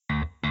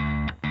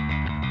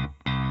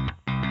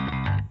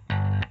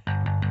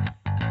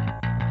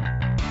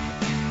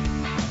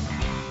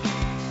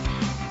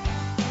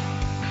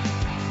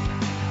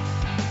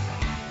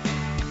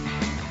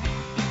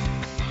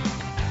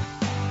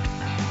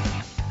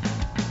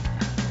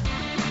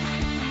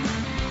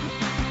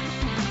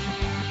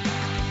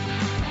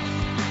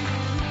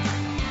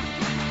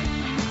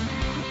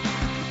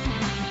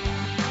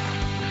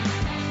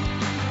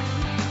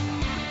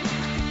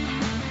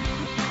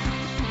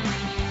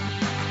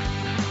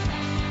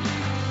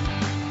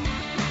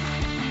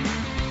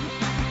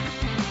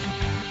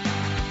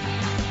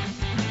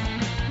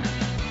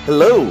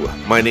Hello,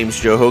 my name's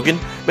Joe Hogan.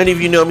 Many of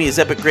you know me as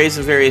Epic Grays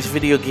in various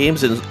video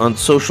games and on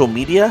social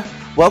media.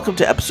 Welcome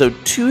to episode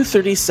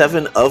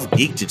 237 of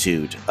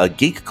Geektitude, a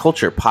geek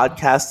culture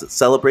podcast that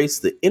celebrates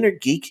the inner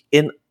geek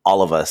in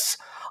all of us.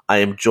 I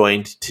am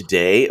joined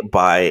today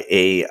by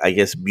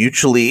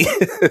mutually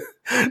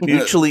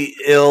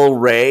ill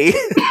Ray.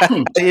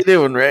 How you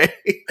doing, Ray?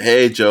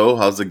 Hey, Joe.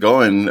 How's it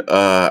going?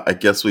 I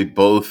guess we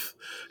both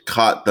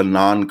caught the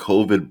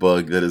non-COVID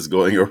bug that is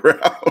going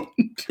around.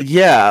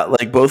 Yeah,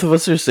 like both of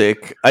us are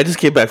sick. I just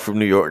came back from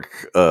New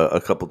York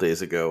a couple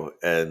days ago,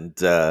 and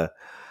I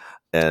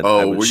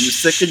was Were you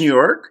sick in New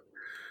York?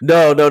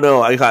 No.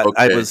 I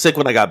Okay. was sick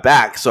when I got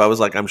back, so I was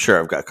like, I'm sure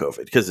I've got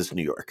COVID because it's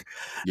New York.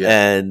 Yeah.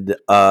 And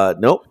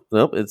nope,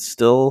 it's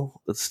still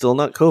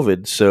not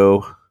COVID.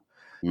 So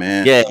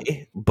Man.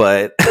 yay,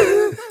 but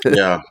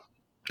Yeah,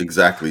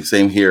 exactly.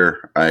 Same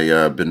here.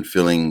 I been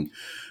feeling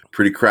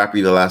pretty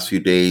crappy the last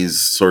few days.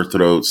 Sore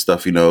throat,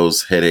 stuffy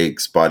nose,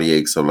 headaches, body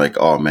aches. I'm like,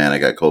 oh man, I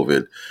got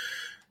COVID.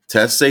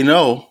 Tests say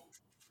no.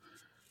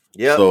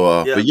 yeah,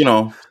 But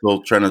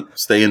still trying to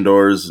stay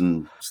indoors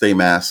and stay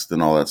masked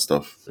and all that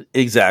stuff.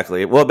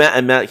 exactly. Well,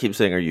 Matt keeps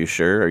saying, "Are you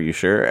sure? Are you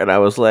sure?" And I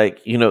was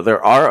like,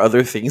 there are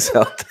other things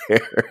out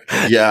there.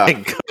 Yeah.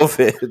 than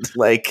COVID,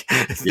 like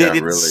they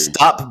didn't really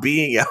stop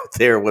being out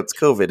there once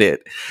COVID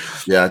hit.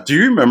 Yeah. Do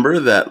you remember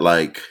that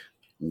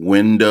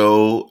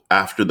window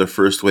after the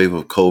first wave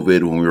of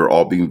COVID when we were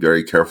all being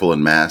very careful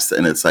and masked,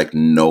 and it's like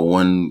no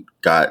one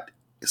got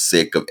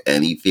sick of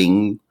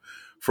anything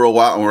for a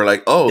while, and we're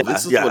like, oh,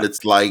 this is what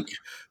it's like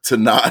to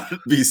not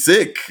be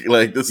sick.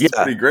 Like, this is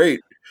pretty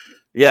great.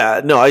 Yeah,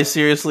 no, I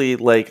seriously,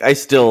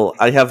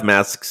 I have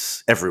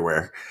masks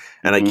everywhere,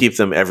 and I keep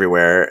them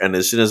everywhere. And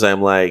as soon as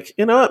I'm like,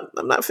 you know what,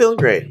 I'm not feeling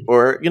great,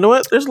 or you know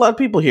what, there's a lot of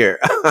people here,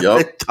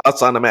 I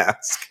toss on a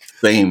mask.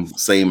 Same.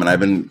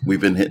 And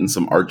we've been hitting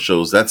some art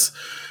shows. That's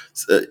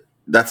a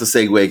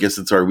segue, I guess,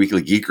 into our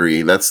weekly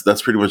geekery.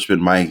 That's pretty much been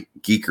my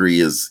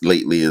geekery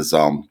lately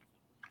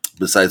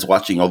besides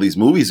watching all these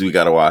movies we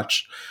got to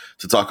watch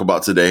to talk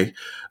about today,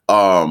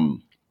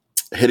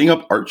 hitting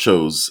up art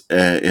shows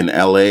in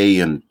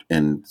LA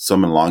and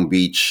some in Long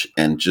Beach,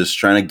 and just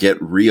trying to get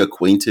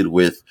reacquainted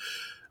with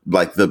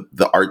like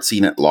the art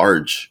scene at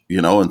large,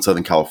 in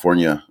Southern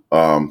California.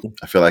 I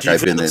feel like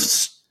I've been in.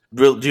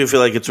 Do you feel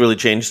like it's really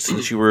changed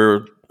since you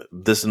were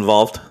this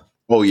involved?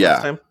 Oh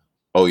yeah.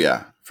 Oh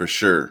yeah, for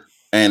sure.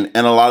 And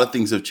a lot of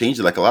things have changed.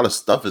 Like a lot of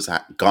stuff has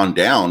gone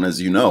down,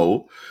 as you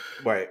know,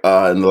 right,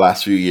 in the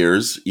last few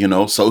years.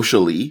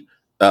 Socially,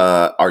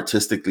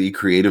 artistically,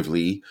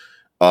 creatively,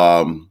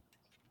 and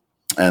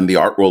the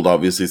art world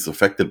obviously is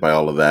affected by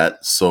all of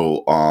that.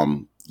 So,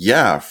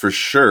 yeah, for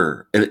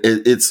sure,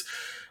 it's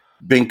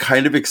been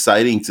kind of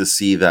exciting to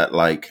see that,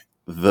 like,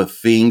 the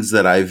things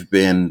that I've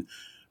been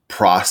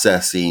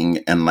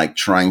processing and like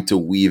trying to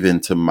weave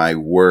into my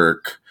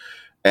work,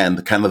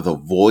 and kind of the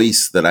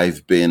voice that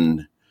I've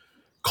been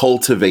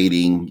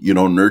cultivating,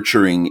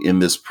 nurturing in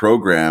this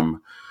program,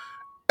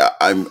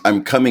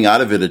 I'm coming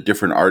out of it a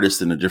different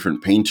artist and a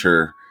different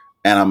painter.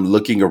 And I'm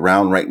looking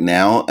around right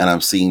now and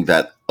I'm seeing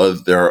that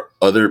there are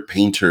other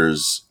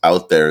painters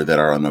out there that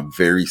are on a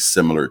very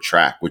similar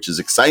track, which is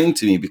exciting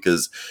to me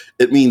because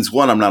it means,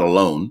 one, I'm not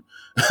alone.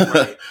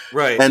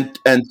 Right.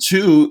 And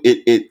two,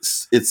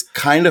 it's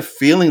kind of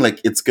feeling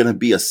like it's going to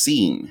be a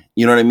scene.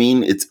 You know what I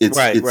mean? It's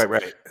right.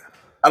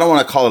 I don't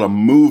want to call it a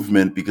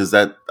movement because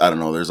that, I don't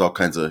know, there's all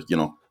kinds of,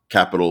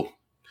 capital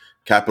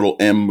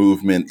M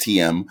movement,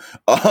 TM.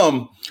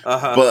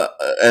 But,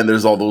 and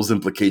there's all those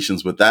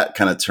implications with that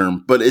kind of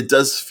term, but it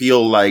does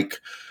feel like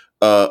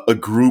a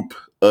group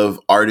of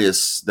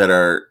artists that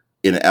are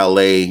in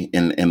LA,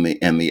 in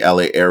the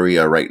LA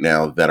area right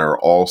now, that are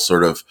all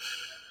sort of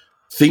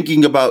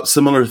thinking about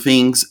similar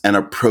things and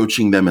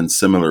approaching them in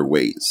similar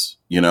ways,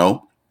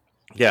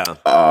 Yeah.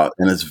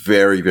 And it's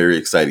very, very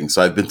exciting.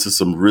 So I've been to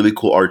some really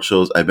cool art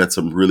shows. I've met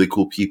some really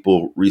cool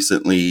people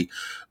recently.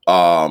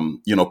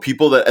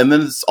 People that, and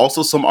then it's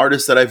also some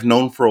artists that I've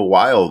known for a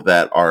while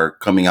that are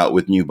coming out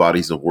with new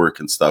bodies of work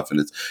and stuff. And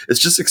it's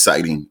just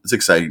exciting. It's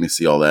exciting to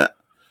see all that.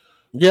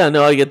 Yeah,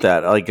 no, I get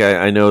that. Like,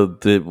 I know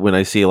that when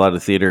I see a lot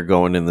of theater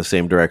going in the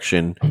same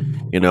direction,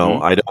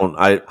 I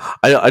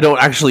don't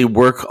actually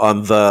work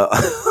on the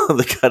on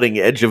the cutting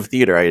edge of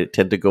theater. I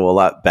tend to go a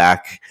lot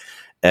back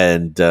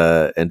and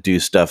do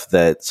stuff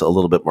that's a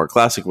little bit more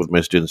classic with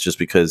my students, just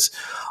because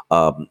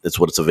it's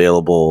what's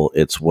available.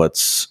 It's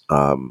what's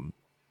I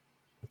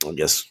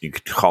guess you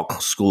could call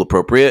school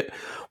appropriate.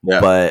 Yeah.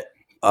 But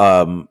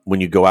when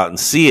you go out and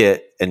see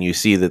it and you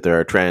see that there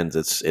are trends,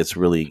 it's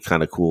really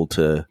kind of cool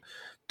to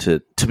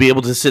be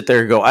able to sit there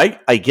and go,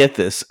 I get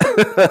this.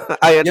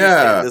 I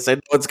understand this. I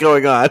know what's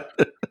going on.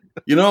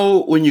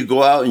 When you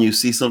go out and you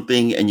see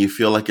something and you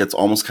feel like it's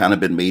almost kind of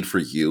been made for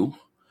you.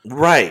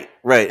 Right.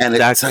 And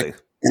exactly.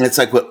 it's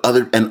like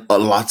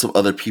lots of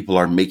other people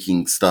are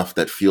making stuff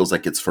that feels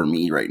like it's for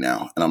me right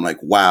now. And I'm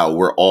like, wow,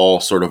 we're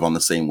all sort of on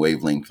the same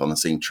wavelength, on the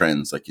same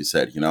trends, like you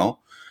said,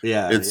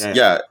 Yeah.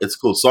 It's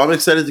cool. So I'm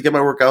excited to get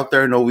my work out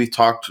there. I know we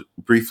talked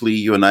briefly,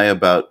 you and I,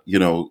 about,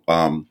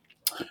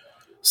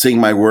 seeing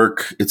my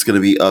work. It's going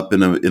to be up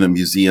in a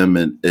museum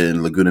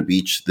in Laguna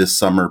Beach this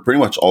summer, pretty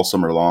much all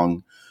summer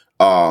long.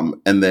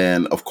 And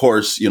then, of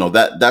course,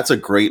 that's a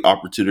great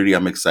opportunity.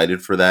 I'm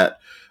excited for that.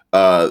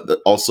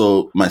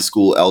 Also, my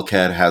school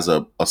LCAD has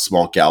a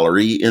small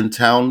gallery in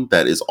town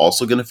that is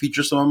also going to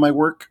feature some of my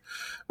work.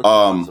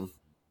 Awesome.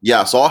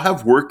 Yeah, so I'll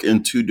have work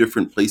in two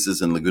different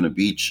places in Laguna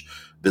Beach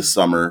this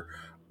summer.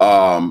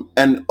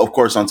 And of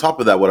course, on top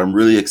of that, what I'm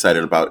really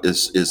excited about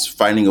is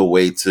finding a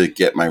way to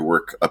get my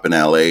work up in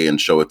LA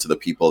and show it to the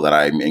people that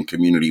I'm in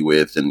community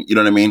with, and you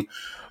know what I mean.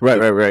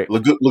 Right.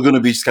 Laguna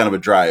Beach is kind of a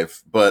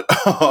drive,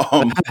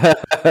 um,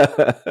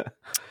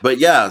 but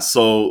yeah.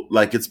 So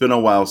like, it's been a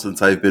while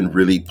since I've been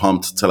really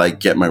pumped to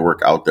like get my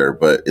work out there,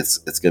 but it's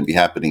going to be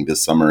happening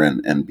this summer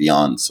and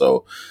beyond.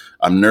 So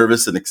I'm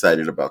nervous and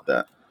excited about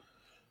that.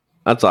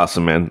 That's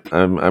awesome, man.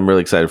 I'm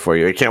really excited for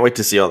you. I can't wait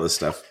to see all this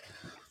stuff.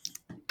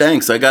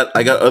 Thanks. I got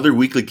other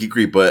weekly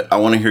geekery, but I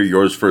want to hear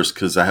yours first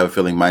because I have a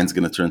feeling mine's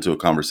going to turn into a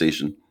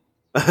conversation.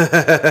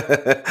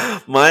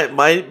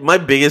 My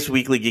biggest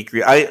weekly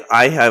geekery.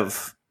 I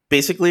have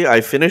basically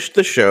I finished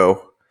the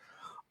show.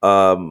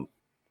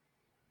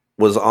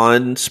 Was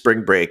on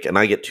spring break, and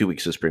I get 2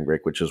 weeks of spring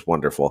break, which is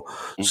wonderful.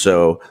 Mm-hmm.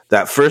 So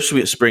that first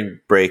week of spring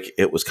break,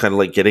 it was kind of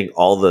like getting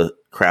all the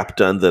crap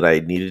done that I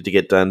needed to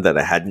get done that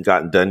I hadn't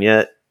gotten done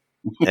yet,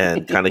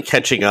 and kind of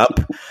catching up,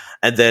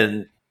 and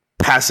then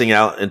passing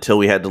out until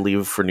we had to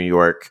leave for New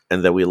York,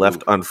 and then we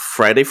left on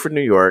Friday for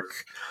New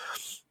York.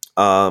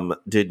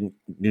 Did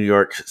New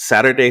York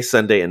Saturday,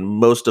 Sunday, and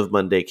most of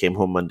Monday. Came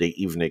home Monday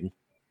evening.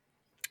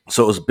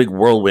 So it was a big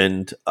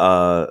whirlwind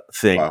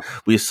thing. Wow.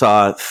 We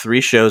saw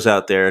 3 shows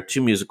out there,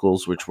 2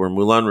 musicals, which were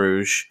Moulin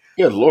Rouge.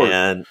 Good Lord.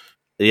 And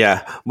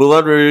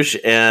Moulin Rouge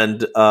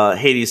and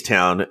Hades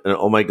Town. And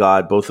oh my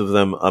God, both of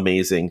them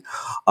amazing.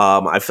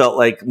 I felt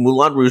like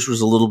Moulin Rouge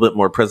was a little bit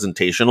more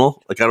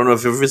presentational. Like, I don't know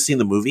if you've ever seen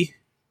the movie.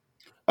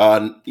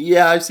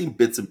 Yeah, I've seen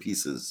bits and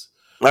pieces.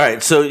 All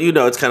right, so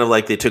it's kind of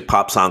like they took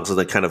pop songs and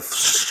they kind of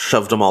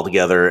shoved them all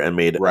together and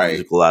made a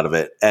musical out of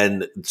it.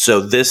 And so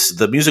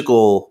the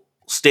musical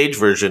stage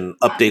version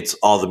updates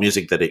all the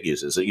music that it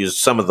uses. It uses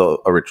some of the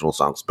original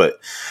songs, but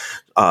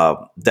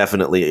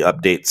definitely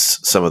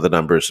updates some of the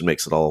numbers and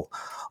makes it all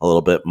a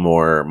little bit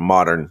more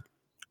modern.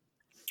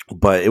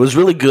 But it was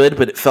really good,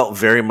 but it felt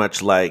very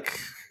much like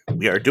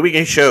we are doing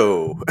a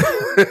show.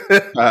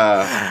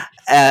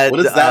 And,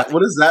 what does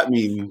that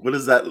mean? What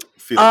does that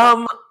feel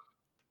like?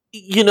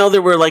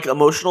 There were like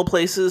emotional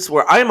places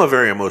where I am a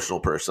very emotional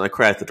person. I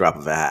cry at the drop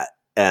of a hat.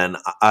 And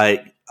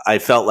I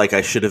felt like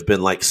I should have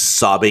been like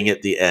sobbing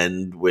at the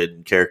end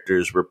when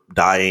characters were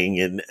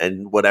dying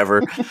and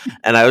whatever.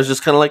 And I was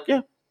just kind of like,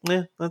 yeah,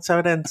 that's how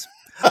it ends.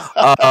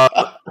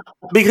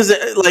 Because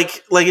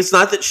it's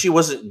not that she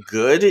wasn't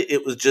good.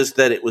 It was just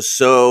that it was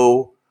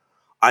so,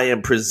 I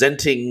am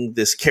presenting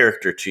this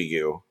character to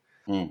you.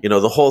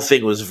 The whole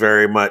thing was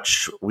very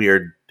much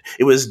weird.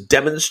 It was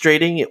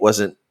demonstrating. It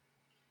was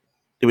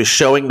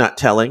showing, not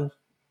telling,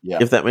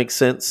 if that makes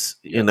sense,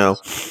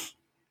 Yes.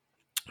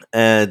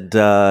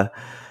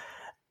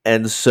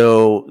 And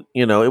so,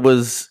 it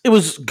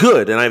was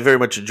good, and I very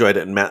much enjoyed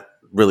it, and Matt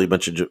really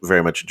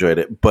very much enjoyed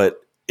it, but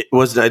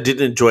I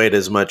didn't enjoy it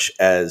as much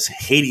as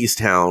Hades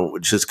Town,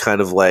 which is kind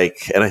of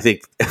like, and I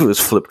think it was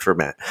flipped for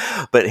Matt,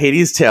 but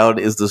Hades Town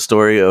is the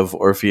story of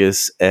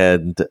Orpheus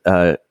and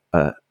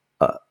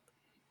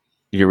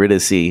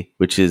Eurydice,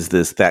 which is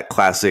that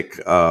classic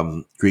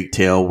Greek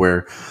tale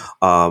where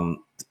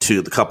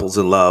to the couple's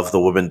in love, the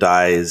woman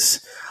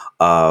dies,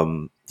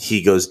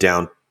 he goes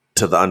down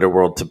to the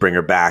underworld to bring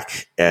her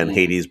back, and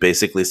Hades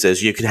basically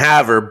says, you can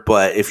have her,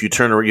 but if you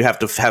turn her, you have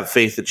to have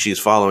faith that she's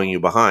falling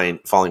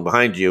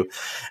behind you,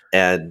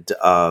 and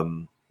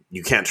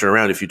you can't turn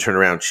around. If you turn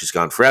around, she's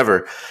gone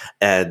forever.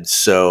 And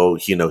so,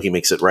 he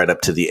makes it right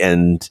up to the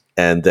end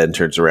and then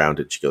turns around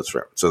and she goes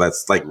forever. So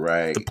that's like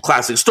the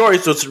classic story.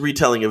 So it's a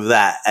retelling of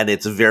that. And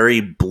it's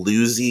very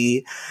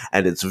bluesy,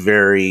 and it's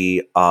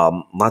very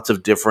lots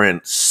of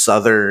different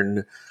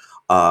Southern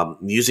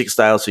music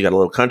styles. So you got a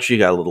little country, you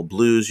got a little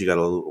blues, you got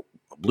a little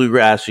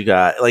bluegrass, you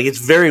got it's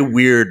very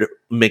weird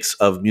mix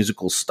of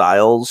musical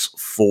styles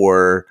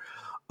for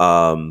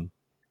a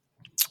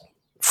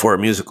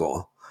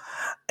musical.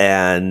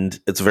 And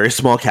it's a very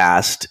small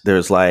cast.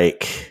 There's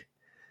like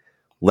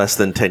less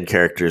than 10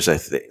 characters, I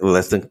think,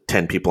 less than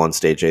 10 people on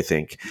stage, I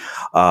think.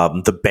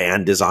 The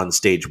band is on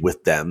stage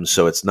with them,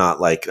 so it's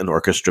not like an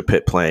orchestra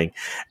pit playing.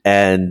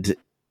 And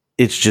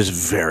it's just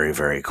very,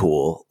 very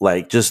cool.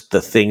 Like, just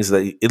the things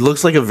that it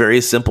looks like a very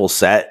simple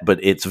set,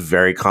 but it's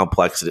very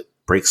complex. It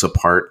breaks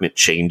apart and it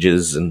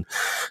changes, and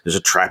there's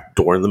a trap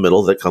door in the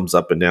middle that comes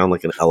up and down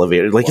like an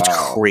elevator. Like,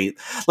 it's great.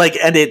 Like,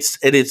 and it's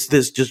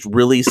this just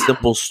really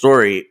simple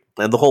story.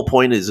 And the whole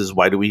point is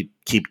why do we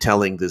keep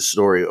telling this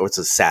story? Oh, it's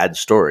a sad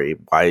story.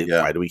 Why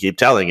do we keep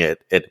telling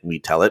it? And we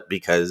tell it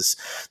because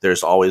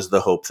there's always the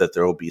hope that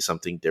there will be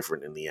something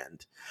different in the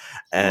end.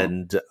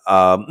 And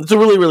it's a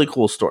really, really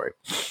cool story.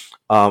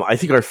 I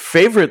think our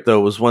favorite,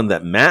 though, was one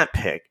that Matt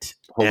picked.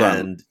 Hold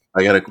on.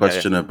 I got a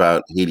question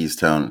about Hades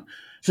Town.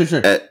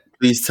 Sure.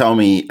 Please tell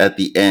me at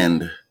the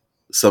end,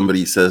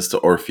 somebody says to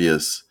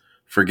Orpheus,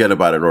 "Forget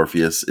about it,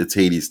 Orpheus. It's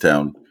Hades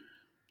Town."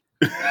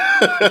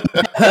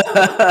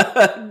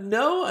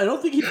 No, I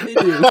don't think they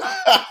do.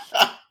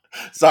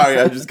 Sorry,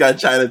 I just got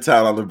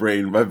Chinatown on the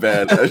brain. My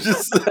bad.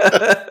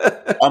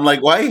 I'm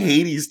like, why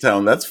Hades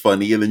Town? That's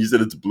funny. And then you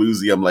said it's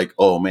bluesy. I'm like,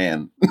 oh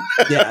man.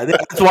 Yeah,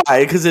 that's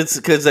why.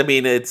 Because I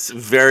mean, it's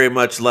very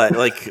much like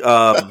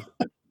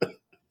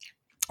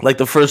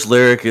the first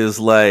lyric is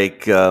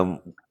like,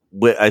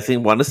 I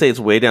think want to say it's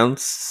way down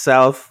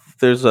south.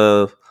 There's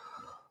a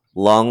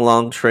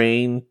long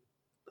train.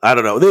 I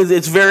don't know.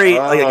 It's very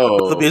like the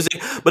Oh,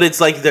 music, but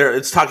it's like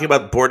it's talking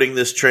about boarding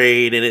this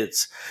train, and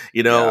it's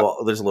yeah.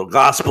 there's a little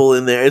gospel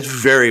in there. It's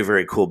very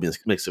very cool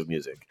mix of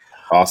music.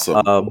 Awesome.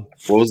 Um,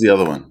 What was the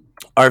other one?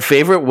 our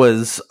favorite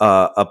was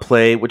a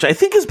play which I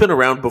think has been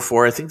around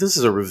before. I think this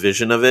is a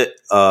revision of it,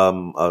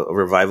 a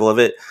revival of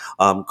it,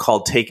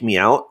 called "Take Me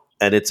Out,"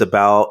 and it's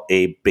about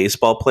a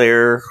baseball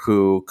player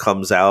who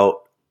comes out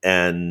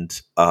and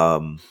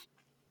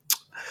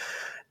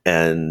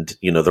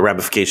the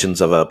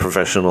ramifications of a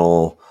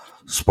professional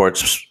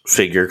sports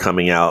figure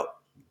coming out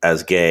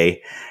as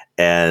gay,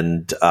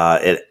 and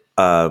it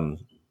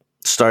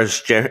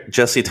stars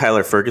Jesse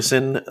Tyler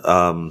Ferguson,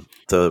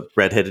 the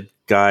redheaded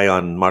guy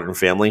on Modern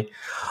Family,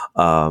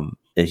 and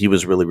he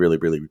was really really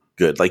really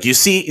good. Like you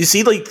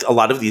see like a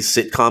lot of these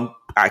sitcom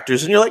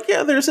actors, and you're like,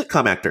 yeah, they're a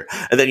sitcom actor,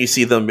 and then you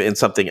see them in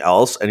something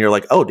else, and you're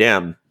like, oh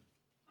damn,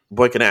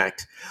 boy can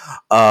act.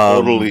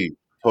 Totally.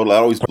 Totally.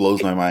 That always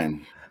blows my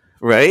mind.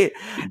 Right,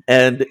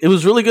 and it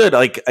was really good.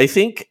 Like I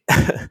think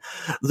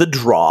the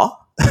draw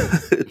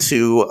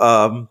to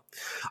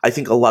I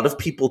think a lot of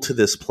people to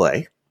this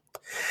play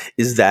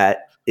is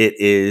that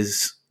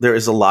there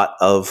is a lot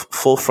of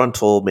full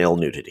frontal male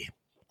nudity,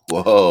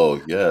 Whoa.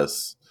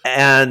 Yes.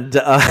 and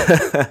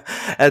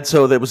and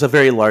so there was a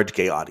very large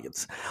gay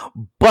audience,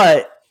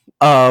 but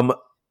um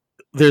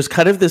there's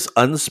kind of this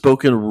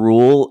unspoken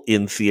rule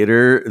in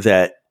theater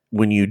that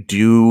when you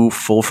do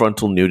full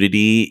frontal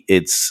nudity,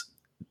 it's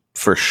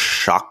for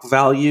shock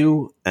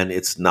value, and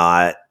it's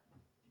not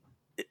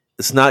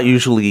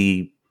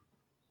usually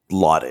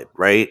lauded,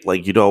 right?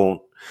 Like you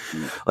don't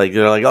like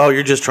you're like, oh,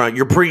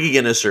 you're bringing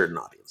in a certain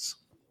audience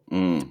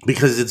Mm.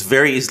 because it's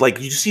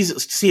like you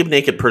see a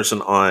naked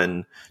person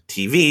on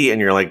TV and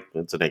you're like,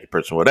 it's a naked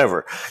person,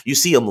 whatever. You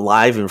see them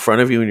live in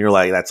front of you and you're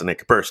like, that's a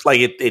naked person.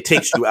 Like it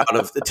takes you out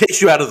of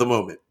the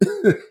moment.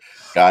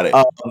 Got it.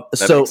 Um, That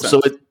makes sense.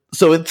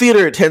 so in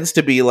theater it tends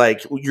to be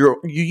like you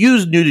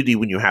use nudity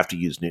when you have to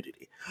use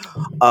nudity.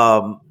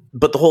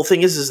 But the whole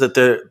thing is that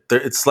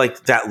it's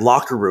like that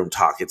locker room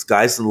talk. It's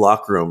guys in the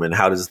locker room, and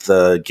how does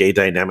the gay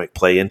dynamic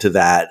play into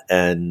that,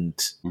 and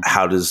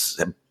how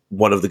does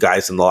one of the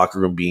guys in the locker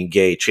room being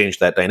gay change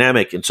that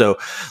dynamic? And so,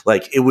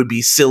 like, it would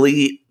be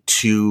silly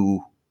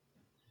to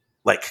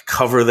like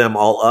cover them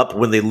all up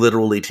when they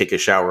literally take a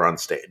shower on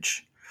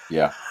stage.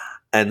 Yeah.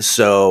 And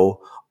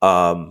so,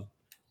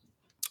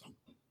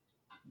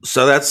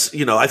 so that's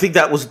I think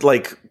that was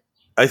like.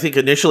 I think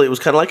initially it was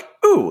kind of like,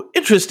 ooh,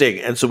 interesting.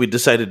 And so we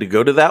decided to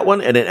go to that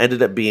one, and it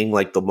ended up being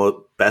like the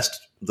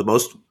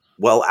most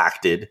well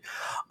acted.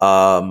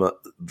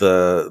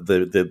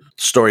 The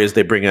story is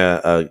they bring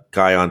a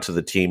guy onto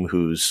the team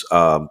who's,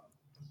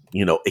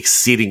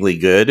 exceedingly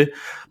good,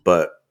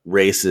 but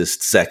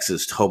racist,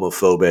 sexist,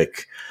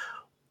 homophobic.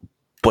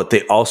 But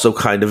they also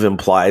kind of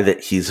imply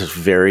that he's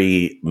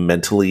very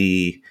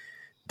mentally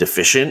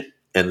deficient,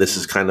 and this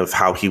is kind of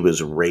how he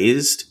was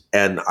raised.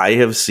 And I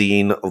have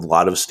seen a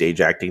lot of stage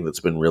acting that's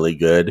been really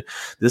good.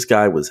 This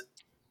guy was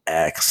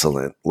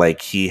excellent. Like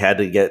he had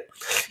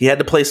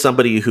to play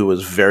somebody who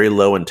was very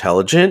low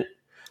intelligent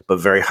but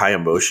very high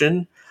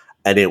emotion,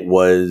 and it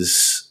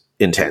was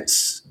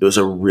intense. It was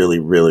a really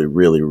really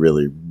really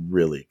really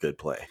really good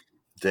play.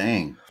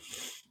 Dang.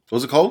 What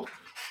was it called?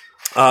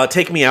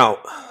 Take Me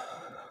Out.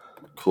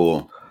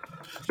 Cool.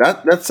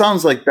 That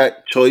sounds like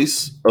that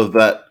choice of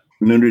that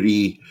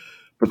nudity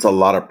puts a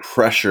lot of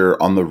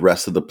pressure on the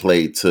rest of the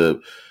play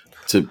to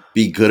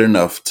be good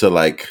enough to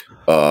like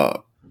I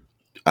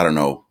don't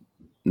know,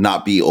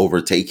 not be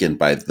overtaken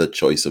by the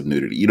choice of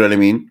nudity. You know what I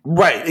mean?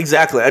 Right,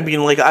 exactly. I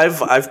mean, like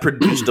I've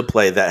produced a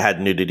play that had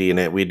nudity in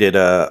it. We did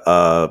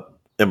a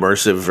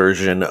immersive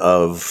version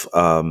of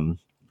One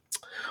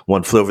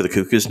Flew Over the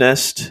Cuckoo's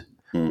Nest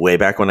way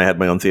back when I had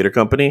my own theater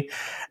company,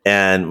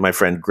 and my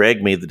friend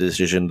Greg made the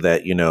decision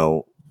that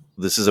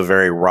this is a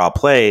very raw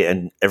play,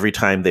 and every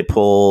time they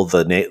pull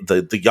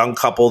the young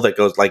couple that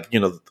goes like do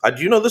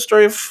you know the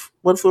story of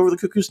One Flew Over the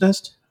Cuckoo's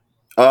Nest?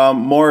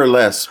 More or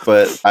less,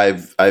 but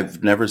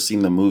I've never seen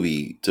the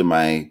movie, to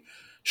my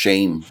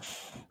shame.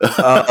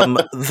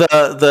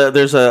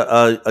 There's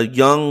a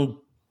young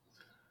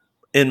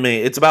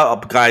inmate. It's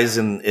about guys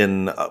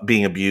in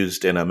being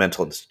abused in a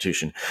mental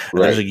institution. And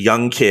Right. there's a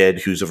young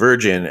kid who's a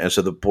virgin, and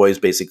so the boys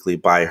basically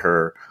buy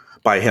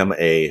him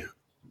a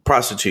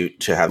prostitute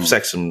to have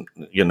sex,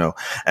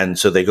 and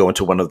so they go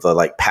into one of the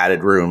like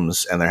padded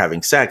rooms and they're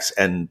having sex,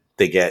 and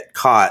they get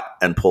caught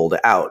and pulled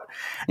out.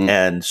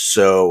 And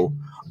so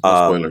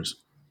No spoilers.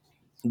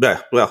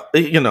 Yeah, well,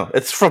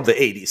 it's from the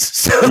 80s.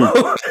 So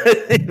Mm,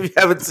 if you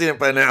haven't seen it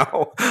by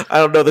now, I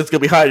don't know that's going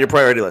to be high on your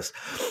priority list.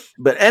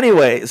 But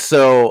anyway,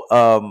 so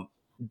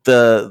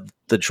the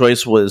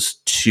choice was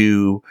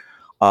to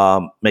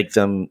make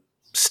them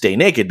stay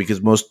naked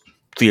because most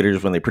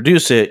theaters, when they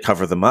produce it,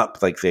 cover them up.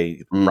 Like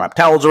they mm. wrap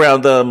towels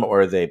around them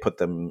or they put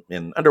them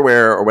in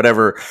underwear or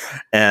whatever.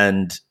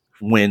 And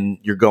when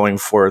you're going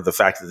for the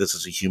fact that this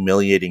is a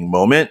humiliating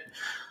moment,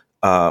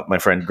 my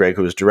friend Greg,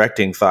 who was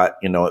directing, thought,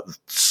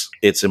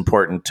 it's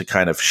important to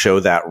kind of show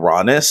that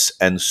rawness.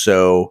 And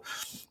so,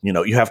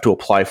 you have to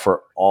apply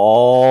for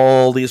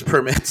all these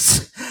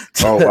permits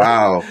Oh to,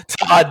 wow.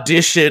 to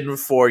audition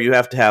for. You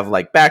have to have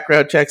like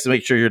background checks to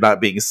make sure you're not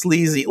being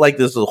sleazy. Like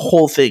there's a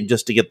whole thing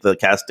just to get the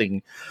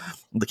casting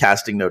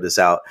notice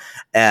out.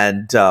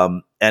 And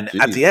at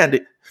the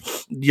Jeez.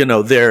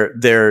 end,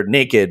 they're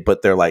naked,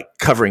 but they're like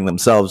covering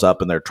themselves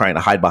up and they're trying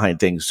to hide behind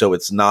things. So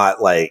it's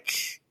not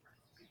like,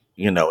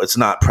 it's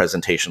not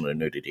presentational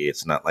nudity.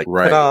 It's not like,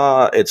 Right.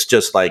 ta-da. It's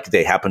just like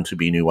they happen to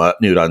be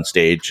nude on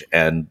stage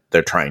and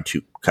they're trying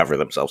to cover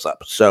themselves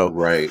up. So,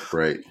 Right.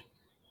 Right.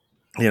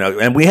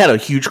 and we had a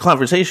huge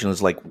conversation.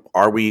 It's like,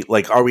 are we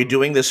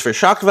doing this for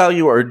shock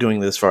value or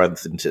doing this for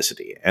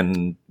authenticity?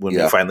 And when we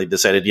Yeah. finally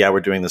decided, yeah, we're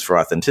doing this for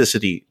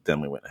authenticity,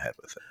 then we went ahead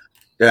with it.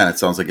 Yeah. And it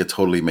sounds like it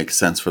totally makes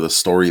sense for the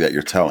story that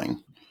you're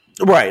telling.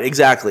 Right,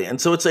 exactly. And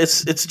so it's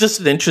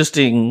just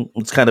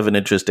it's kind of an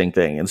interesting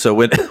thing. And so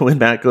when when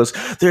Matt goes,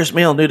 there's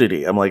male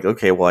nudity, I'm like,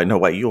 okay, well, I know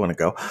why you want to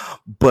go.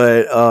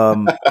 But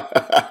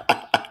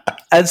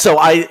and so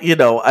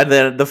and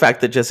then the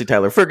fact that Jesse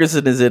Tyler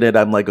Ferguson is in it,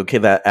 I'm like, okay,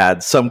 that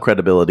adds some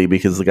credibility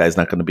because the guy's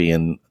not going to be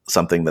in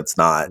something that's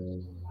not,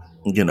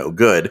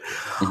 good.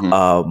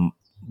 Mhm.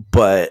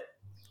 But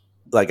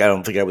like I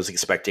don't think I was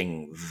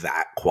expecting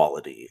that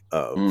quality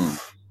Mm.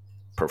 of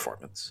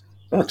performance.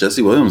 Oh,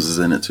 Jesse Williams is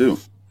in it too.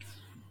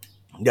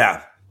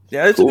 Yeah.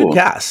 Yeah, it's a good Cool.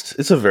 cast.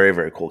 It's a very,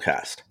 very cool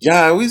cast.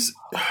 Yeah, I always.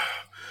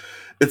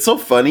 It's so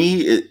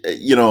funny,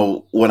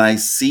 when I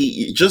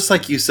see, just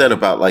like you said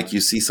about like you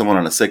see someone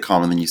on a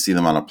sitcom and then you see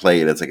them on a play,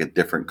 and it's like a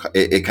different.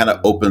 It kind of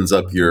opens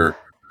up your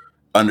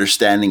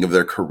understanding of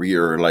their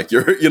career, like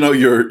your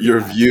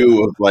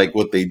view of like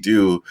what they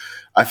do.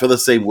 I feel the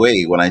same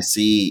way when I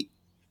see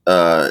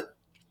uh,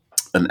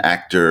 an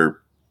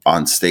actor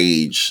on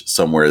stage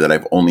somewhere that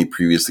I've only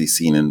previously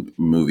seen in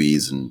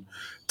movies and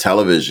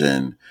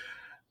television.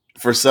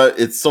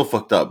 It's so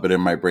fucked up, but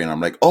in my brain,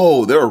 I'm like,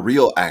 oh, they're a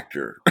real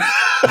actor,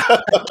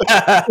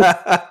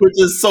 which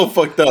is so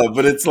fucked up.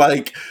 But it's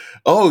like,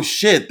 oh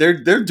shit,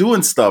 they're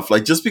doing stuff.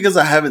 Like just because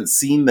I haven't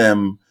seen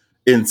them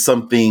in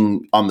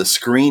something on the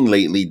screen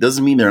lately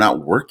doesn't mean they're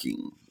not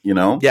working. You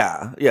know?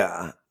 Yeah,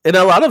 yeah. And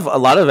a lot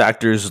of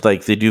actors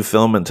like they do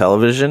film and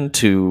television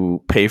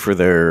to pay for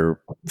their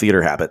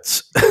theater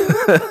habits.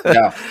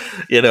 Yeah.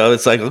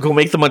 It's like I'll go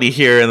make the money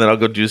here and then I'll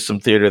go do some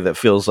theater that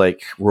feels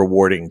like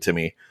rewarding to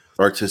me.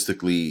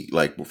 Artistically,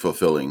 like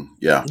fulfilling.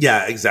 Yeah.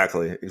 Yeah,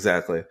 exactly,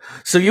 exactly.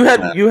 So you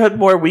had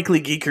more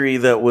weekly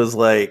geekery that was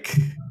like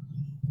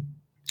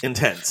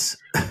intense.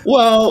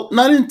 Well,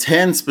 not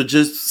intense, but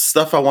just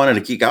stuff I wanted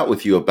to geek out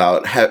with you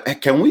about.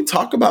 Can we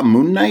talk about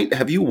Moon Knight?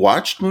 Have you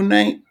watched Moon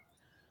Knight?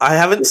 I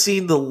haven't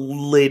seen the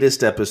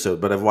latest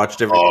episode, but I've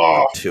watched everything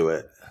Oh, up to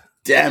it.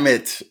 damn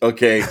it.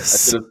 Okay.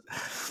 That's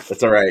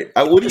all right.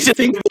 What do you Should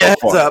think give me a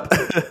so heads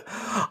far?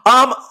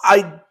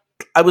 up.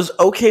 I was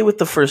okay with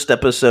the first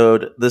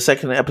episode. The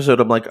second episode,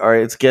 I'm like, all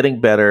right, it's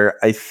getting better.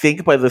 I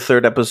think by the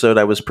third episode,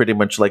 I was pretty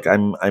much like,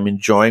 I'm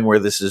enjoying where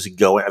this is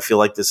going. I feel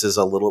like this is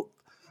a little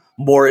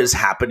more is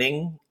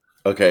happening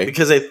Okay.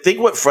 because I think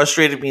what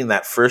frustrated me in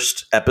that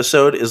first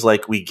episode is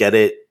like we get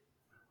it.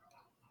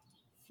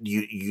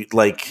 You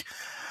like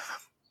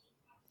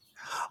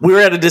we were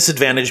at a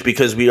disadvantage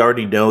because we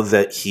already know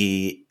that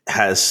he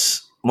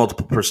has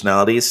multiple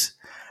personalities,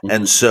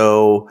 and Mhm.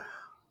 so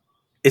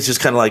it's just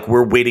kind of like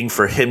we're waiting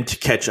for him to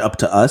catch up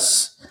to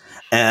us.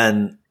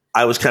 And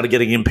I was kind of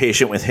getting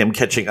impatient with him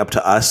catching up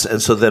to us.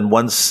 And so then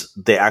once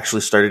they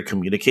actually started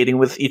communicating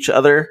with each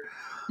other,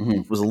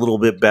 Mhm. it was a little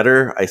bit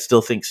better. I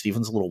still think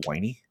Steven's a little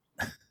whiny,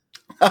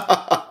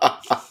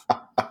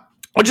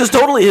 which is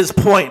totally his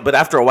point. But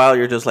after a while,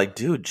 you're just like,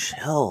 dude,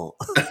 chill.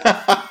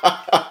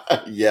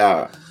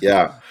 Yeah,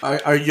 yeah.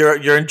 Are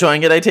you're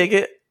enjoying it? I take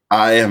it.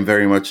 I am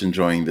very much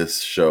enjoying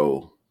this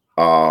show.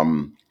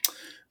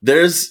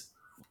 There's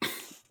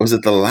Was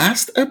it the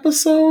last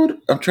episode?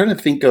 I'm trying to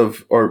think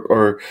of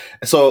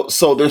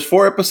so there's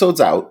 4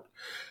 episodes out.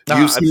 You've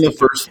I've seen the seen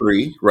first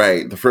 3,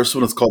 right? The first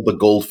one is called The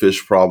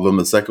Goldfish Problem,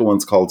 the second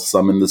one's called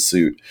Summon the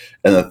Suit,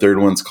 and the third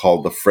one's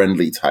called The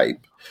Friendly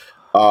Type.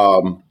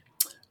 Um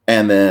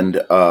and then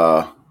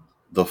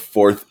the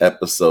fourth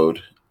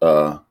episode,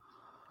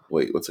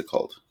 wait, what's it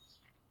called?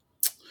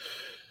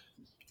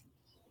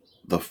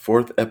 The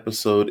fourth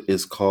episode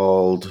is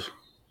called,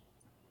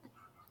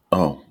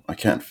 oh, I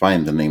can't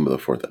find the name of the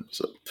fourth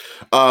episode.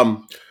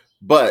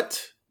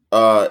 But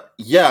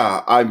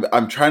yeah,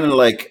 I'm trying to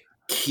like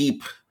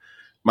keep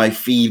my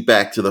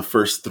feedback to the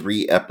first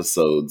 3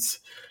 episodes.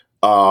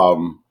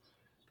 Um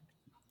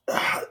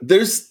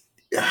there's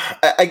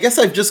I guess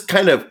I've just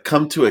kind of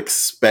come to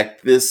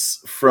expect this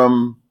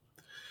from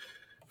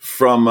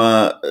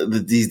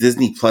these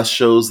Disney Plus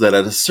shows, that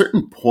at a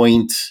certain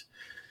point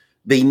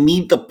they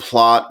need the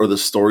plot or the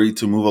story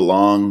to move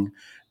along,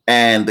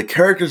 and the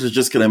characters are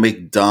just going to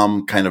make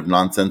dumb, kind of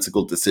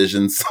nonsensical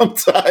decisions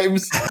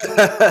sometimes,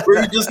 where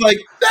you're just like,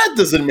 that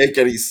doesn't make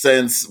any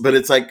sense. But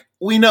it's like,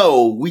 we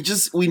know, we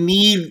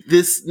need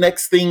this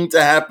next thing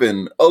to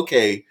happen.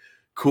 Okay,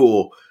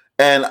 cool.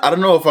 And I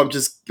don't know if I'm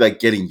just like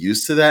getting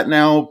used to that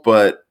now,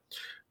 but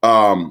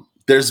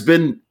there's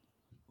been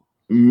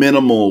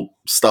minimal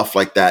stuff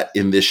like that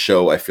in this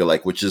show, I feel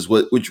like,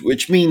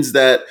 which means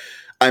that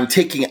I'm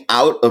taking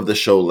out of the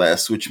show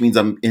less, which means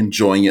I'm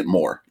enjoying it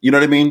more. You know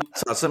what I mean?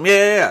 That's awesome.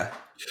 Yeah.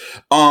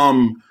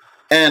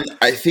 And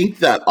I think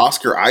that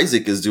Oscar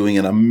Isaac is doing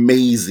an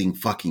amazing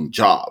fucking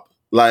job.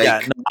 Yeah,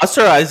 Like, no,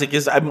 Oscar Isaac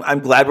is. I'm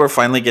glad we're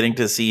finally getting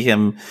to see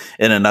him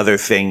in another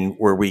thing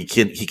where he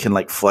can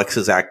like flex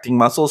his acting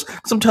muscles.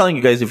 Because I'm telling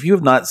you guys, if you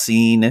have not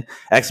seen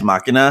Ex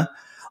Machina,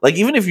 like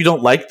even if you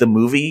don't like the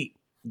movie,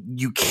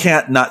 you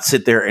can't not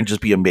sit there and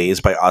just be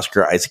amazed by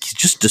Oscar Isaac. He's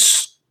just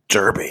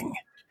disturbing.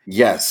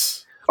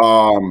 yes,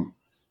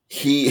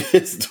 he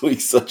is doing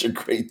such a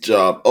great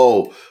job.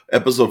 Oh,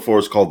 episode 4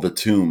 is called The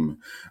Tomb.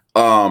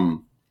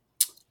 Um,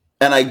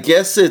 and I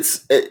guess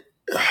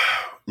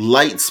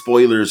light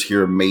spoilers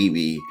here,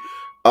 maybe.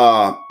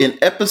 In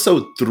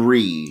episode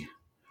 3,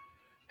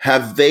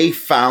 have they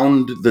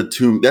found the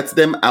tomb? That's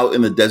them out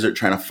in the desert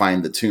trying to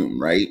find the tomb,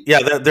 right?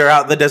 Yeah, they're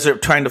out in the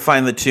desert trying to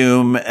find the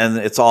tomb, and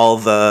it's all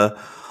the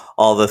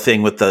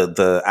thing with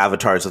the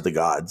avatars of the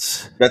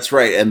gods. That's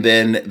right. And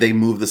then they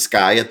move the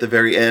sky at the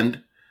very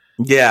end.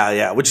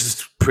 Yeah, which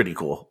is pretty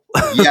cool.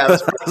 Yeah,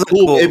 that's pretty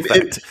cool. Cool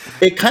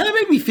It kind of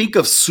made me think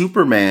of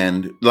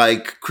Superman,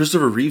 like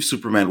Christopher Reeve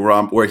Superman,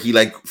 where he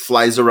like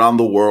flies around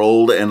the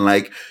world and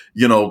like,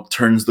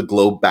 turns the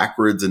globe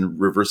backwards and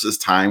reverses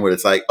time. Where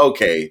it's like,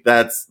 okay,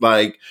 that's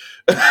like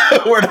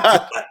we're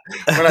not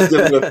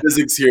dealing with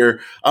physics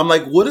here. I'm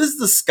like, what does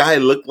the sky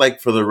look like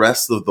for the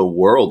rest of the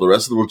world? The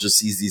rest of the world just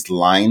sees these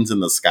lines in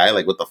the sky.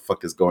 Like, what the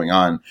fuck is going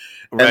on?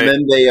 Right.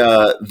 And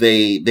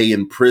then they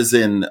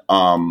imprison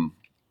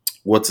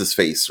what's his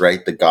face,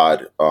 right? The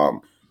god.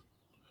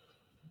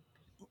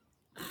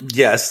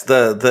 Yes,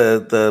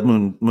 the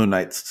Moon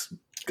Knight's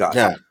god.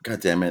 Yeah,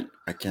 god damn it,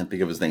 I can't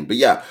think of his name. But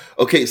yeah,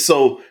 okay,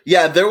 so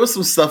yeah, there was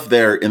some stuff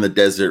there in the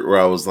desert where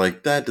I was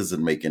like, that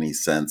doesn't make any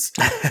sense.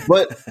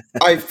 But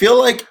I feel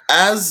like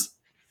as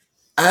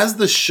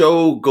the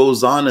show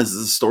goes on, as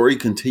the story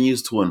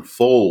continues to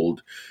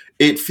unfold,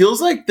 it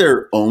feels like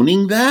they're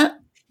owning that,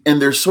 and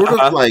they're sort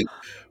of like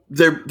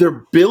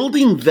they're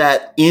building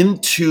that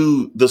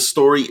into the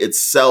story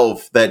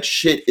itself, that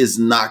shit is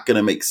not going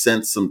to make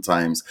sense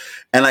sometimes.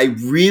 And I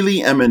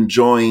really am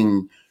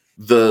enjoying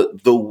the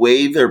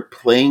way they're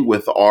playing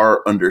with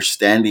our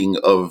understanding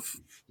of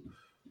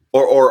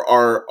or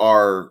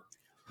our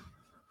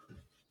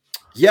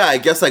yeah, I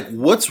guess like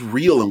what's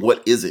real and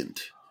what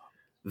isn't.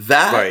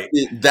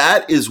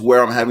 That is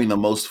where I'm having the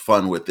most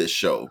fun with this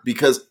show,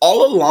 because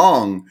all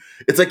along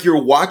it's like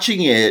you're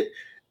watching it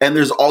and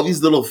there's all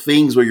these little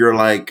things where you're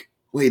like,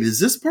 wait,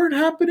 is this part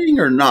happening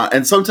or not?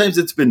 And sometimes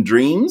it's been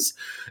dreams,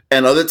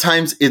 and other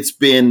times it's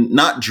been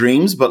not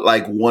dreams, but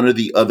like one of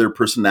the other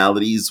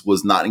personalities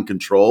was not in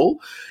control.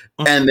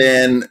 Mm-hmm. And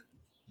then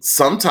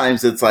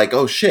sometimes it's like,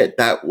 oh shit,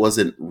 that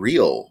wasn't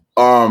real.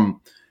 And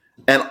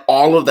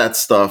all of that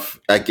stuff,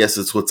 I guess,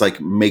 is what's like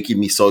making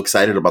me so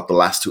excited about the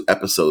last 2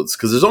 episodes,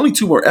 because there's only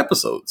 2 more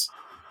episodes.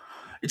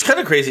 It's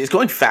kind of crazy. It's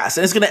going fast,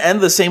 and it's going to end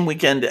the same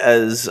weekend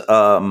as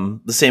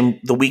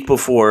the week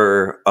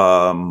before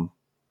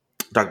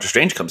Doctor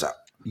Strange comes out.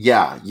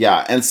 Yeah.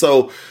 And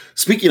so,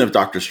 speaking of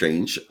Doctor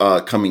Strange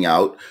coming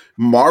out,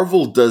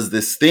 Marvel does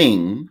this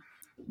thing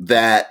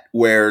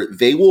where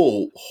they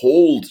will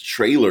hold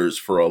trailers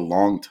for a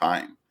long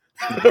time.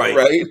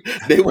 Right?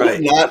 They will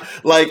not,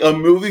 like, a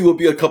movie will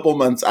be a couple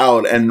months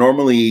out, and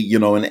normally,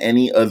 in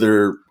any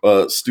other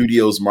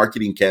studio's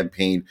marketing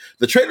campaign,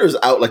 the trailer is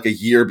out like a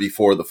year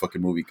before the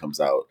fucking movie comes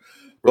out.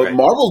 But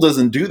Marvel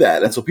doesn't do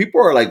that. And so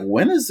people are like,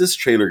 when is this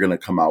trailer going to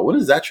come out? When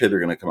is that trailer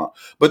going to come out?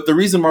 But the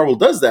reason Marvel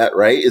does that,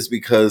 right, is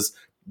because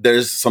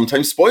there's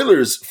sometimes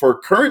spoilers for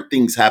current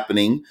things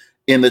happening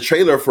in the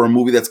trailer for a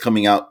movie that's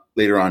coming out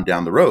later on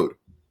down the road.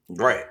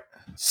 Right.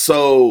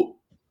 So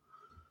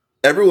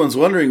everyone's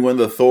wondering when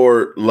the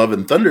Thor Love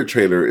and Thunder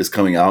trailer is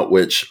coming out,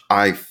 which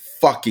I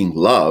fucking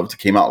loved.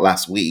 Came out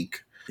last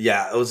week.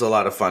 Yeah, it was a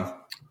lot of fun.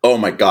 Oh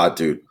my God,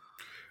 dude.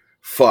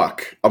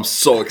 Fuck. I'm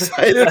so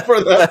excited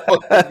for that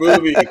fucking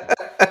movie.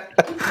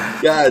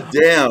 God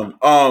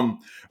damn.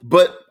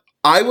 But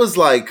I was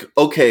like,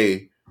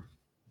 okay,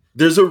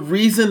 there's a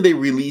reason they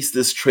released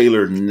this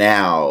trailer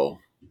now.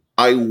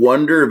 I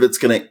wonder if it's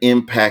going to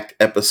impact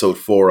episode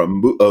 4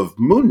 of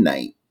Moon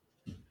Knight.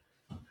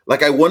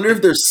 Like, I wonder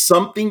if there's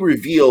something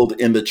revealed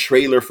in the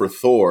trailer for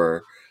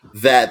Thor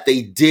that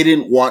they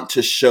didn't want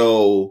to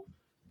show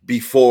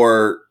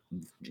before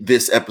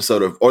this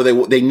episode of, or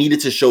they needed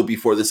to show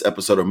before this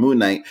episode of Moon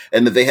Knight,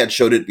 and if they had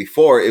showed it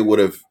before, it would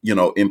have,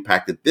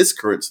 impacted this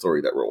current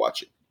story that we're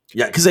watching.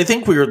 Yeah, because I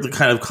think the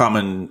kind of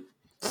common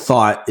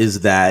thought is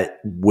that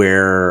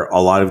where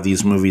a lot of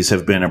these movies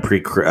have been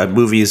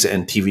movies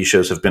and TV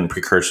shows have been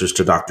precursors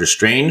to Doctor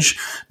Strange,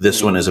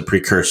 this one is a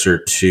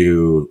precursor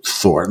to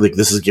Thor. Like,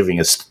 this is giving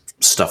us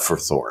stuff for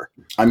Thor.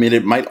 I mean,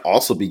 it might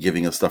also be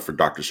giving us stuff for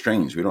Doctor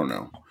Strange. We don't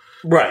know.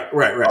 Right.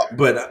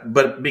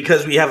 But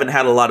because we haven't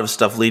had a lot of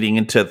stuff leading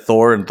into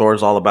Thor, and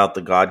Thor's all about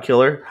the God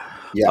Killer.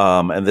 Yeah.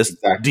 And this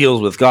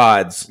deals with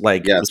gods.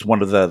 Like, it's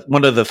one of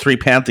the three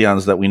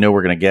pantheons that we know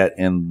we're going to get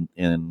in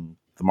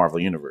the Marvel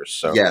universe.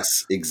 So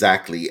yes,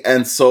 exactly.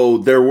 And so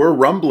there were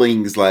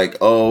rumblings like,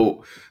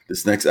 oh,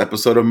 this next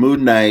episode of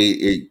Moon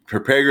Knight,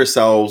 prepare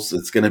yourselves.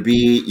 It's going to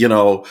be,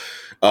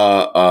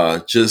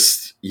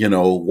 just,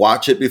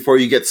 watch it before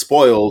you get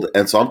spoiled.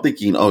 And so I'm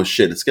thinking, oh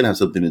shit, it's going to have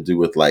something to do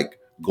with like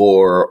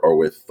Gore or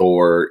with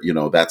Thor,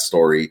 that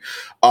story.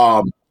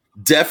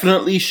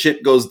 Definitely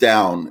shit goes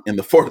down in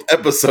the 4th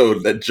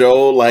episode that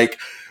Joe, like,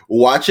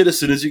 watch it as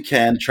soon as you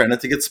can. Try not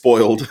to get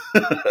spoiled.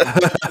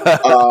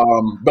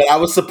 But I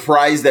was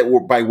surprised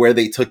by where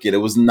they took it. It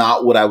was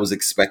not what I was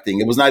expecting.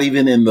 It was not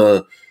even in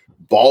the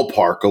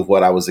ballpark of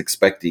what I was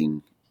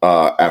expecting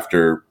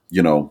after,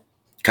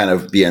 kind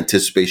of the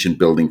anticipation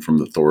building from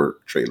the Thor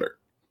trailer.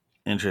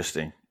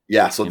 Interesting.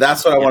 Yeah, so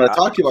that's what I want to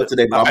talk to you about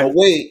today. But I'm going to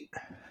wait.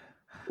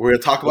 We're going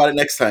to talk about it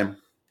next time.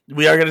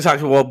 We are going to talk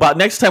about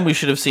next time. We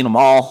should have seen them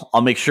all.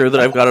 I'll make sure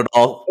that I've got it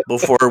all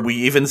before we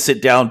even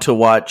sit down to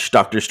watch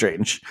Doctor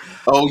Strange.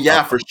 Oh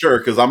yeah, for sure.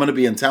 Because I'm going to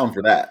be in town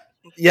for that.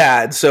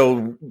 Yeah. And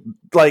so,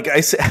 like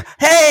I said,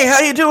 hey,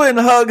 how you doing?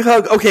 Hug.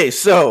 Okay.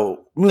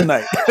 So Moon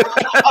Knight.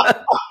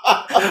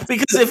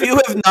 Because if you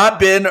have not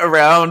been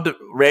around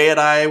Ray and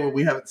I, when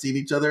we haven't seen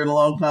each other in a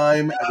long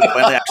time, and we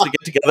finally actually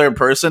get together in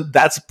person,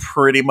 that's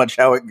pretty much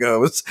how it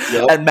goes.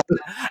 Yep.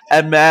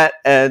 And Matt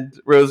and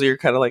Rosie are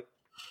kind of like,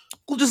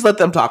 we'll just let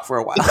them talk for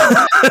a while.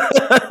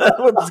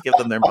 We'll just give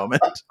them their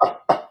moment.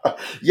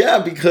 Yeah,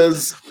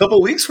 because a couple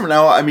of weeks from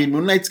now, I mean,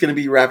 Moon Knight's going to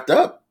be wrapped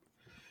up.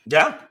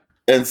 Yeah.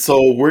 And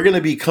so we're going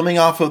to be coming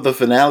off of the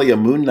finale of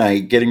Moon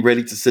Knight, getting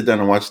ready to sit down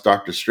and watch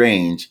Doctor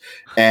Strange.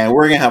 And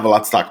we're going to have a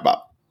lot to talk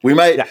about. We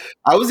might, yeah.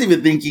 I was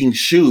even thinking,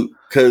 shoot,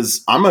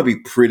 because I'm going to be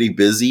pretty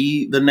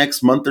busy the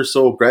next month or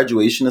so.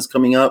 Graduation is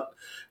coming up.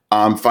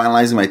 I'm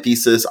finalizing my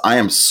thesis. I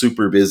am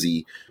super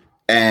busy.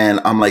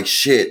 And I'm like,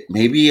 shit,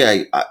 maybe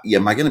am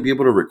I going to be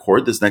able to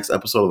record this next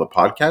episode of the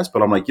podcast?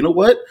 But I'm like, you know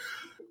what?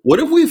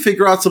 What if we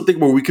figure out something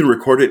where we can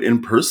record it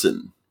in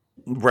person?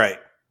 Right.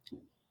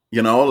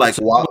 Like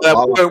we'll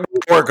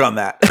work on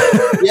that.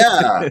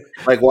 Yeah.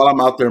 Like while I'm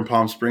out there in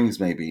Palm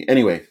Springs, maybe.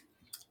 Anyway,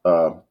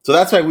 so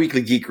that's my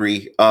weekly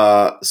geekery.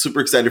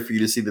 Super excited for you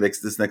to see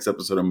this next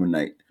episode of Moon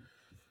Knight.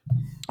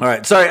 All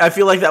right. Sorry, I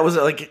feel like that was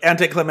like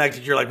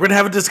anticlimactic. You're like, we're going to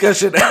have a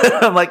discussion.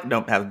 I'm like,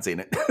 nope, haven't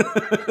seen it.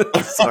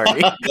 Sorry.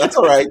 That's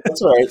all right.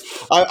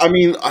 I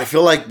mean, I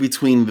feel like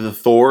between the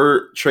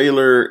Thor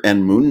trailer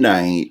and Moon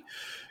Knight,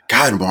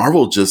 God,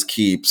 Marvel just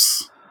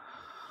keeps...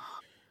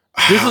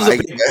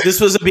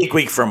 This was a big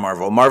week for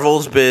Marvel.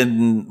 Marvel's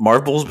been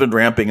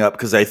ramping up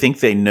because I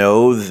think they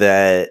know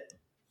that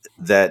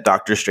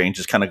Doctor Strange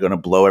is kind of going to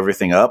blow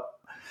everything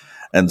up.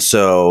 And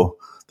so...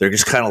 they're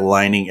just kind of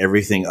lining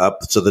everything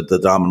up so that the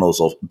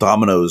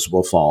dominoes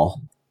will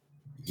fall.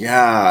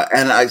 Yeah,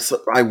 and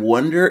I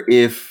wonder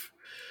if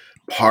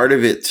part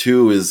of it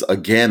too is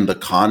again the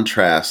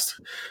contrast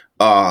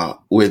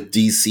with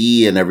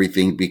DC and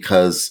everything,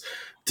 because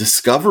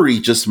Discovery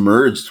just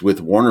merged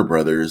with Warner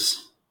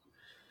Brothers,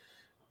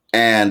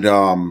 and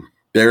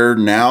they're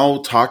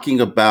now talking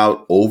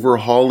about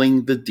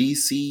overhauling the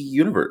DC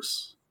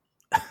universe.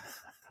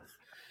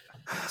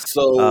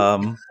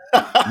 So.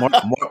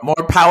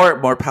 More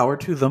power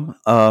to them.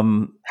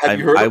 Have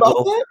you heard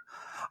about that?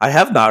 I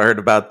have not heard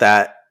about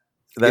that.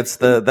 That's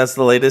the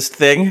latest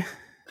thing.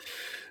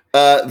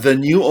 The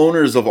new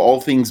owners of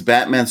all things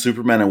Batman,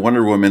 Superman, and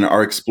Wonder Woman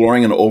are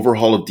exploring an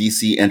overhaul of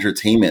DC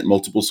entertainment.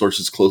 Multiple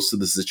sources close to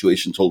the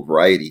situation told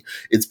Variety.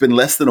 It's been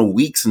less than a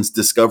week since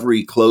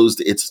Discovery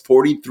closed its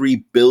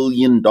 $43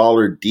 billion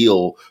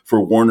deal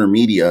for Warner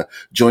Media,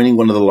 joining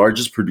one of the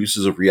largest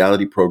producers of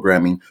reality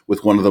programming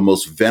with one of the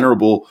most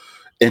venerable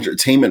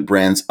entertainment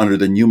brands under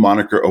the new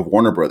moniker of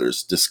Warner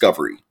Brothers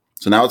Discovery.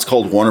 So now it's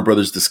called Warner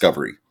Brothers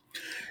Discovery.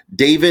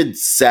 David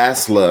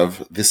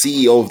Zaslav, the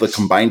CEO of the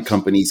combined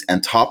companies,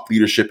 and top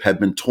leadership have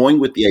been toying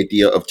with the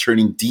idea of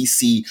turning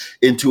DC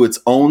into its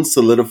own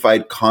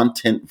solidified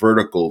content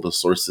vertical, the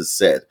sources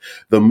said.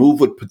 The move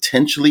would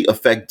potentially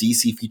affect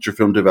DC feature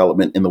film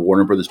development in the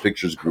Warner Brothers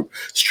Pictures Group,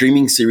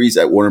 streaming series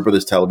at Warner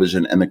Brothers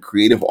Television, and the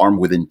creative arm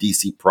within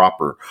DC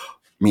proper,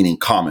 meaning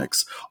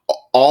comics,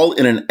 all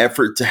in an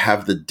effort to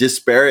have the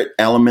disparate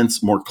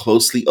elements more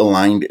closely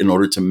aligned in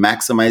order to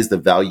maximize the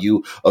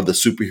value of the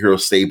superhero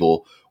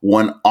stable,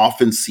 one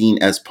often seen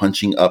as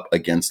punching up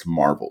against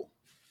Marvel.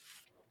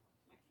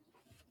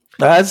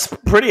 That's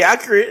pretty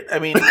accurate. I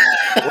mean,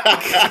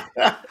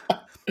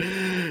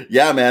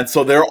 Yeah, man.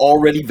 So they're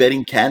already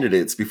vetting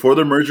candidates. Before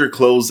the merger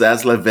closed,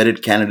 Zaslav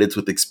vetted candidates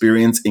with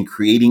experience in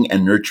creating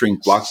and nurturing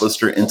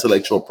blockbuster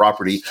intellectual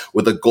property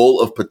with a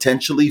goal of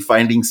potentially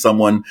finding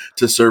someone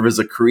to serve as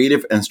a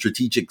creative and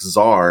strategic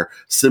czar,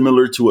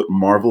 similar to what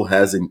Marvel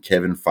has in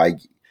Kevin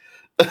Feige.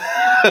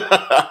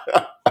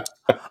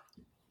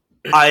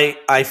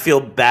 I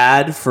feel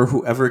bad for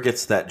whoever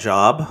gets that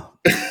job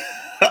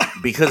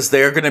because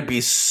they're going to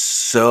be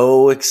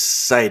so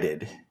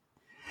excited.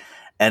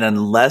 And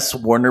unless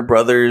Warner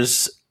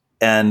Brothers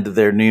and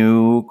their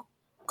new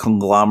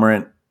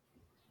conglomerate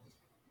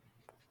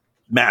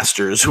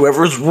masters,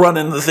 whoever's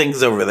running the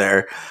things over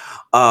there,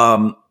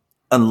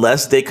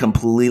 unless they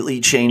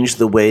completely change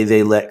the way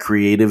they let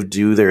creative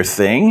do their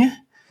thing,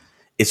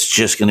 it's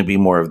just going to be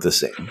more of the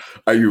same.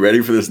 Are you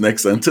ready for this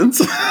next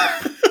sentence?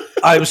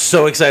 I'm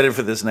so excited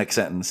for this next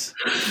sentence.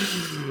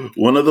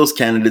 One of those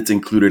candidates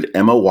included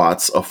Emma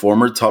Watts, a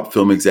former top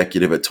film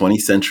executive at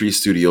 20th Century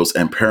Studios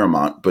and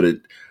Paramount, but it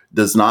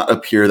does not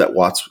appear that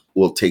Watts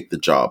will take the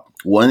job.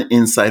 One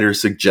insider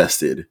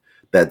suggested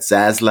that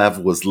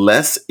Zaslav was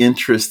less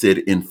interested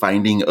in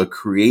finding a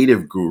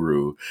creative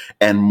guru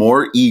and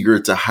more eager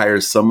to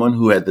hire someone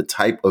who had the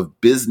type of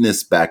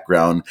business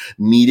background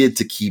needed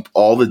to keep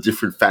all the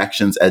different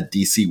factions at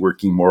DC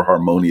working more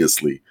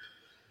harmoniously.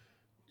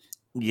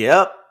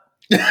 Yep.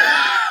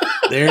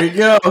 There you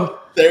go.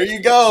 There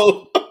you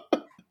go.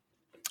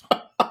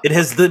 It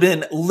has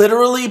been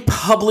literally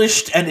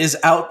published and is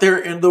out there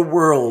in the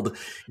world.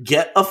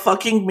 Get a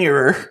fucking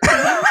mirror.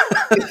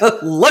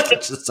 Look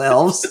at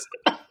yourselves.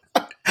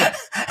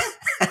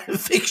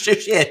 Fix your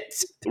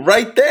shit.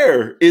 Right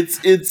there.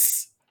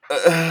 It's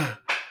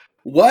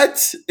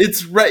what?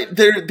 It's right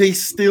there. They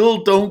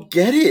still don't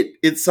get it.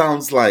 It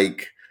sounds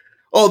like,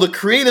 oh, the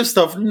creative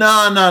stuff.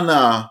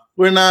 Nah.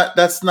 We're not.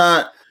 That's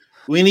not.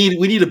 We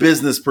need a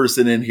business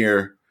person in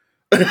here.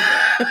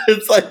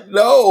 It's like,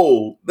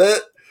 no,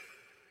 that.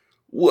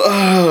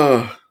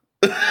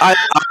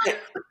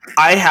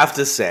 I have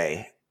to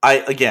say,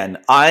 I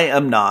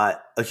am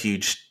not a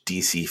huge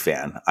DC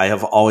fan. I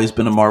have always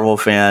been a Marvel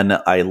fan.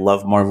 I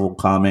love Marvel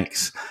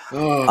comics.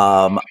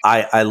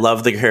 I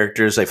love the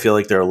characters. I feel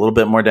like they're a little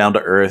bit more down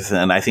to earth,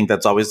 and I think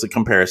that's always the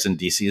comparison.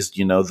 DC is,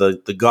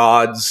 the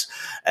gods,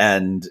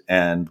 and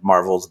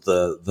Marvel's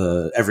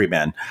the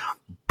everyman.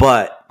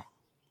 But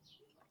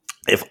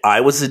if I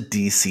was a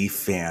DC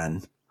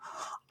fan,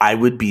 I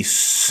would be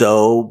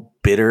so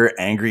bitter,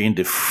 angry, and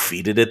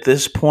defeated at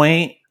this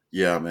point.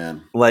 Yeah,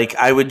 man. Like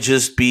I would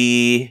just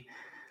be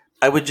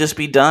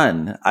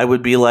done. I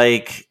would be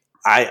like,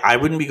 I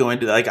wouldn't be going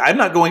to, like, I'm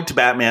not going to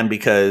Batman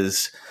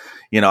because,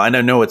 I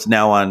know it's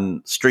now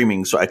on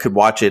streaming, so I could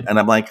watch it. And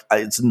I'm like,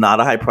 it's not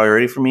a high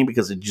priority for me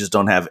because I just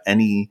don't have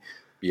any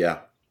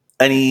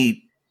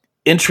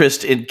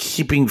interest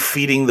in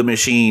feeding the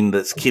machine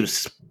that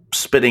keeps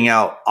spitting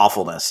out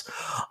awfulness.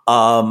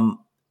 And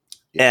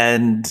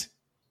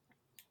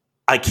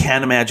I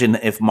can't imagine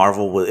if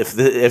Marvel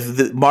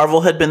if Marvel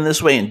had been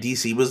this way and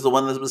DC was the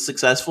one that was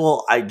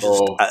successful,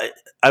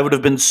 I would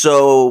have been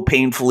so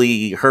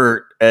painfully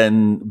hurt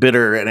and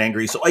bitter and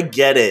angry. So I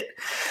get it,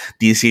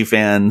 DC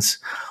fans.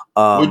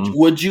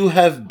 Would you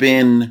have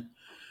been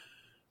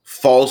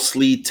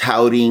falsely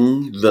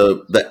touting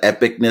the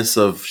epicness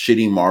of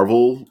shitty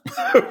Marvel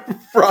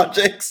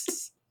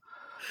projects?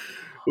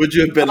 Would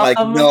you have been like,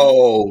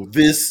 no,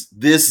 this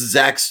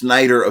Zack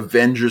Snyder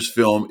Avengers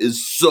film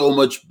is so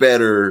much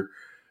better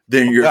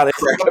than your God, I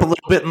threw up a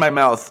little bit in my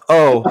mouth.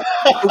 Oh.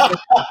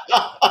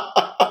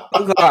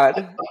 Oh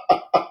God.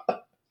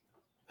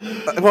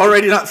 I'm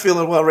already not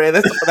feeling well, Ray.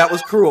 That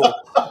was cruel.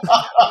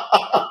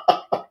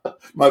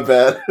 My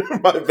bad.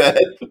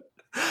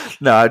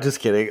 No, I'm just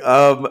kidding.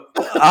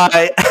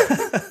 I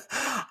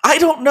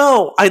don't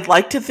know. I'd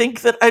like to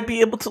think that I'd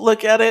be able to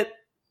look at it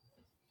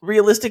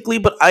realistically,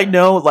 but I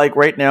know, like,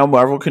 right now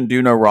Marvel can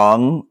do no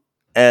wrong,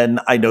 and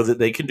I know that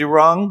they can do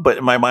wrong, but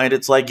in my mind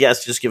it's like,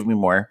 yes, just give me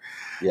more.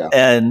 Yeah.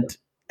 And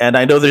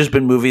I know there's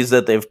been movies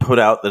that they've put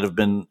out that have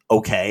been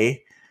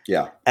okay.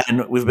 Yeah.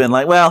 And we've been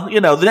like, well,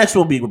 the next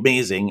will be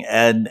amazing.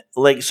 And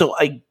like, so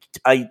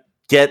I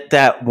get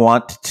that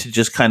want to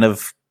just kind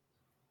of,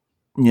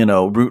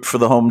 root for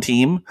the home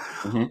team.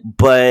 Mm-hmm.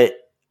 But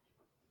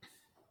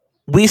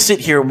we sit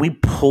here and we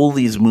pull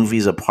these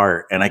movies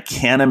apart, and I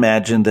can't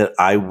imagine that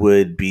I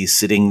would be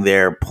sitting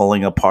there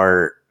pulling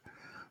apart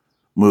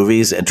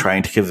movies and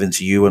trying to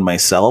convince you and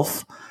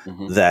myself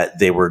that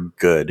they were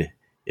good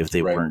if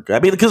they weren't good. I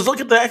mean, because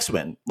look at the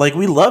X-Men. Like,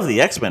 we love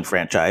the X-Men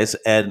franchise,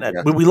 and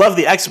we love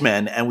the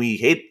X-Men, and we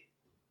hate,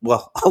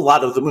 a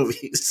lot of the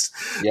movies.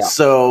 Yeah.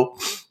 So,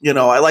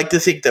 I like to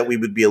think that we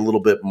would be a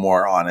little bit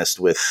more honest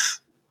with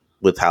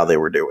how they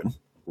were doing.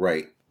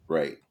 Right.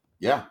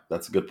 Yeah,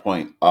 that's a good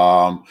point.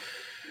 For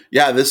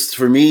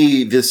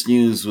me, this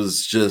news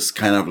was just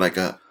kind of like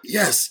a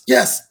yes.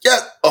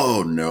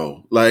 Oh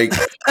no, like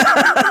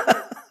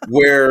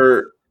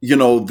where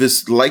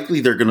this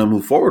likely they're going to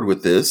move forward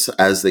with this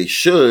as they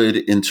should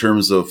in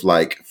terms of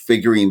like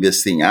figuring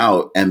this thing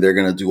out, and they're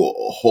going to do a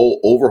whole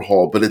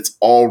overhaul, but it's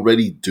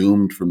already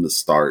doomed from the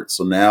start.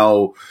 So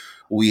now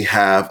we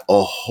have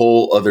a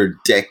whole other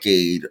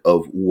decade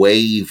of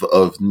wave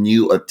of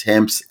new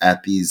attempts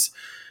at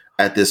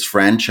this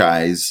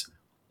franchise,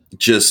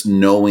 just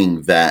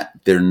knowing that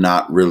they're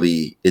not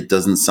really, it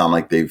doesn't sound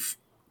like they've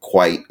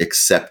quite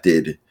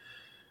accepted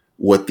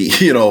what the,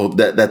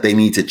 that they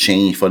need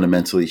to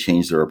fundamentally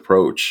change their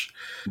approach.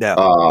 Yeah.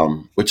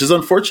 Which is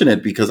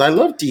unfortunate because I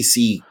love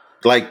DC.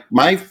 Like,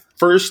 my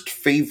first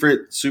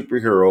favorite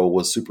superhero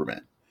was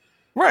Superman.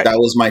 Right. That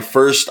was my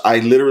first. I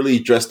literally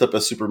dressed up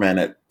as Superman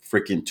at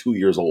freaking 2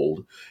 years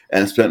old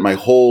and spent my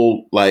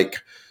whole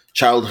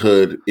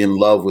childhood in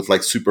love with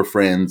Super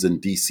Friends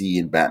and DC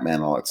and Batman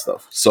and all that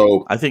stuff.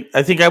 So I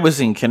think I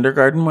was in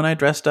kindergarten when I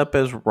dressed up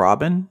as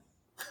Robin.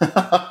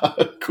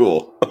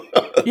 Cool.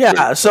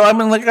 Yeah. So I'm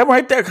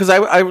right there because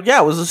I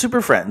was a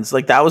Super Friends.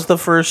 That was the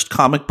first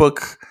comic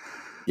book.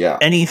 Yeah.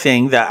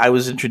 Anything that I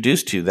was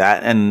introduced to,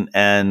 that and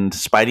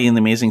Spidey and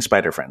the Amazing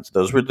Spider Friends.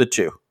 Those were the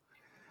two.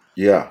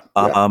 Yeah.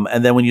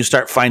 And then when you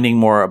start finding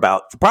more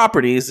about the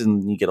properties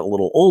and you get a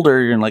little older,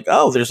 you're like,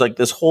 oh, there's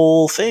this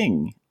whole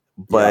thing.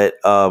 But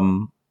as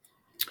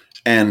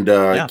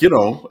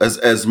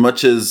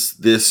much as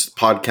this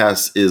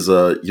podcast is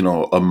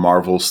a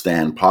Marvel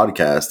Stan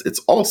podcast, it's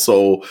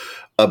also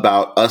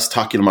about us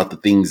talking about the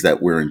things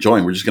that we're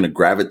enjoying. We're just going to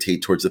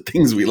gravitate towards the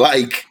things we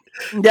like.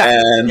 Yeah.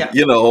 And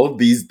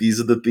these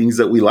are the things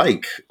that we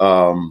like.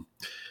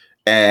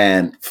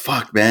 And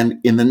fuck,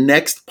 man, in the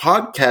next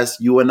podcast,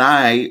 you and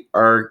I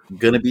are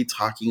going to be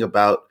talking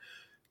about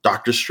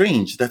Doctor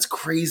Strange. That's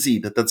crazy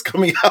that's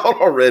coming out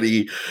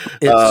already.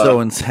 It's so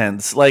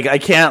intense. I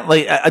can't,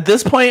 at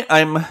this point,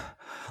 I'm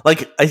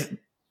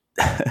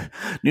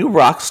new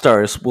rock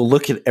stars will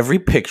look at every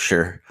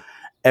picture,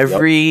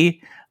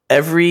 every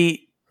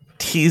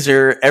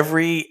teaser,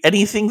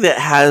 anything that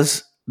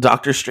has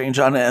Doctor Strange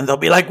on it, and they'll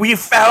be like, we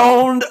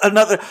found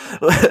another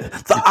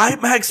the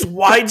IMAX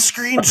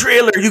widescreen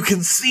trailer. You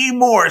can see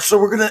more, so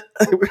we're gonna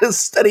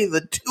study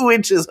the 2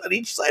 inches on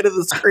each side of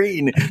the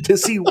screen to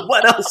see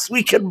what else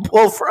we can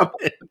pull from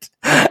it.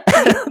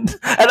 And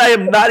I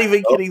am not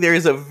even kidding. There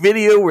is a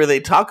video where they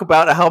talk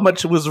about how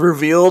much was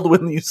revealed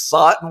when you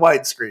saw it in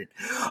widescreen,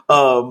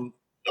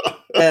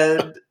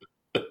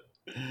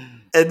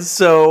 and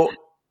so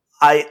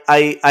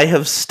I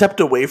have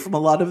stepped away from a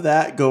lot of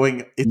that,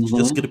 going, it's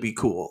just going to be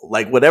cool.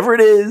 Whatever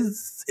it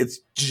is, it's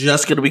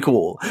just going to be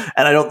cool.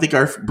 And I don't think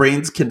our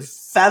brains can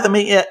fathom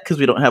it yet because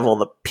we don't have all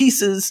the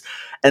pieces.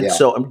 And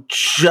so I'm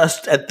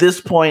just, at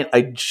this point,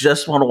 I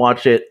just want to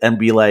watch it and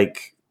be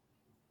like,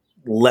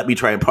 let me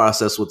try and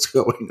process what's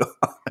going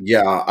on.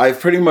 Yeah, I've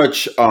pretty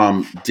much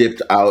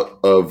dipped out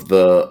of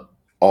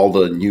all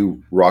the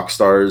new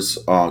Rockstars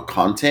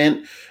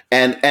content.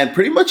 And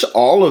pretty much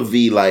all of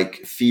the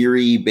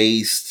theory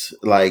based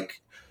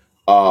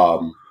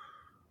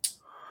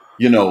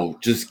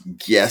just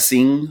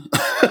guessing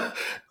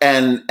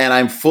and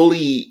I'm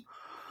fully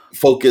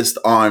focused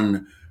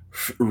on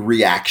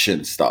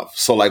reaction stuff.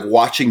 So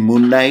watching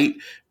Moon Knight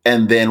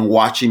and then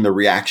watching the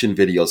reaction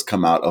videos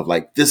come out of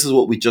this is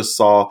what we just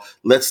saw.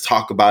 Let's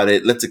talk about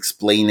it. Let's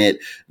explain it.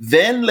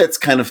 Then let's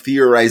kind of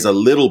theorize a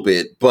little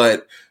bit,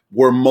 but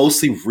we're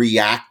mostly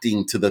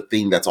reacting to the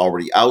thing that's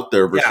already out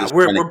there. Versus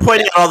we're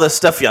pointing out all the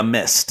stuff you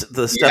missed,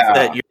 the stuff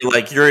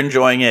that you're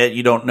enjoying it.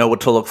 You don't know what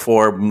to look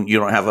for. You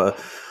don't have a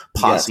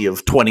posse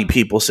of 20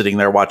 people sitting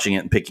there watching it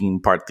and picking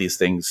apart these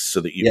things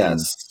so that you can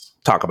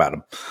talk about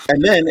them.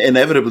 And then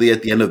inevitably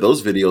at the end of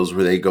those videos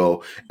where they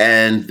go,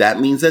 and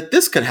that means that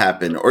this could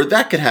happen or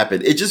that could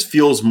happen. It just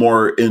feels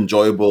more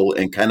enjoyable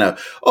and kind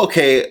of,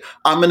 okay,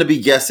 I'm going to be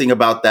guessing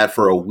about that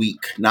for a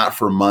week, not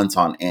for months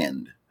on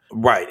end.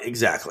 Right,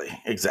 exactly.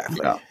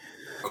 Yeah.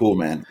 Cool,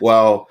 man.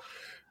 Well,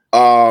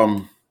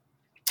 are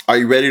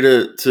you ready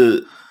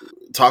to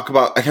talk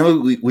about? I can't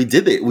believe we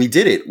did it. We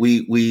did it.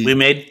 We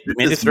made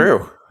it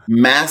through.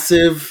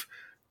 Massive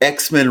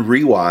X-Men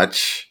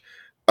rewatch.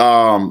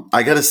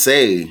 I gotta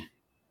say,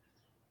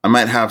 I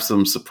might have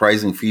some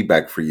surprising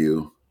feedback for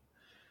you.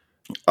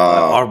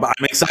 I'm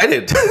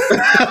excited.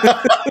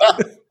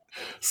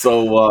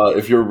 So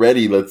if you're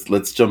ready,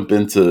 let's jump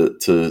into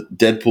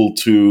Deadpool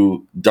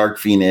 2, Dark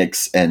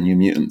Phoenix, and New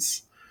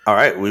Mutants. All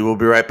right, we will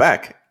be right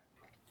back.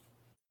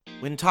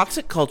 When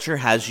toxic culture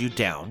has you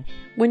down.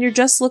 When you're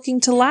just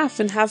looking to laugh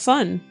and have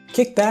fun.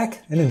 Kick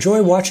back and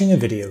enjoy watching a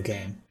video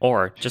game.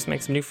 Or just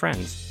make some new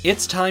friends.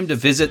 It's time to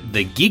visit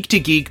the Geek to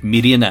Geek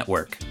Media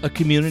Network, a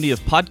community of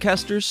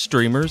podcasters,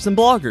 streamers, and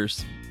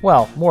bloggers.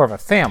 Well, more of a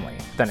family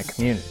than a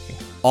community.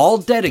 All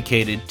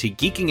dedicated to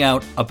geeking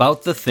out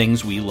about the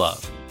things we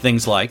love.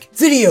 Things like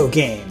video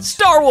games,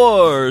 Star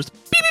Wars,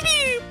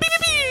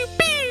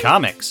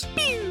 comics,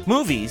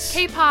 movies,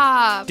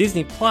 K-pop,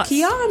 Disney Plus,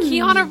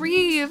 Keanu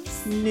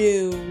Reeves,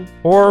 new,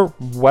 or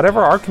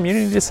whatever our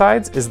community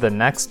decides is the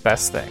next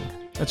best thing.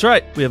 That's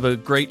right. We have a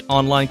great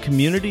online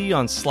community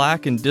on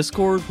Slack and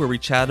Discord where we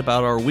chat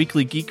about our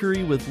weekly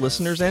geekery with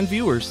listeners and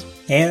viewers.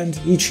 And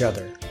each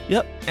other.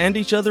 Yep, and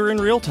each other in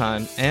real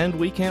time, and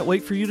we can't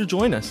wait for you to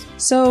join us.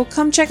 So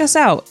come check us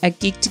out at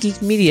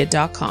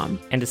geektogeekmedia.com.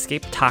 And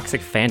escape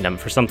toxic fandom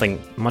for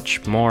something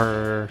much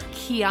more...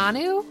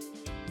 Keanu?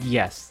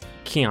 Yes,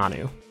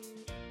 Keanu.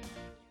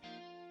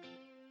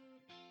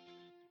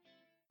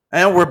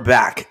 And we're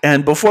back.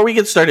 And before we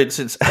get started,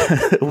 since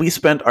we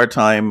spent our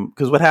time,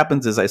 because what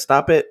happens is I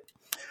stop it.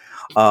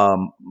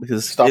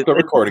 Because Stop the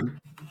recording.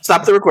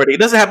 Stop the recording. It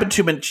doesn't happen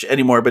too much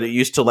anymore, but it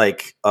used to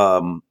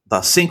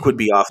the sync would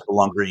be off the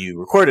longer you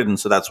recorded, and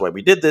so that's why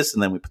we did this.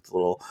 And then we put the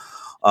little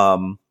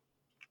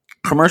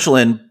commercial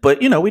in. But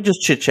we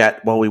just chit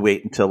chat while we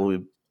wait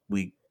until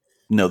we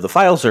know the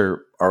files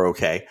are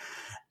okay.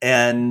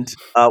 And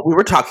we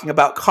were talking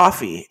about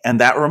coffee, and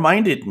that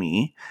reminded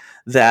me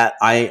that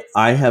I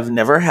have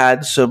never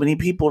had so many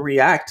people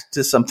react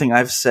to something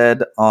I've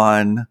said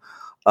on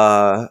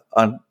a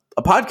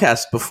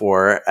podcast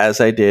before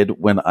as I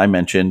did when I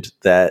mentioned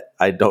that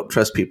I don't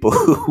trust people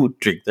who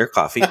drink their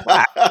coffee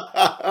black.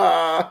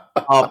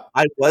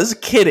 I was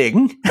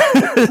kidding,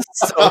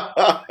 so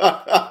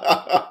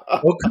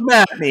don't come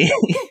at me.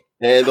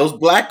 Hey, those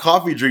black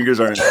coffee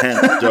drinkers are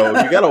intense, Joe.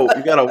 You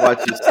gotta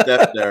watch your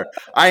step there.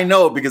 I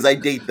know because I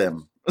date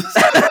them.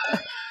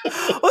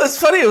 Well, it's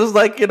funny. It was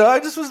like, I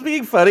just was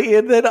being funny.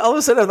 And then all of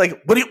a sudden I'm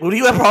like, what do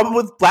you have a problem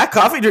with black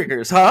coffee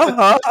drinkers?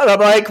 Huh? And I'm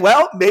like,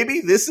 well, maybe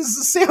this is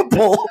a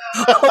sample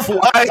of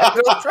why I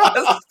don't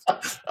trust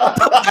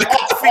black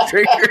coffee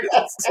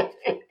drinkers.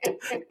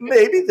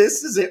 Maybe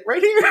this is it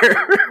right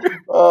here.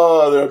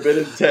 Oh, they're a bit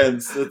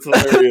intense. It's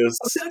hilarious.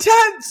 It's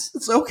intense.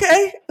 It's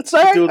okay. It's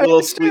all right. Do a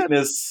little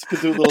sweetness.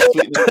 Could do a little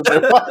sweetness in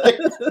their body.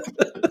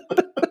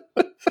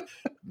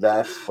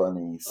 That's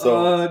funny.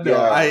 So no,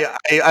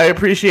 I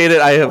appreciate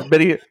it. I have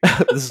many.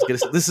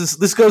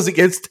 This goes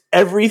against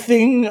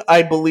everything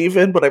I believe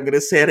in, but I'm going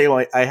to say it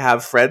anyway. I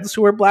have friends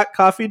who are black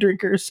coffee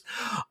drinkers,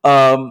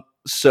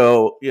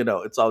 so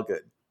it's all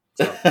good.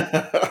 So.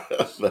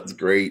 That's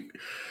great.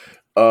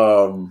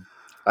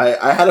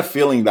 I had a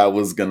feeling that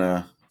was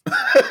gonna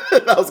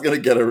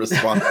get a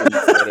response.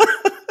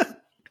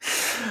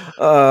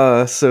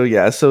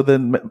 So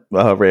then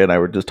Ray and I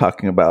were just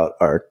talking about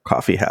our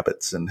coffee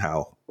habits and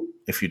how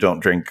if you don't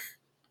drink,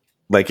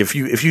 like if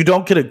you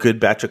don't get a good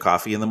batch of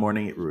coffee in the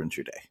morning, it ruins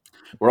your day.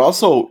 We're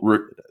also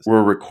we're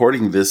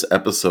recording this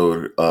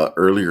episode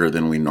earlier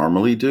than we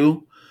normally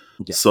do,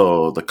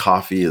 so the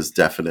coffee is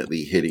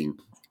definitely hitting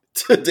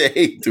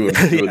today.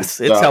 Yes,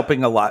 it's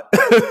helping a lot.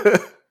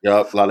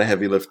 Yep, a lot of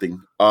heavy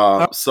lifting.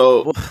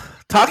 So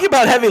talking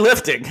about heavy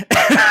lifting,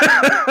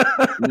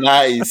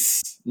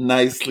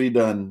 nicely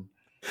done.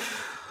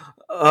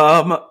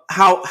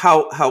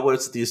 How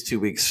was these 2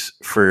 weeks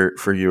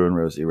for you and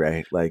Rosie,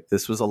 Ray? Like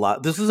this was a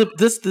lot.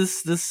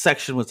 This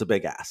section was a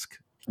big ask.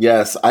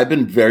 Yes, I've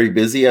been very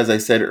busy, as I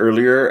said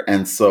earlier,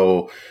 and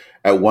so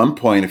at one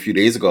point a few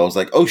days ago, I was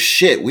like, "Oh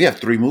shit, we have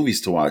 3 movies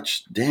to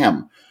watch."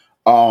 Damn.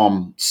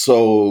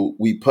 So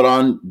we put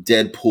on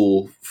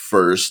Deadpool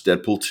first,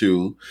 Deadpool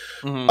 2.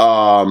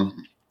 Mm-hmm.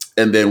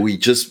 And then we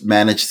just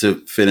managed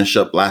to finish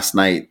up last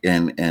night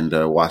and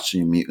watch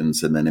New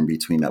Mutants, and then in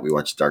between that we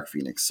watched Dark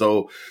Phoenix.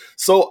 So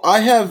I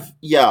have,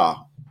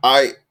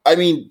 I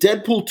mean,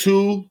 Deadpool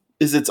 2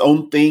 is its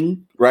own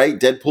thing, right?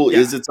 Deadpool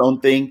is its own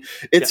thing.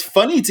 It's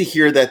funny to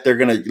hear that they're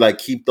gonna like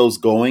keep those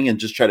going and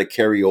just try to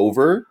carry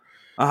over.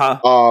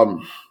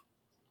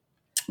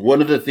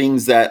 One of the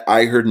things that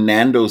I heard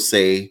Nando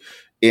say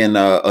in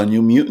a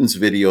New Mutants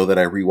video that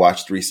I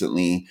rewatched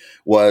recently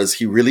was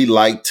he really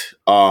liked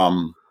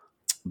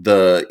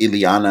the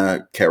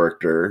Ileana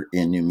character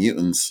in New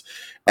Mutants,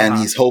 and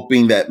he's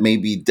hoping that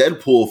maybe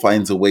Deadpool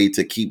finds a way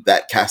to keep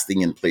that casting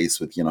in place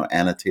with,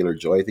 Anna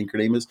Taylor-Joy, I think her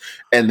name is,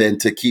 and then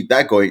to keep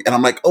that going. And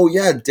I'm like, oh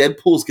yeah,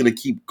 Deadpool's gonna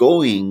keep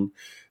going.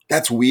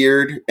 That's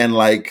weird. And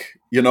like,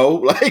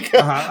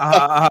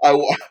 I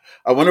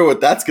wonder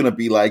what that's gonna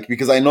be like,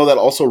 because I know that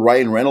also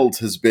Ryan Reynolds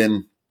has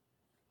been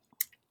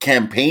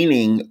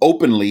campaigning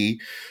openly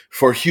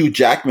for Hugh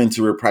Jackman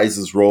to reprise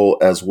his role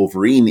as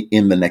Wolverine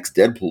in the next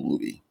Deadpool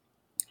movie.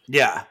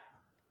 Yeah.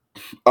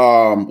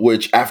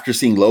 Which after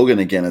seeing Logan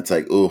again, it's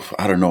like, oof,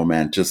 I don't know,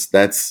 man. Just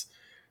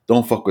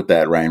don't fuck with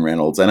that, Ryan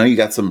Reynolds. I know you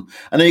got some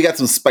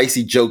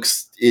spicy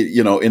jokes,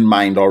 in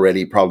mind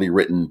already, probably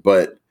written,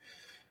 but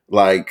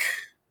like,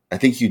 I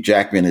think Hugh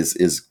Jackman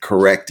is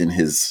correct in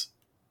his,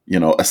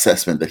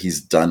 assessment that he's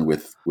done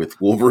with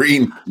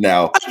Wolverine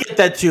now. I get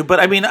that too,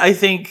 but I mean, I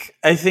think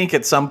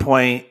at some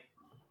point,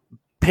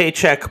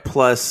 paycheck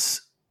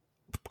plus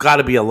got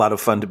to be a lot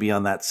of fun to be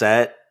on that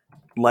set.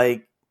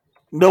 Like,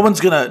 no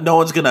one's gonna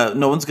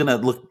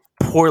look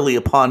poorly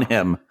upon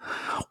him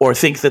or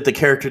think that the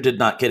character did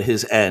not get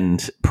his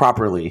end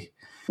properly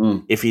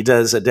if he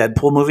does a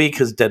Deadpool movie,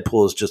 because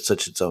Deadpool is just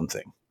such its own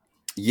thing.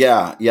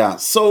 Yeah.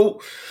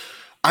 So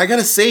I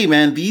gotta say,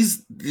 man,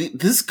 this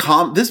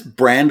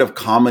brand of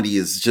comedy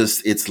is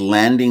just, it's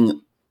landing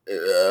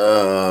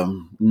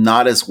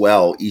not as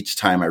well each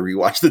time I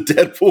rewatch the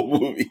Deadpool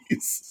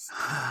movies.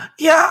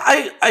 Yeah,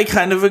 I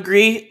kind of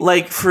agree.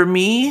 Like, for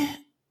me,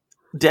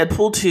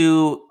 Deadpool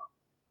 2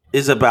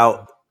 is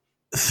about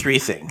 3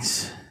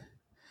 things.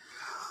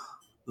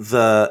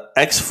 The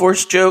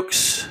X-Force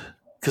jokes,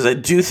 because I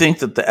do think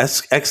that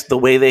the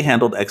way they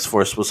handled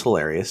X-Force was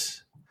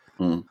hilarious.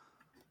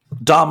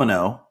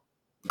 Domino,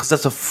 because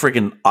that's a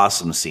friggin'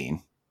 awesome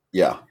scene.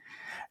 Yeah.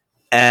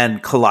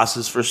 And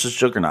Colossus versus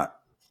Juggernaut.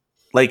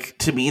 Like,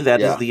 to me, that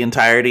is the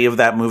entirety of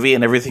that movie,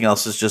 and everything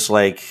else is just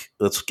like,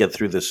 let's get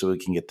through this so we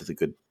can get to the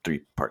good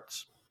 3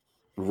 parts.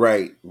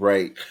 Right.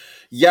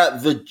 Yeah,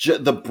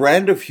 the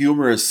brand of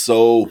humor is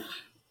so...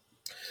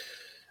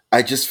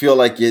 I just feel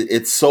like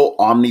it's so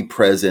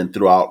omnipresent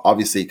throughout,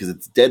 obviously, because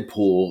it's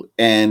Deadpool,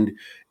 and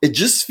it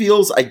just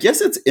feels, I guess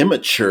it's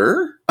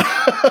immature.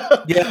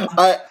 Yeah.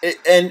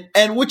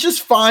 And which is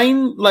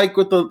fine, like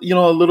with a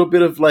little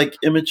bit of like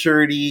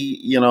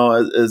immaturity,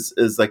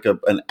 as like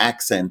an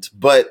accent.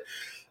 But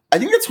I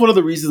think that's one of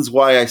the reasons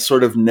why I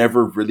sort of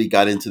never really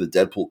got into the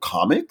Deadpool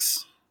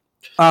comics.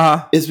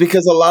 Is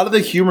because a lot of the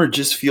humor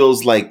just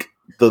feels like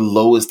the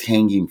lowest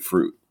hanging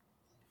fruit.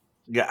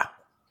 Yeah.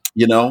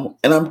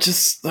 And I'm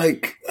just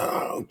like,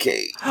 oh,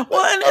 okay.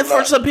 Well, and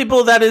for some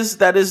people, that is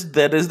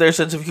their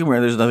sense of humor.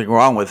 There's nothing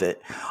wrong with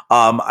it.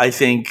 I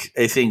think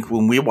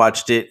when we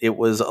watched it, it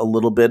was a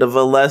little bit of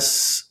a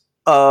less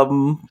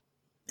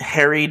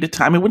harried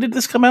time. I mean, when did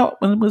this come out?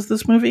 When was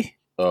this movie?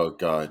 Oh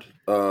God.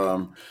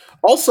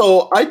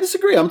 Also, I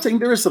disagree. I'm saying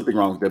there is something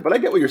wrong with it, but I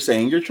get what you're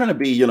saying. You're trying to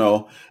be,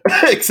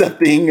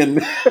 accepting,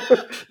 and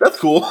that's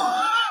cool.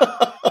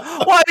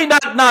 Well, I mean,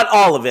 not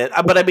all of it,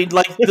 but I mean,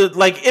 like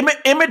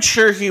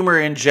immature humor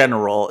in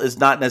general is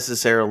not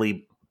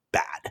necessarily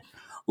bad.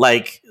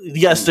 Like,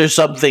 yes, there's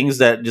some things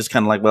that just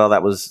kind of like, well,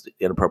 that was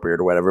inappropriate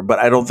or whatever, but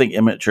I don't think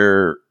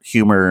immature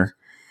humor,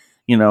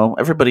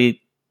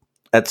 everybody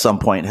at some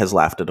point has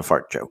laughed at a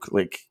fart joke.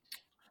 Like,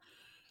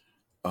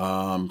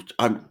 I'll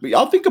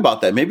think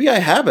about that. Maybe I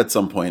have at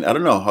some point. I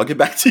don't know. I'll get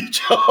back to you,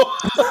 Joe.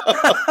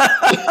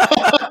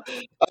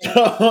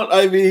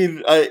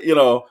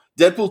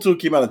 Deadpool 2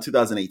 came out in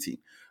 2018.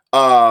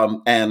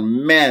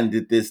 And man,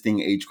 did this thing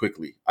age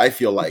quickly. I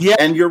feel like. Yeah,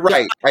 and you're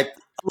right. A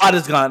lot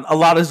has gone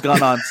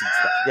on since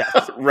then.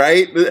 Yeah.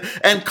 Right?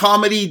 And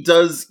comedy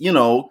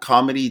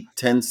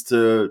tends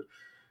to,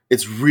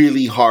 it's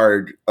really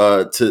hard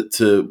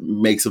to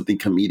make something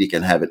comedic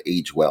and have it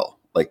age well.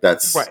 Like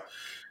that's right.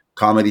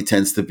 Comedy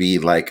tends to be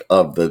like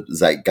of the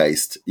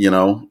zeitgeist,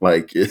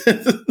 like.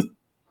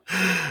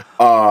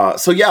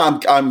 So yeah,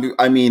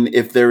 I mean,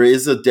 if there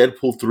is a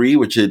Deadpool 3,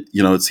 which it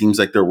seems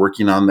like they're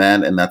working on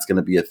that, and that's going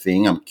to be a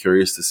thing. I'm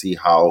curious to see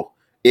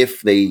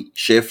if they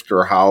shift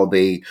or how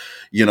they,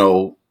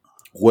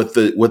 what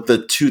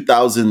the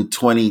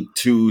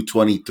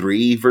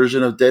 2022-23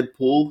 version of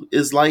Deadpool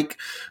is like.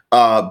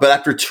 But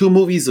after 2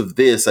 movies of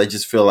this, I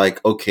just feel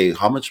like, okay,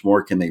 how much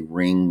more can they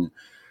wring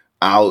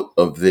out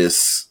of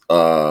this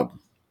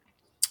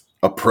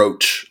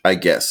approach, I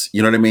guess.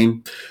 You know what I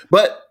mean?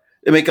 But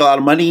they make a lot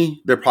of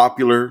money. They're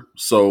popular.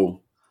 So,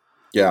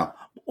 yeah.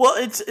 Well,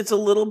 it's a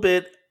little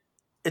bit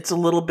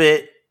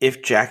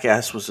if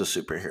Jackass was a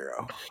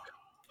superhero.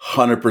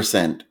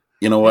 100%.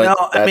 You know what?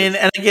 I mean,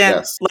 and again,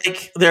 yes.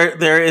 Like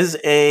there is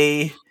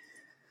a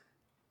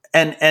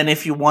and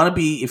if you want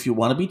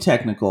to be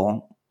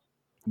technical,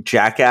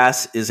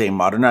 Jackass is a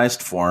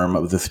modernized form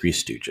of the Three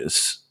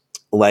Stooges.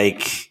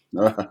 Like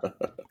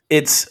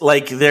it's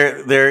like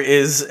there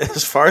is,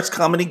 as far as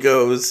comedy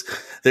goes,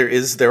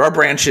 there are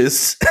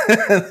branches.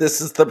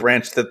 This is the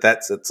branch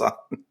that sits on.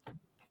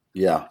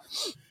 Yeah,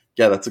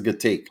 that's a good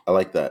take. I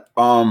like that.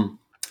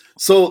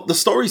 So the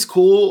story's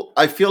cool.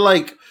 I feel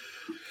like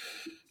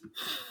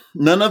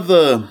none of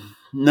the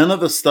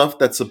stuff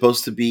that's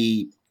supposed to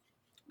be,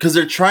 because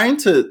they're trying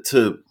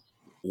to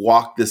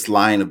walk this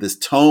line of this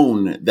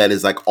tone that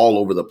is like all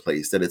over the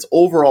place. That it's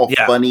overall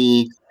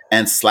funny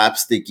and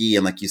slapsticky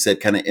and, like you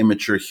said, kind of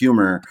immature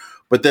humor.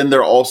 But then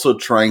they're also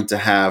trying to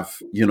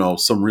have,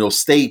 some real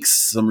stakes,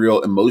 some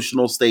real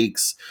emotional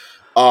stakes.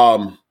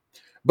 But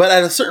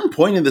at a certain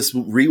point in this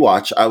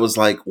rewatch, I was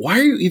like, why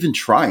are you even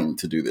trying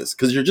to do this?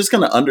 Because you're just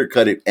going to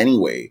undercut it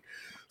anyway.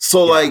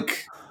 So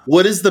like,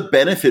 what is the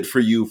benefit for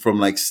you from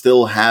like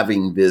still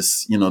having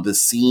this,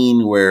 this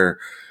scene where,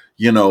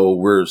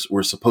 we're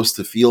supposed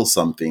to feel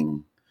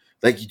something?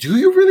 Like, do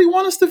you really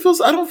want us to feel?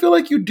 I don't feel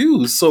like you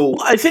do. So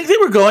I think they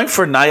were going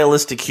for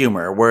nihilistic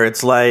humor, where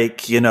it's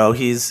like,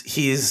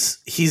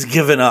 he's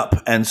given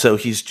up, and so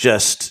he's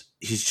just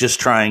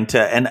trying to.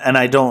 And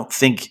I don't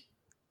think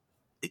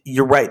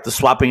you're right. The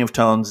swapping of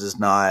tones does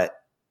not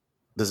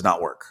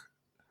work.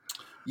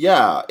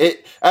 Yeah,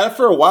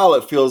 for a while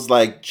it feels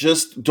like,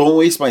 just don't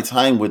waste my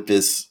time with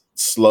this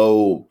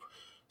slow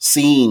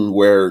scene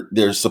where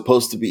there's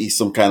supposed to be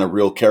some kind of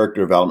real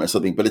character development or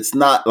something, but it's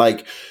not.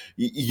 Like,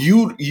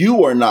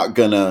 you are not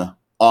gonna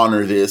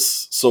honor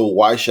this, so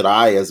why should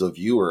I as a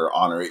viewer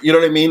honor it? You know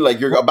what I mean? Like,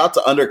 you're about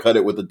to undercut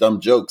it with a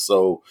dumb joke,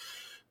 so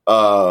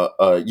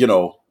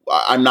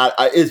I'm not.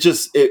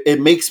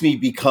 It makes me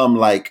become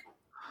like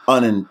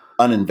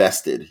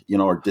uninvested,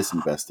 or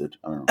disinvested.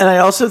 I don't know. And I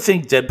also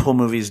think Deadpool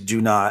movies do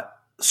not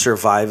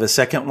survive a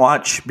second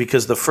watch,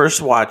 because the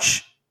first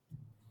watch,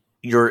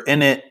 you're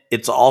in it,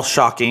 it's all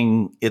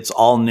shocking, it's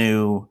all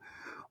new.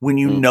 When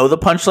you know the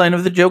punchline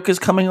of the joke is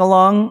coming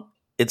along,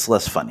 it's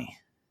less funny.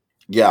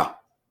 Yeah.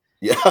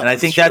 And I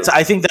think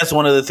that's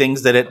one of the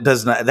things that it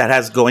does not, that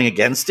has going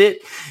against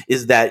it,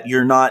 is that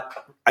you're not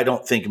I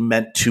don't think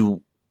meant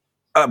to.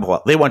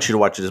 Well, they want you to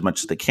watch it as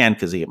much as they can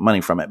because they get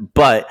money from it.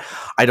 But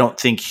I don't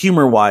think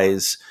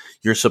humor-wise,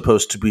 you're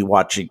supposed to be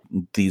watching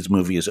these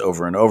movies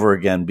over and over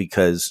again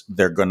because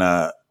they're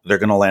gonna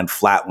land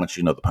flat once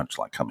you know the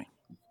punchline coming.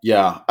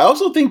 Yeah, I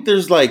also think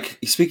there's like,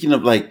 speaking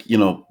of like,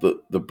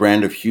 the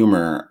brand of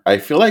humor, I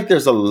feel like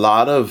there's a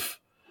lot of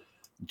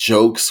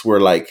jokes where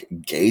like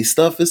gay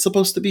stuff is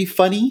supposed to be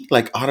funny,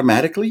 like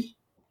automatically.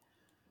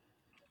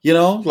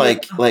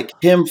 Like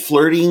him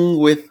flirting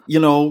with,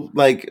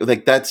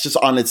 like that's just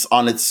on its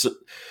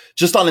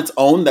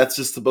own. That's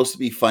just supposed to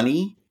be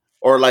funny,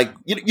 or like,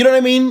 you know what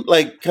I mean?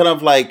 Like kind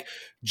of like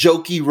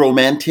jokey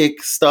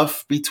romantic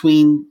stuff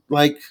between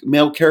like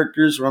male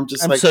characters where I'm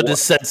like, so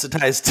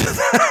desensitized to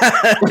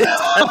that.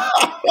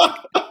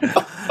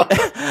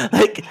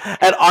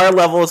 Like at our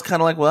level, it's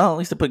kind of like, well, at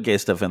least I put gay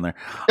stuff in there.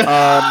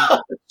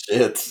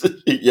 It's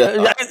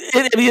yeah.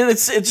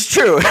 It's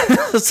true.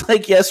 It's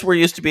like, yes, we're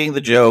used to being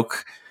the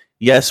joke.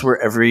 Yes, we're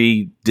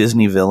every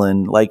Disney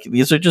villain. Like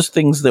these are just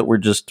things that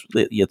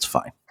it's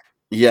fine.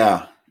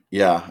 Yeah.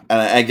 Yeah. And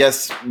I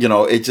guess,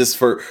 it just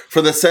for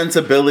the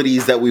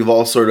sensibilities that we've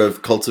all sort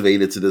of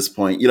cultivated to this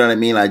point, you know what I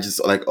mean? I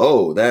just like,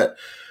 I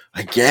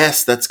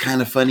guess that's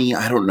kind of funny.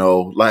 I don't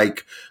know.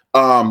 Like,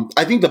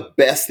 I think the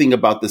best thing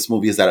about this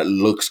movie is that it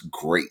looks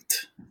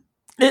great.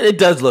 It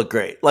does look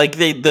great. Like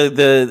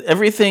the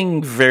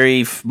everything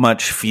very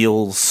much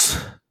feels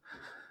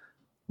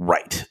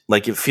right.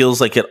 Like it feels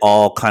like it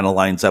all kind of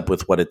lines up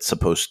with what it's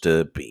supposed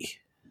to be.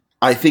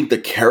 I think the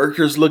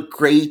characters look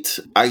great.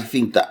 I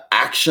think the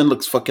action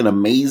looks fucking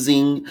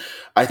amazing.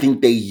 I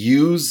think they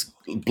use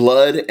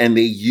blood and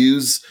they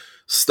use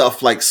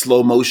stuff like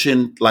slow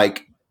motion,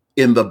 like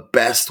in the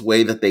best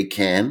way that they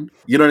can.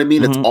 You know what I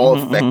mean? It's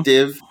all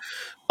effective.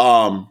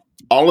 All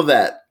of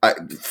that.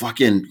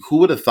 Who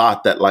would have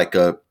thought that like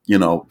a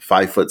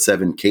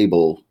 5'7"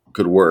 Cable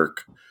could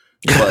work?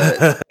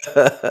 But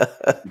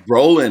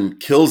Brolin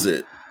kills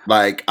it.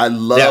 Like I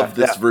love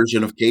this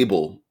version of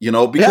Cable,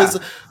 because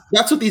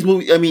that's what these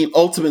movies. I mean,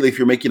 ultimately, if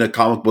you're making a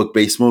comic book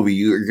based movie,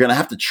 you're going to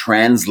have to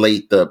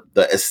translate the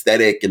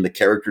aesthetic and the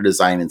character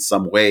design in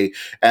some way.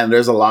 And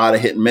there's a lot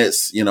of hit and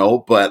miss,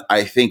 But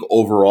I think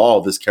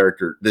overall,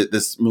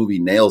 this movie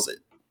nails it.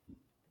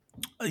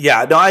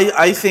 Yeah, no,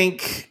 I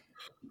think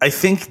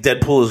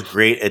Deadpool is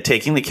great at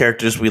taking the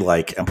characters we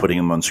like and putting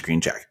them on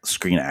screen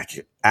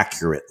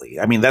accurately.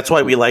 I mean, that's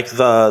why I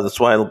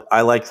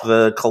like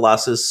the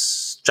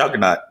Colossus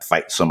Juggernaut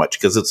fight so much,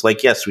 because it's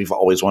like, yes, we've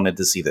always wanted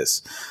to see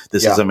this.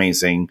 This is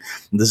amazing.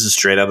 This is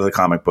straight out of the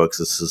comic books.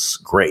 This is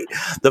great.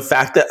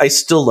 I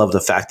still love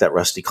the fact that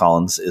Rusty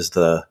Collins is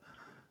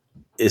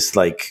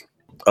like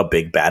a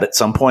big bad at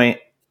some point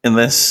in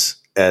this,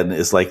 and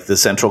is like the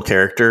central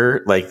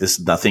character, like this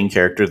nothing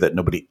character that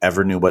nobody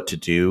ever knew what to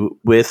do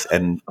with,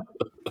 and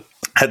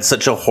had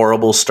such a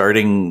horrible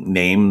starting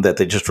name that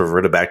they just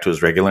reverted back to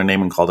his regular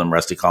name and called him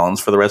Rusty Collins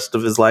for the rest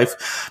of his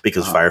life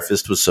because Fire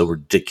Fist was so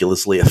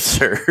ridiculously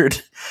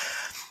absurd.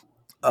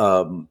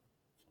 I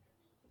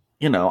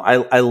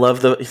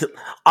love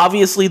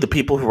obviously the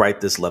people who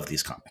write this love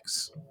these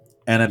comics.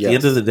 And at the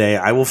end of the day,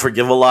 I will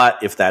forgive a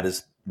lot if that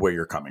is where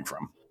you're coming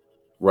from.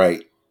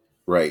 Right.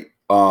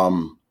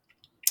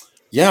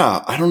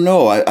 Yeah, I don't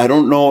know. I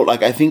don't know.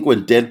 Like, I think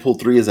when Deadpool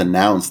 3 is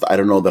announced, I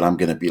don't know that I'm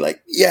going to be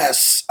like,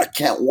 yes, I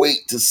can't wait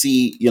to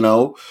see,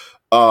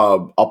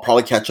 I'll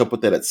probably catch up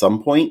with it at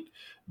some point.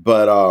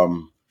 But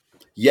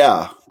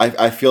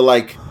I feel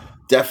like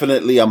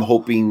definitely I'm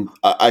hoping,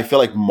 I feel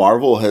like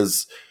Marvel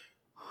has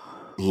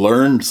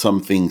learned some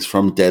things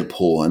from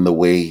Deadpool and the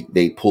way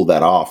they pull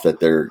that off,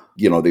 that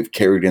they've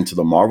carried into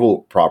the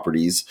Marvel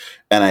properties.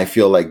 And I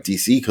feel like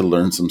DC could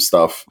learn some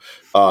stuff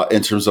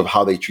in terms of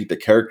how they treat the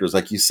characters.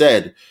 Like you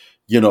said,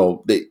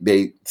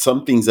 they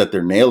some things that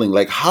they're nailing.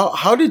 Like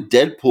how did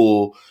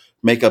Deadpool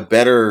make a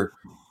better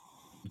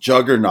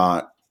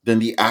Juggernaut than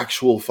the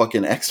actual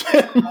fucking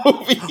X-Men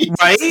movie?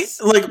 Right?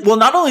 Like, well,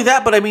 not only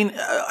that, but I mean,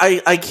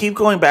 I keep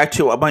going back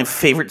to my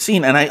favorite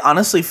scene, and I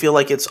honestly feel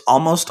like it's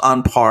almost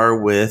on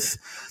par with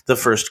the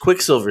first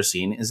Quicksilver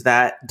scene, is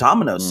that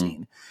Domino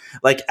scene.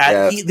 Like,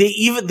 they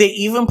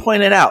even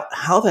pointed out,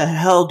 how the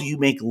hell do you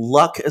make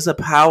luck as a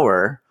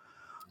power?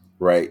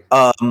 Right.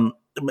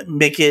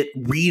 Make it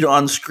read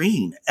on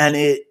screen, and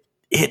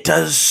it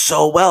does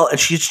so well, and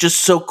she's just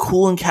so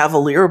cool and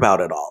cavalier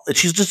about it all. And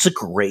she's just a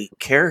great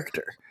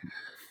character.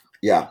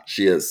 Yeah,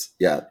 she is.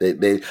 Yeah,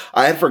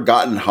 I had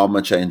forgotten how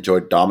much I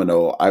enjoyed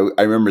Domino. I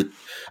remember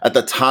at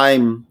the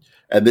time,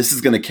 and this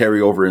is going to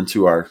carry over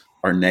into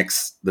the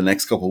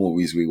next couple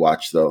movies we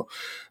watch, though.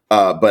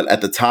 But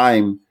at the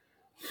time,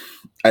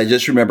 I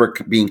just remember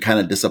being kind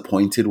of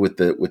disappointed with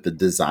the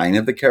design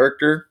of the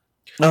character.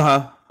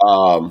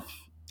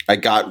 I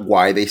got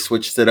why they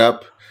switched it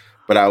up,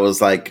 but I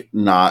was like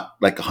not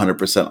like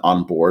 100%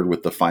 on board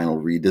with the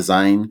final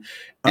redesign,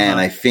 and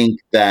I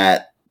think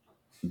that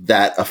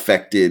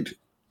affected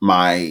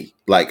my,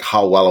 like,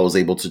 how well I was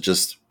able to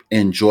just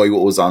enjoy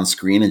what was on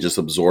screen and just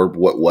absorb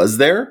what was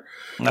there.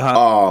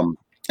 And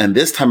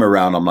this time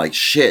around, I'm like,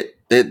 shit,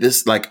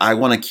 this, like, I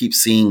want to keep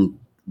seeing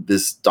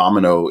this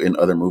Domino in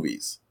other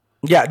movies.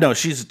 Yeah, no,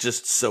 she's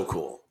just so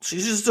cool.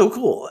 She's just so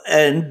cool.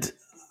 And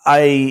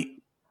I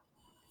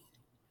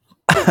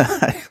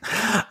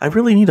I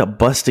really need a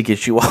bus to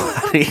get you all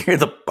out of here.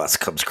 The bus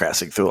comes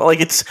crashing through. Like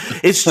it's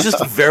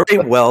just very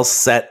well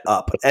set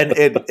up. And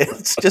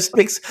it's just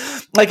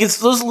makes like it's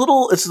those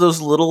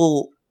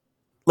little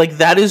like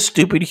that is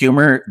stupid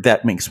humor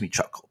that makes me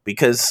chuckle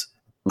because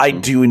I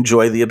do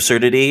enjoy the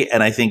absurdity,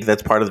 and I think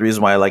that's part of the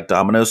reason why I like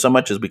Domino so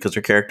much is because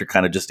her character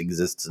kind of just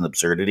exists in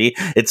absurdity.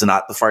 It's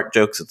not the fart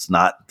jokes, it's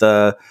not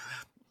the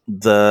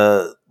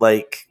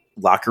like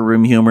locker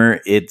room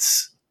humor.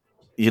 It's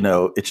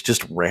it's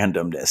just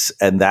randomness,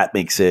 and that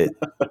makes it.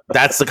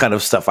 That's the kind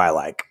of stuff I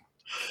like.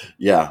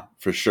 Yeah,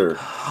 for sure.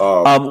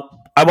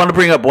 I want to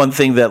bring up one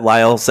thing that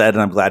Lyle said,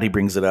 and I'm glad he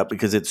brings it up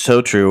because it's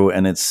so true,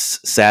 and it's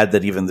sad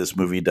that even this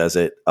movie does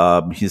it.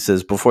 He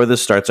says, "Before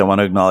this starts, I want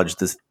to acknowledge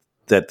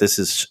that this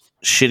is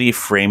shitty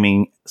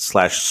framing /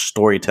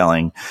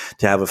 storytelling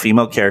to have a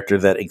female character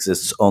that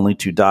exists only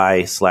to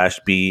die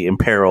 / be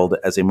imperiled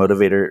as a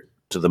motivator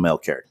to the male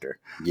character.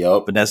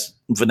 Yep.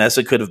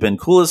 Vanessa could have been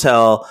cool as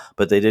hell,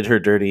 but they did her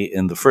dirty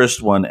in the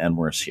first one and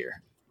worse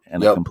here."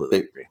 And I completely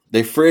agree.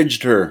 They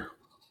fridged her.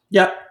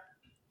 Yep.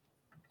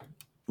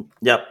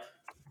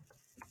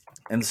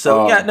 And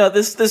so,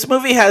 this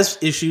movie has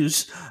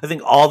issues. I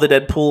think all the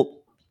Deadpool,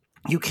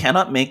 you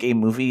cannot make a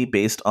movie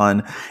based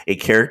on a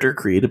character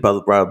created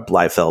by Rob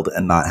Liefeld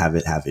and not have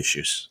it have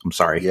issues. I'm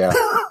sorry. Yeah.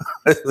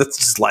 That's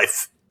just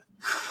life.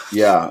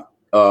 Yeah.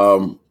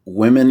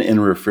 Women in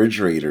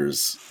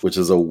Refrigerators, which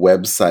is a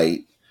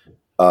website,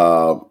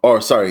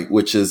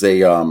 which is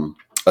a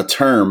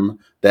term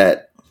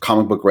that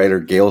comic book writer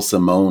Gail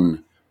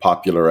Simone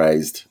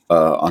popularized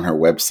on her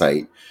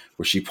website,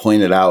 where she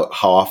pointed out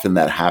how often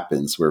that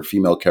happens, where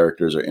female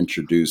characters are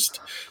introduced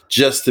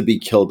just to be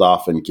killed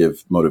off and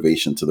give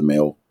motivation to the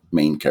male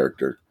main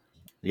character.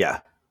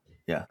 Yeah.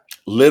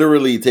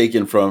 Literally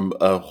taken from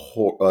a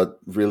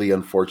really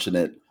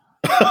unfortunate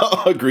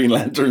Green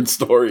Lantern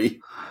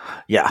story.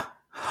 Yeah.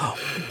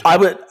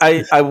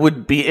 I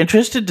would be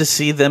interested to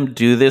see them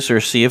do this or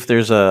see if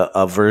there's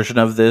a version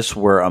of this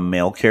where a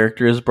male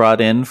character is brought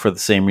in for the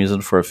same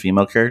reason for a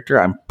female character.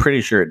 I'm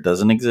pretty sure it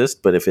doesn't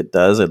exist, but if it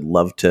does, I'd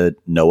love to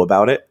know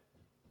about it.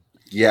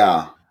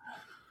 Yeah.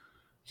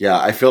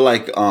 I feel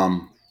like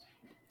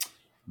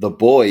The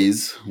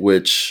Boys,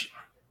 which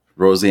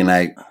Rosie and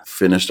I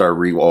finished my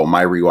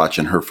rewatch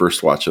and her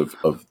first watch of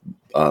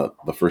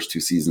the first 2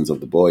 seasons of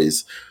The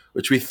Boys,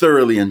 which we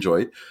thoroughly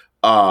enjoyed.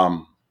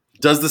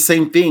 Does the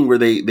same thing where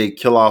they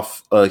kill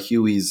off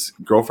Huey's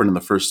girlfriend in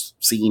the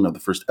first scene of the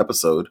first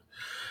episode.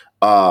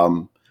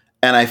 And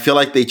I feel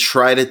like they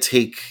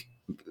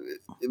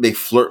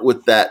flirt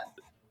with that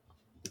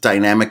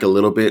dynamic a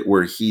little bit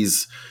where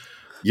he's,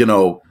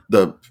 the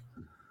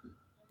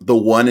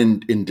one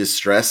in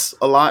distress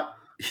a lot.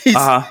 He's,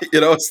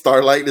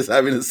 Starlight is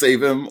having to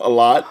save him a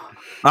lot.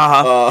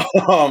 But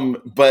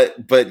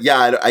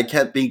yeah, I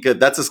can't think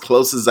that's as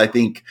close as I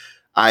think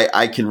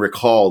I can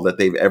recall that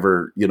they've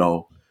ever,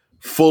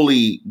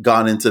 fully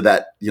gone into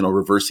that,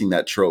 reversing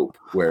that trope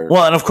where.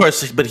 Well, and of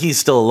course, but he's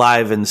still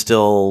alive and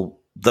still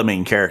the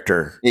main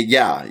character.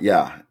 Yeah.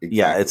 Exactly.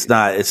 Yeah. It's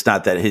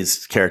not that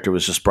his character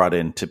was just brought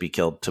in to be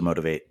killed to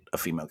motivate a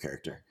female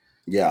character.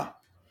 Yeah.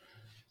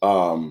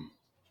 I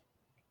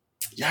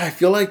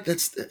feel like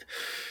that's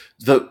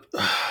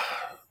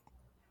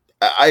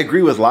I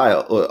agree with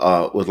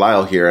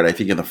Lyle here. And I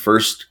think in the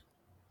first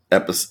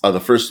episode,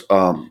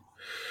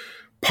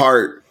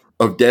 part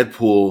of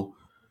Deadpool,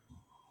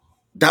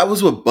 that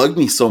was what bugged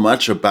me so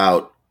much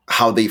about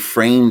how they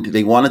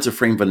wanted to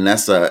frame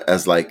Vanessa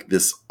as like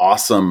this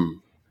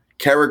awesome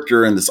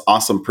character and this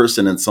awesome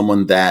person and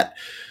someone that,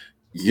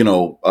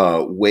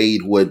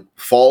 Wade would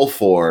fall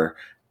for.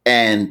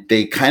 And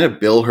they kind of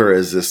bill her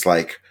as this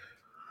like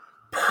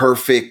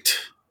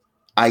perfect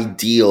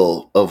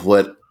ideal of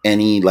what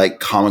any like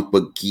comic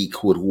book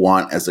geek would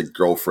want as a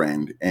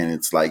girlfriend. And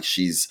it's like,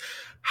 she's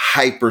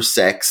hyper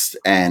sexed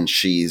and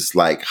she's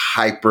like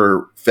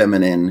hyper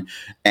feminine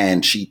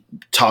and she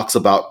talks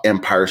about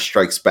Empire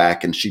Strikes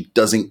Back and she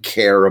doesn't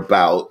care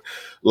about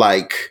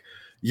like,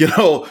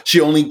 she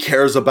only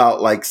cares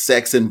about like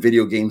sex and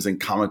video games and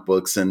comic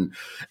books. And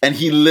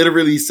he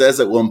literally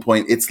says at one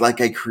point, it's like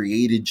I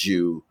created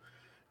you.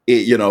 And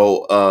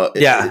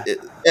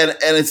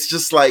it's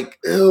just like,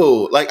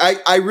 ew. Like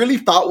I really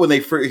thought when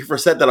they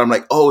first said that, I'm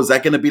like, oh, is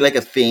that going to be like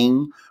a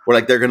thing where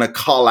like they're going to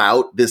call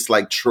out this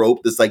like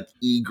trope, this like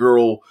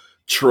e-girl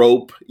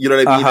trope, you know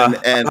what I mean?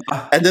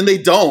 And then they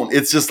don't.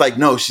 It's just like,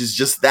 no, she's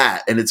just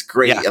that, and it's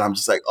great. Yeah. And I'm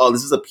just like, oh,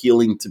 this is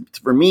appealing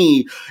for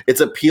me. It's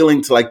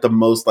appealing to like the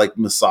most like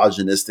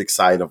misogynistic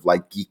side of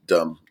like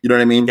geekdom. You know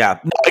what I mean? Yeah,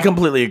 no, I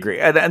completely agree.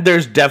 And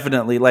there's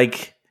definitely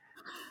like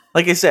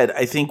I said,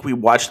 I think we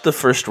watched the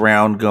first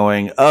round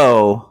going,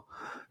 oh,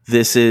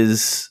 this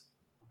is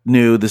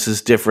new. This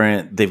is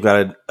different. They've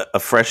got a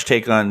fresh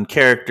take on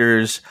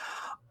characters.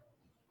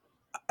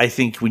 I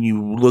think when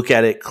you look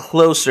at it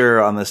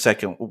closer on the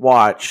second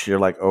watch, you're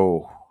like,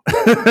 oh,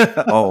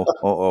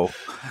 oh.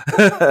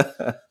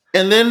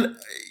 And then,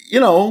 you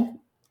know,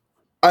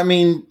 I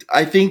mean,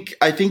 I think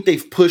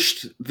they've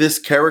pushed this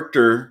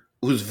character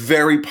who's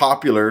very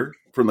popular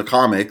from the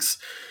comics.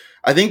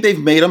 I think they've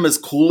made him as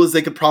cool as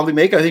they could probably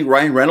make. I think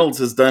Ryan Reynolds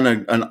has done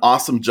an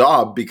awesome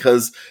job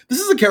because this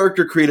is a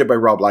character created by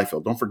Rob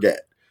Liefeld. Don't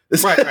forget.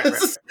 This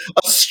is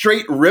a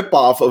straight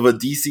ripoff of a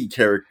DC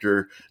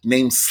character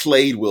named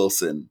Slade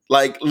Wilson.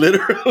 Like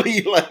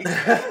literally, like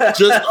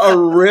just a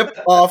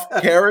rip-off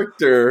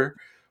character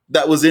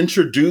that was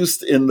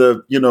introduced in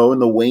the, you know, in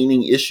the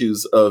waning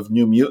issues of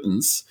New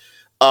Mutants,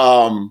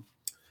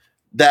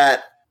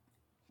 that,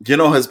 you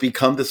know, has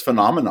become this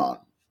phenomenon.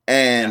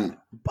 And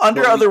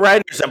under other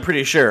writers, I'm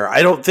pretty sure.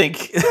 I don't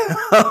think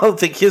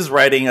his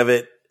writing of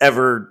it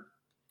ever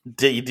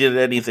did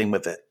anything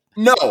with it.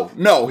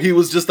 No, he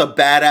was just a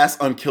badass,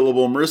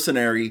 unkillable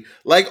mercenary,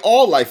 like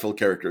all Liefeld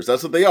characters.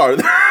 That's what they are.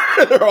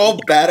 They're all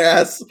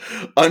badass,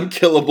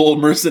 unkillable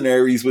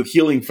mercenaries with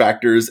healing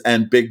factors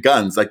and big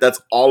guns. Like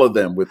that's all of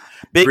them with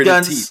big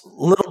guns, teeth.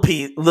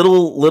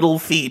 little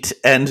feet,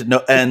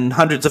 and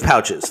hundreds of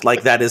pouches.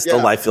 Like that is the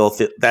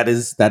Liefeld. That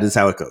is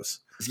how it goes.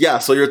 Yeah,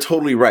 so you're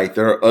totally right.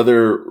 There are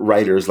other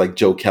writers like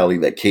Joe Kelly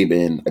that came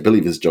in, I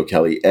believe it's Joe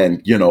Kelly,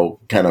 and, you know,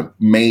 kind of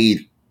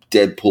made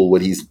Deadpool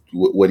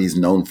what he's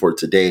known for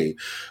today.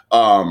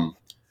 So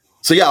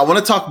yeah, I want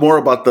to talk more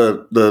about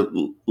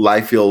the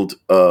Liefeld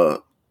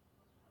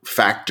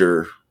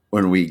factor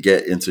when we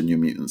get into New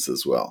Mutants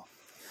as well.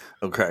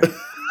 Okay.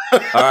 All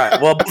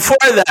right. Well, before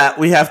that,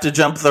 we have to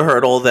jump the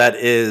hurdle that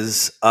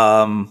is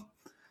Dark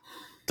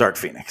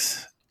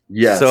Phoenix.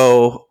 Yes.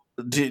 So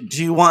do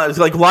you want,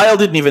 like, Lyle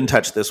didn't even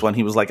touch this one.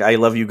 He was like, I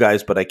love you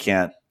guys, but I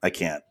can't.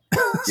 Yeah.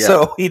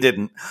 So he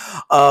didn't.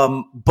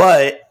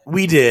 But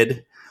we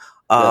did.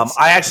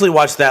 I actually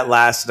watched that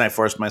last, and I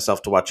forced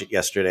myself to watch it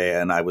yesterday.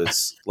 And I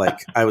was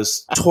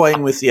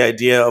toying with the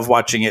idea of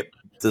watching it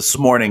this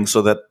morning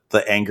so that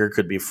the anger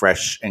could be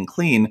fresh and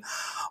clean.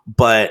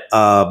 But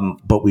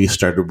we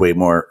started way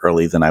more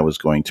early than I was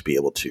going to be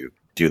able to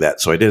do that.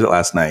 So I did it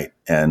last night.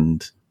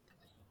 And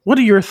what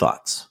are your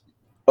thoughts?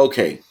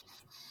 Okay.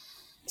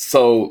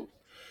 So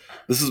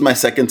this is my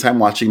second time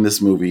watching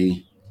this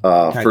movie.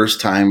 First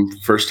time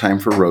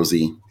for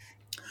Rosie.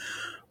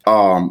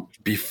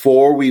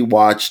 Before we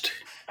watched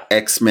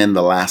X-Men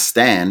The Last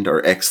Stand,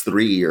 or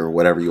X3, or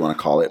whatever you want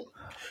to call it,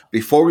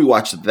 before we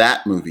watched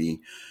that movie,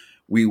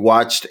 we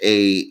watched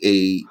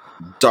a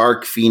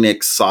Dark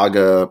Phoenix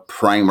saga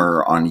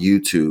primer on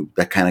YouTube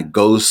that kind of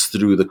goes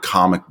through the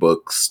comic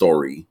book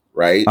story,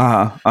 right?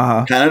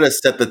 Kind of to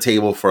set the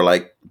table for,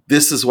 like,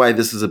 this is why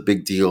this is a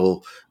big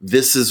deal.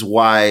 This is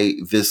why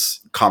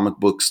this comic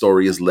book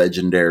story is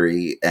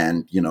legendary.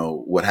 And, you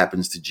know, what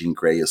happens to Jean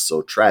Grey is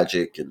so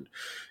tragic, and,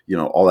 you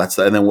know, all that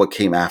stuff. And then what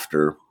came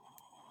after.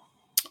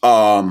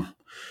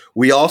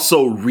 We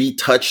also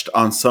retouched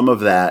on some of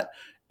that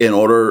in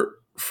order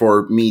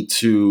for me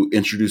to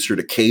introduce her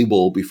to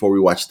Cable before we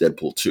watched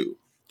Deadpool 2.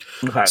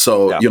 Okay.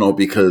 So, you know,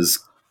 because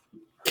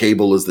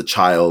Cable is the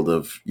child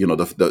of, you know,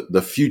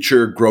 the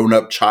future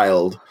grown-up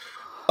child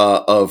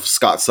of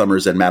Scott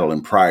Summers and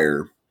Madeline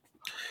Pryor,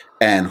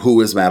 and who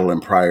is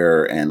Madeline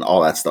Pryor and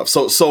all that stuff.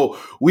 So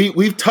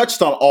we've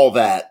touched on all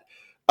that.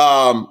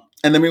 And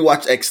then we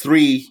watched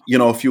X3, you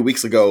know, a few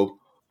weeks ago.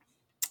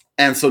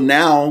 And so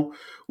now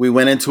we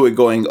went into it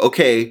going,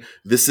 okay,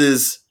 this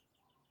is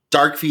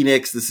Dark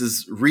Phoenix. This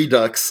is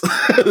Redux.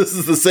 This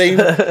is the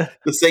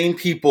same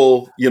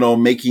people, you know,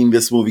 making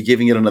this movie,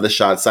 giving it another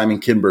shot. Simon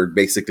Kinberg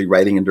basically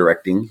writing and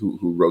directing,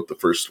 who wrote the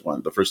first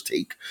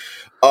take.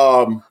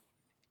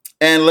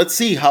 And let's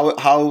see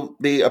how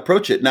they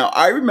approach it. Now,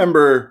 I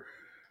remember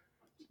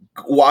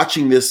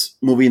watching this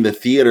movie in the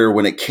theater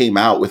when it came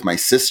out with my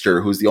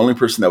sister, who's the only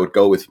person that would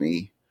go with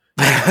me.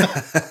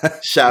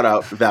 Shout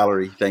out,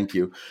 Valerie. Thank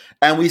you.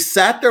 And we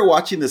sat there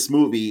watching this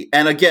movie.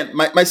 And again,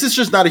 my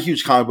sister's not a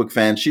huge comic book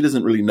fan. She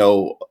doesn't really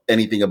know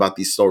anything about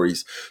these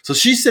stories. So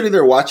she's sitting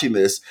there watching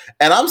this,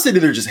 and I'm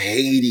sitting there just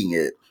hating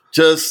it.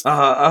 Just,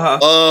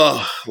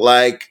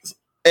 like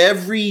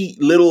every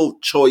little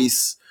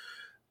choice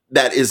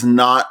that is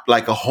not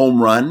like a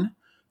home run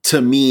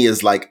to me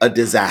is like a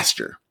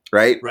disaster,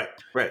 right? Right.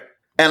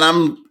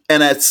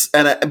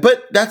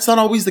 But that's not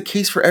always the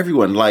case for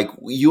everyone. Like,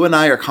 you and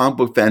I are comic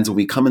book fans, and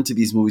we come into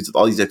these movies with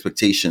all these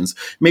expectations.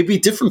 It may be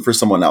different for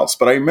someone else,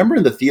 but I remember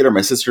in the theater,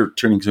 my sister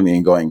turning to me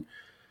and going,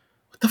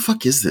 "What the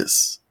fuck is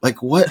this?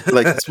 Like, what?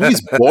 Like, this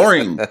movie's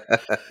boring."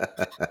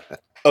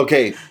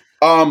 Okay.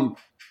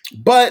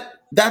 But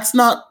that's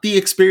not the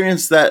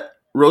experience that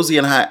Rosie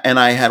and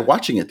I had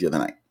watching it the other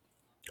night.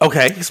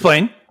 Okay,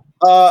 explain.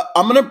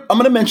 I'm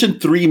gonna mention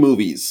 3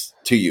 movies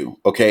to you.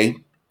 Okay.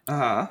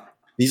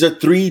 These are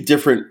 3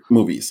 different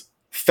movies.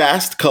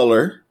 Fast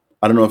Color.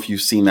 I don't know if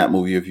you've seen that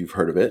movie, if you've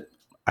heard of it.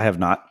 I have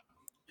not.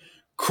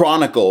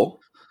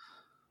 Chronicle.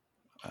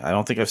 I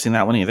don't think I've seen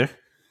that one either.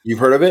 You've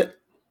heard of it?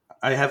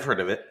 I have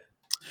heard of it.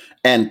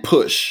 And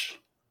Push.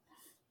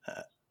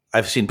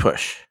 I've seen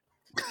Push.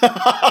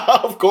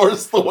 Of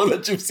course, the one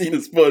that you've seen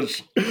is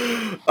Push.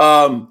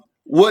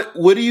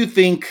 What do you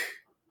think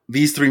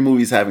these 3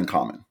 movies have in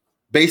common,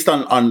 based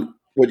on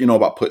what you know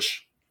about Push?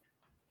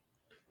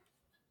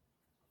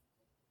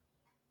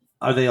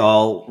 Are they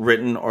all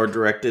written or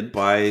directed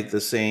by the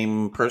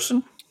same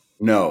person?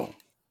 No,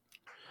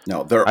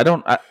 they're I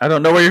don't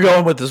know where you're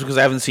going with this because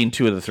I haven't seen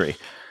 2 of the 3.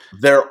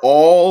 they're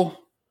all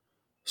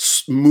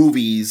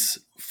movies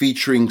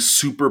featuring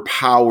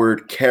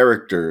super-powered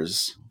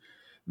characters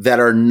that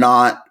are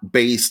not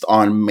based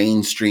on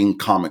mainstream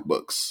comic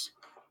books.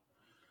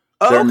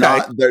 They're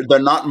not. They're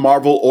not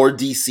Marvel or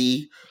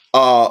DC.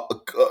 A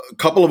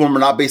couple of them are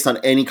not based on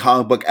any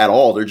comic book at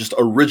all. They're just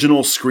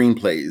original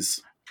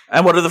screenplays.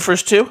 And what are the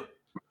first 2?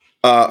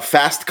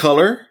 Fast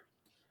Color.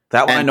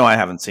 That one I know I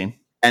haven't seen.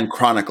 And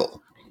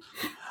Chronicle.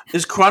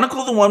 Is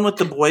Chronicle the one with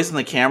the boys and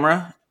the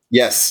camera?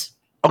 Yes.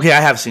 Okay, I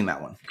have seen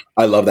that one.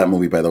 I love that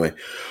movie, by the way.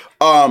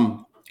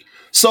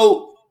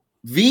 So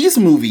these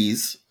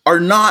movies are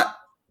not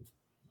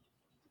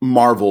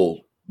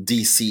Marvel,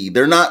 DC.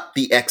 They're not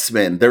the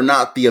X-Men. They're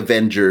not the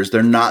Avengers.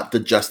 They're not the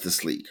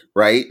Justice League,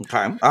 right?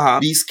 Okay.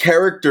 These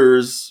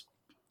characters,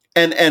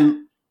 and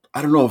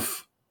I don't know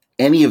if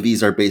any of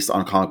these are based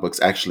on comic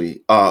books,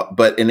 actually.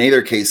 But in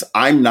either case,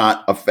 I'm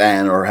not a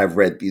fan or have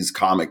read these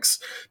comics,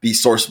 the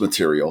source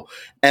material.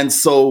 And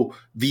so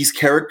these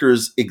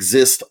characters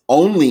exist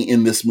only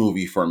in this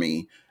movie for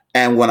me.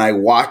 And when I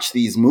watch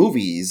these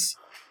movies,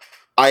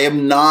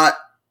 I'm not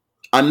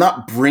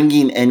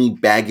bringing any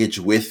baggage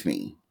with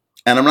me.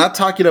 And I'm not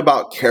talking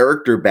about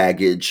character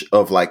baggage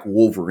of like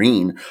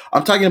Wolverine.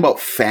 I'm talking about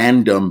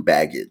fandom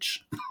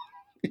baggage.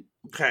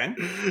 Okay.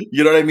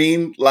 You know what I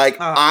mean? Like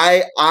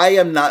I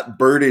am not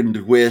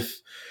burdened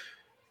with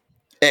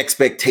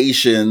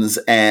expectations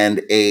and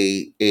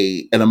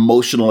an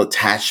emotional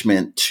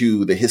attachment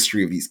to the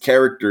history of these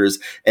characters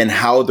and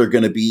how they're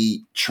going to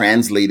be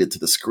translated to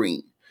the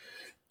screen.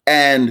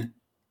 And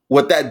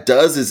what that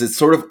does is it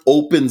sort of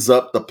opens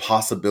up the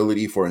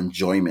possibility for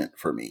enjoyment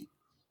for me.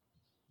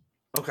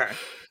 Okay.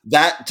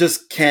 That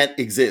just can't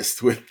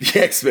exist with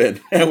the X-Men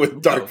and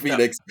with Dark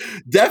Phoenix. No.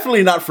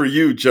 Definitely not for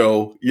you,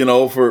 Joe,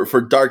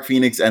 for Dark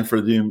Phoenix and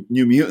for the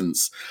New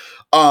Mutants.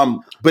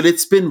 But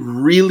it's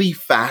been really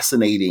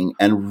fascinating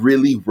and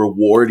really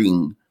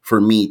rewarding for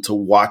me to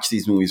watch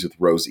these movies with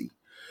Rosie.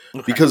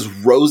 Okay. Because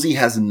Rosie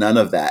has none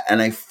of that.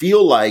 And I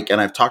feel like,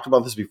 and I've talked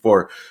about this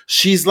before,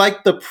 she's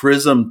like the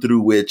prism through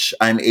which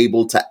I'm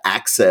able to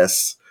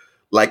access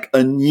like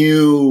a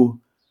new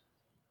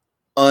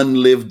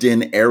unlived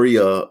in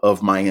area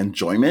of my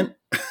enjoyment.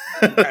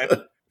 Okay.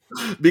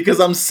 Because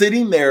I'm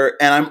sitting there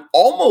and I'm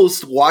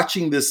almost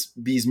watching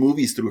these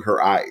movies through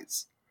her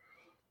eyes.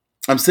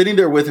 I'm sitting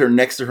there with her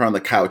next to her on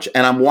the couch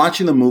and I'm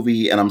watching the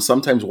movie and I'm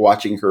sometimes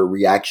watching her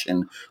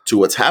reaction to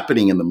what's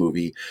happening in the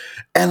movie.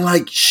 And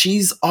like,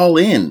 she's all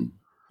in,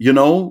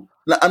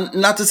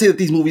 not to say that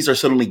these movies are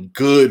suddenly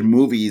good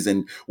movies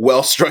and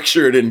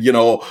well-structured and,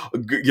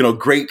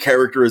 great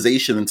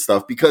characterization and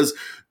stuff because,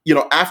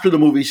 after the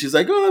movie, she's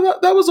like, oh,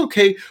 that was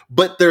okay.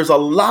 But there's a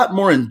lot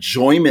more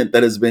enjoyment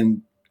that has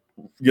been,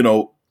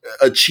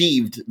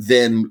 achieved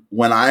than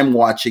when I'm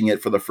watching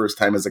it for the first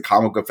time as a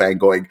comic book fan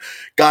going,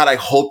 God, I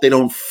hope they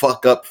don't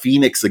fuck up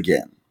Phoenix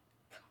again.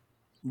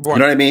 Right. You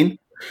know what I mean?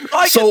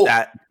 I get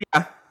that.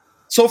 Yeah.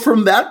 So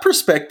from that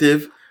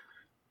perspective,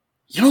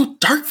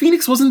 Dark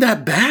Phoenix wasn't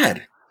that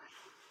bad.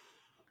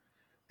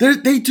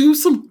 They do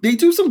some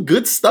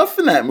good stuff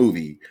in that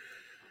movie.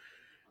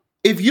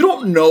 If you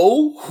don't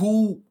know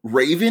who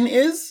Raven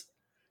is,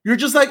 you're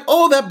just like,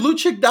 oh, that blue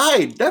chick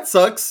died. That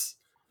sucks.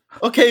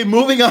 Okay,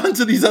 moving on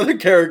to these other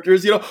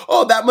characters,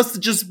 oh, that must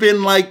have just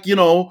been like,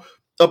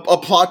 a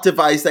plot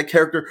device, that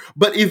character.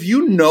 But if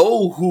you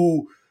know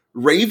who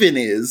Raven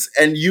is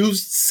and you've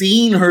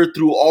seen her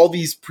through all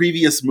these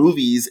previous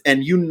movies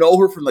and you know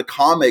her from the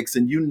comics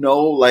and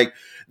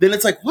then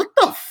it's like, what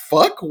the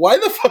fuck? Why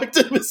the fuck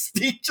did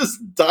Mystique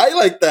just die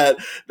like that?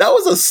 That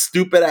was a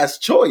stupid ass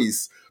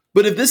choice.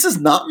 But if this is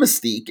not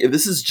Mystique, if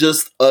this is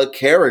just a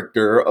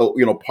character,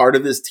 part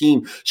of this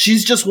team,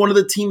 she's just one of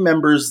the team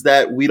members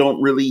that we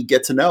don't really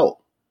get to know.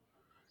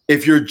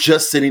 If you're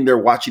just sitting there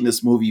watching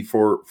this movie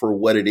for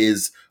what it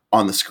is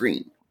on the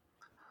screen.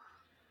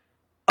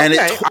 And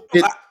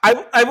okay.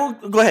 I will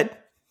go ahead.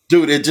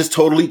 Dude, it just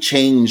totally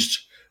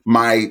changed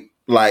my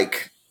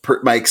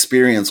my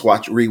experience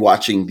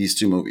rewatching these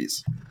two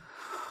movies.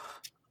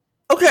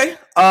 Okay.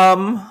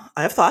 I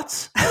have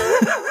thoughts.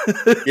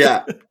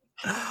 Yeah.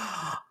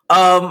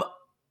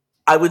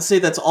 I would say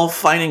that's all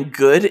fine and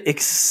good,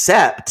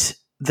 except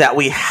that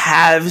we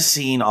have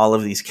seen all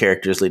of these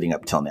characters leading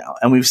up till now,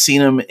 and we've seen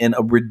them in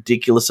a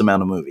ridiculous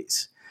amount of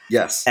movies.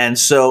 Yes. And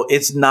so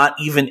it's not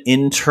even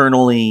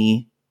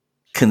internally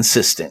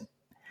consistent.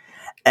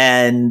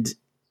 And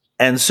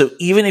so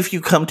even if you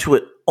come to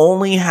it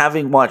only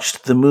having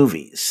watched the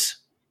movies,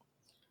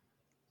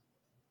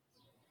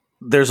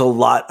 there's a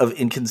lot of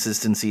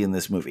inconsistency in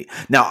this movie.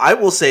 Now, I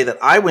will say that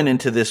I went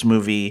into this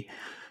movie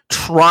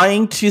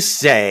trying to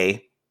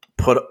say,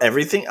 put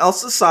everything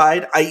else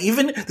aside.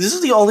 This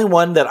is the only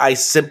one that I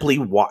simply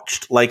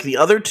watched. Like the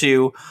other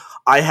two,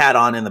 I had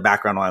on in the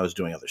background while I was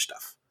doing other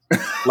stuff.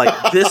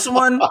 Like this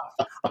one,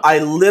 I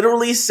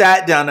literally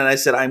sat down and I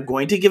said, I'm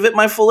going to give it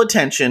my full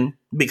attention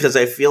because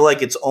I feel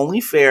like it's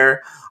only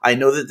fair. I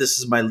know that this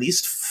is my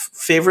least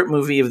favorite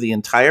movie of the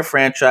entire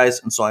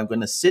franchise. And so I'm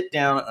going to sit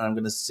down and I'm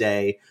going to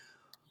say,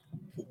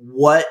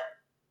 what,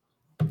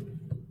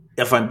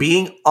 if I'm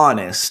being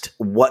honest,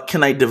 what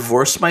can I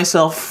divorce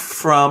myself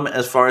from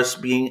as far as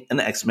being an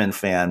X-Men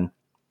fan?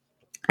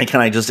 And can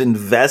I just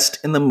invest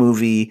in the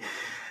movie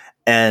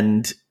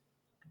and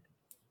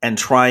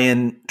try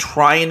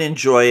and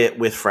enjoy it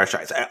with fresh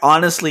eyes? I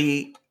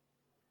honestly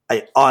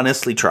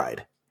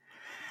tried.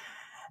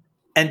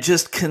 And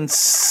just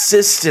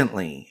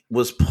consistently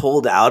was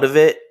pulled out of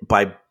it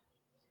by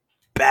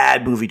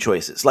bad movie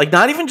choices. Like,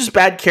 not even just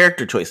bad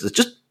character choices,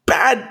 just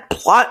bad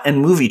plot and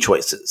movie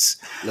choices.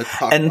 Let's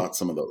talk about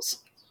some of those.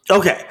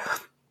 Okay.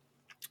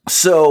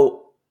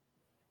 So,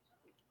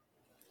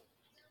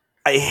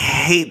 I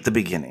hate the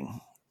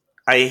beginning.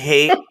 I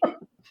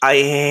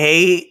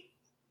hate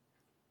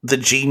the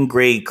Jean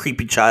Grey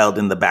creepy child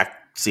in the back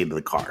seat of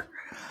the car.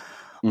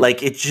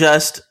 Like, it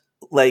just,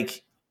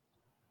 like,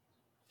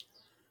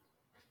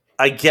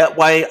 I get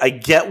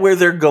where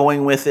they're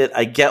going with it.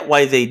 I get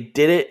why they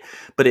did it,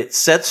 but it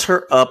sets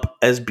her up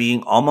as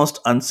being almost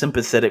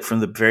unsympathetic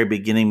from the very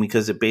beginning,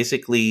 because it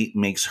basically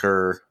makes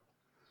her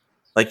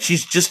like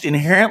she's just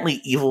inherently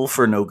evil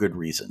for no good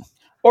reason.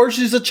 Or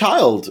she's a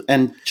child,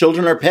 and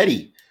children are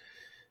petty.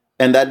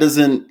 And that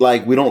doesn't,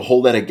 like, we don't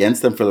hold that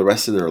against them for the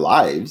rest of their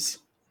lives.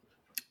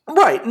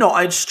 Right. No,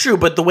 it's true.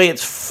 But the way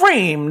it's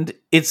framed,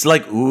 it's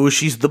like, ooh,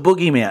 she's the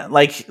boogeyman.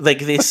 Like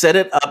they set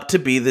it up to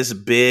be this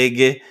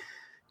big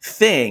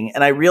thing,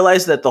 and I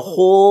realized that the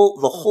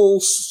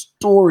whole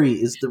story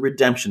is the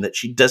redemption, that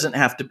she doesn't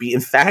have to be. In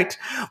fact,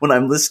 when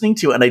I'm listening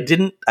to it, and I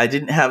didn't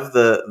have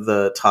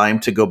the time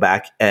to go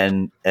back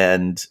and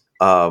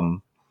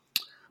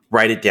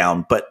write it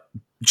down, but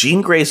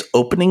Jean Grey's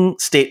opening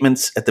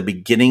statements at the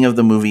beginning of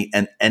the movie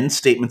and end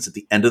statements at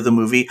the end of the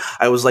movie,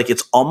 I was like,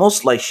 it's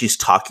almost like she's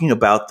talking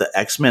about the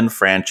X-Men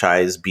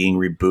franchise being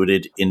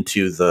rebooted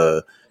into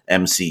the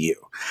MCU,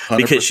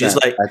 because she's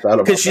like,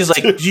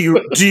 do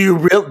you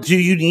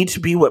need to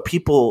be what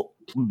people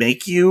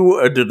make you,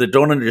 or do they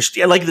don't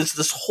understand? Like,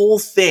 this whole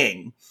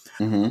thing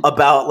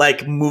about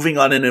like moving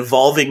on and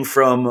evolving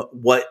from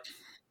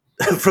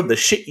the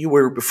shit you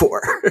were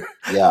before.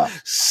 Yeah.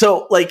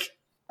 So like,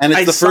 and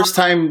it's the first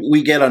time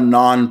we get a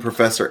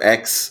non-Professor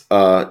X,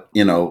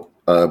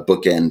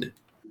 bookend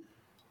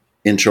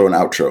intro and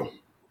outro.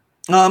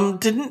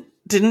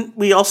 Didn't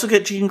we also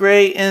get Jean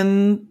Grey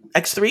in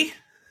X3?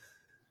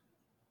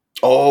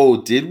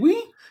 Oh, did we?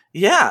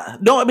 Yeah.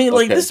 No, I mean,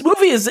 like, this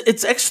movie it's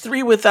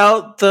X3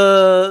 without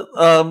the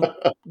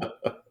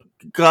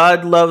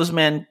God loves,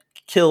 man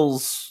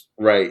kills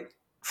thing.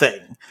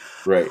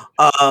 Right.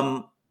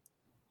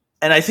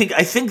 And I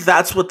think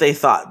that's what they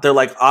thought. They're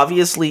like,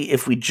 obviously,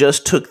 if we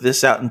just took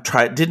this out and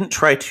didn't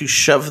try to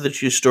shove the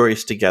two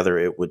stories together,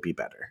 it would be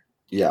better.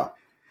 Yeah.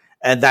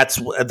 And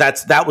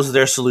that was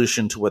their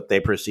solution to what they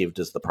perceived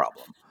as the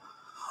problem.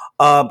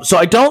 So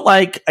I don't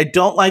like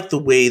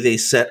the way they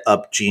set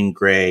up Jean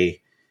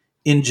Grey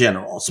in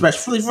general,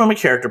 especially from a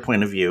character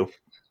point of view.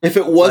 If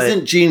it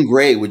wasn't Jean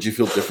Grey, would you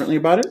feel differently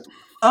about it?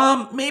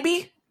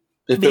 Maybe.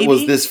 If it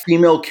was this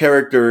female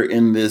character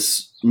in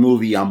this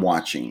movie I'm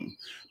watching,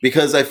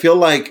 because I feel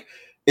like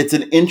it's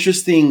an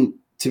interesting,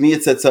 to me,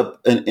 it sets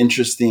up an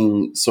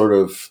interesting sort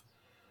of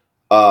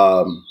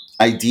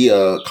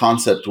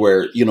concept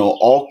where,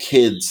 all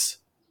kids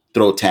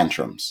throw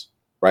tantrums.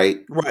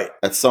 Right.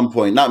 At some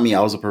point, not me,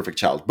 I was a perfect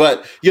child,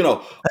 but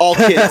all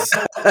kids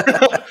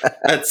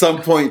at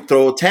some point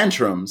throw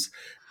tantrums,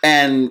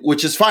 and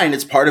which is fine.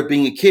 It's part of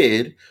being a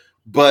kid.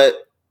 But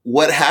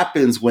what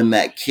happens when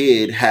that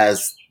kid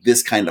has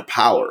this kind of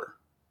power?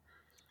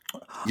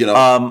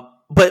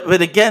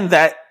 But again,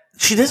 that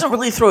she doesn't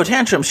really throw a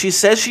tantrum. She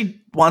says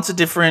she wants a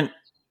different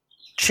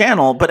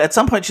channel, but at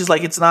some point she's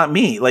like, it's not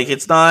me. Like,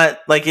 it's not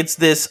like it's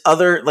this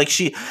other, like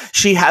she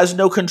has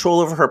no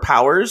control over her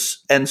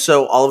powers, and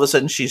so all of a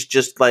sudden she's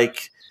just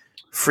like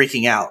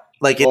freaking out.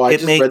 Like, I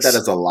just read that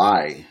as a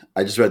lie.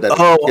 I just read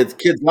that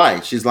kids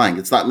lie. She's lying.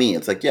 It's not me.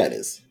 It's like, yeah, it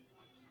is.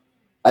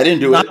 I didn't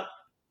do it.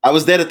 I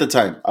was dead at the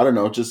time. I don't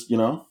know. Just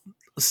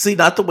see,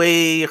 not the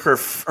way her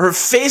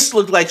face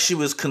looked like she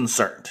was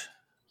concerned.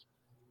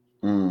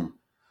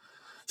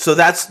 So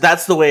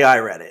that's the way I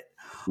read it.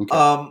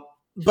 Okay.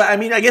 But I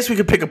mean, I guess we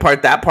could pick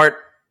apart that part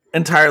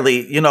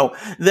entirely.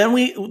 Then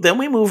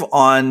we move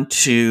on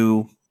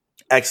to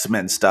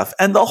X-Men stuff,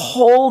 and the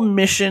whole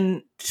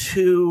mission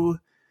to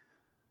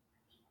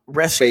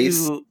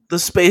rescue the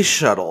space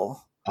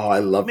shuttle. Oh, I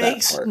love that part.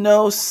 Makes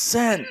no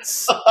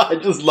sense. I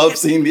just love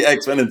seeing the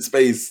X-Men in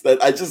space. I'm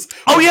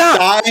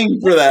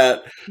dying for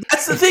that.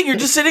 That's the thing. You're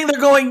just sitting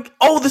there going,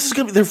 "Oh, this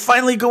is they're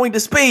finally going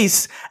to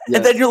space,"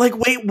 and then you're like,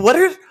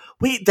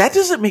 Wait, that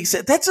doesn't make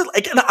sense.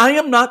 And I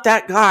am not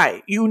that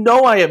guy.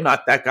 I am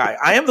not that guy.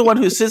 I am the one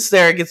who sits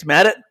there and gets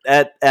mad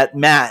at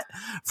Matt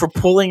for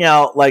pulling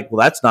out, like,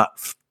 well,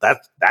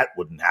 that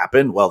wouldn't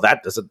happen. Well,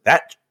 that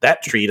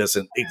tree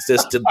doesn't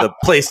exist in the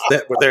place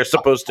where they're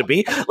supposed to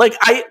be. Like,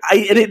 and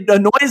it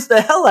annoys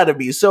the hell out of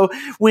me. So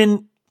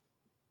when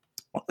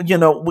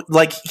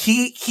like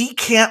he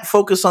can't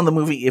focus on the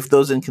movie if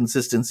those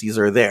inconsistencies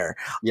are there.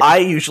 Yeah. I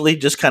usually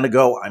just kind of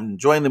go, I'm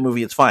enjoying the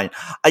movie, it's fine.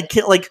 I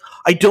can't, like,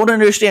 I don't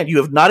understand. You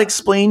have not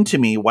explained to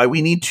me why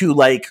we need to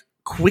like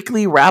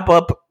quickly wrap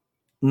up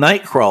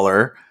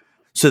Nightcrawler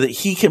so that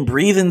he can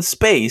breathe in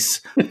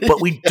space,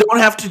 but we don't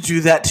have to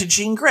do that to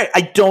Jean Grey.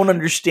 I don't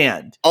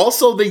understand.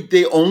 Also,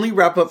 they only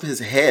wrap up his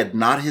head,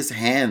 not his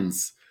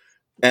hands.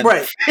 And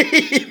right.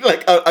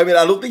 Like, I mean,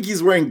 I don't think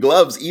he's wearing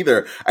gloves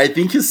either. I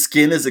think his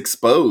skin is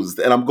exposed.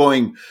 And I'm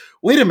going,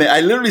 wait a minute. I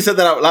literally said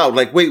that out loud.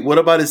 Like, wait, what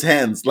about his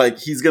hands? Like,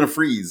 he's going to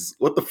freeze.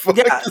 What the fuck?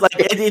 Yeah, like,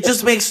 it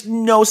just makes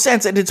no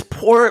sense. And it's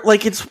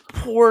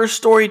poor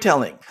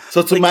storytelling.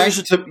 So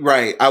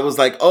right. I was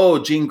like, oh,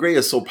 Jean Grey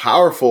is so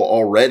powerful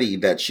already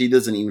that she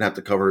doesn't even have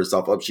to cover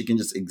herself up. She can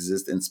just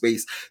exist in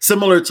space.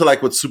 Similar to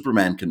like what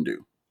Superman can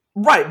do.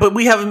 Right, but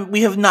we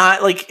have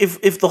not, like,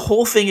 if the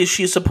whole thing is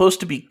she's supposed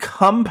to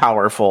become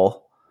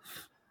powerful,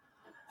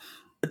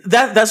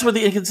 that's where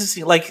the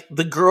inconsistency, like,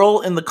 the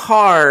girl in the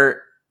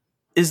car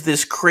is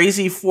this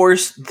crazy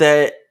force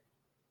that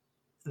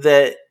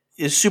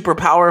is super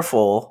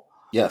powerful.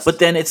 Yes. But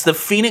then it's the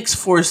Phoenix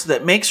Force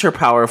that makes her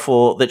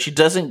powerful that she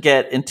doesn't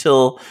get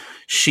until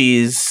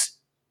she's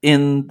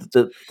in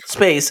the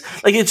space.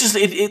 Like, it's just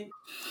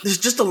there's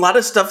just a lot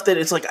of stuff that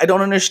it's like, I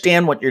don't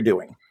understand what you're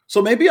doing.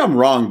 So maybe I'm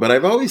wrong, but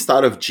I've always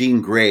thought of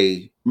Jean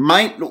Grey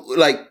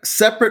like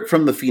separate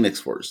from the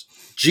Phoenix Force.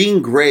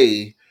 Jean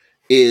Grey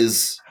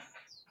is,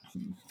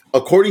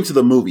 according to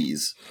the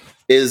movies,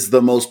 is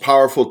the most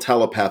powerful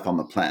telepath on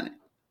the planet.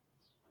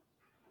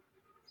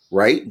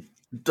 Right?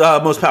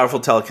 Most powerful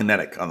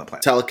telekinetic on the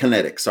planet.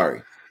 Telekinetic,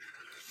 sorry.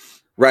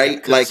 Right?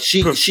 Yeah, like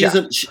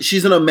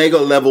she's an Omega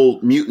level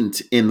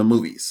mutant in the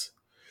movies.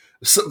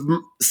 So,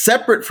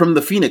 separate from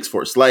the Phoenix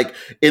Force. Like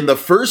in the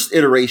first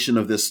iteration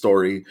of this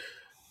story,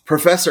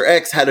 Professor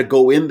X had to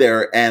go in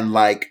there and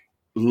like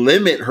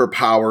limit her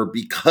power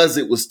because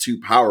it was too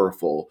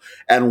powerful.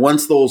 And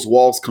once those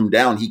walls come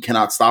down, he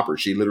cannot stop her.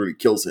 She literally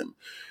kills him.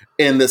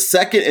 In the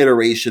second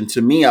iteration,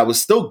 to me, I was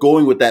still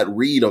going with that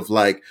read of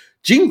like,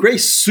 Jean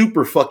Grey's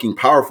super fucking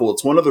powerful.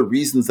 It's one of the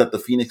reasons that the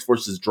Phoenix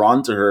Force is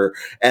drawn to her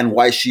and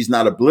why she's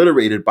not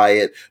obliterated by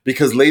it.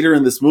 Because later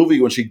in this movie,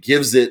 when she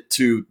gives it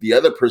to the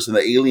other person,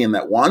 the alien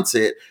that wants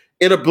it,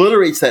 it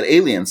obliterates that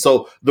alien.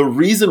 So the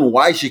reason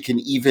why she can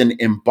even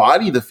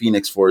embody the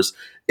Phoenix Force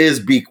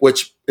is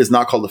which is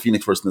not called the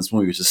Phoenix Force in this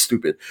movie, which is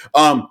stupid.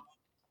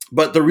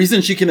 But the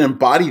reason she can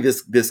embody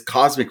this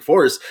cosmic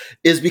force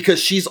is because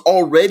she's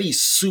already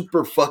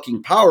super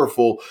fucking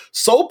powerful.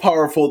 So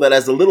powerful that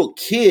as a little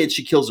kid,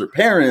 she kills her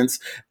parents.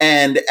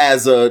 And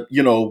as a,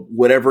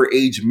 whatever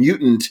age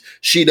mutant,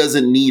 she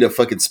doesn't need a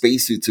fucking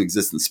spacesuit to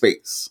exist in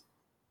space.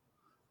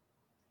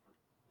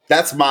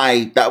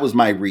 That was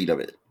my read of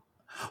it.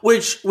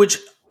 Which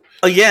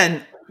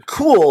again,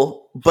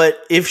 cool. But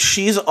if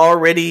she's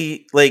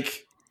already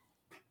like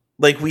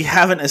we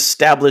haven't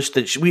established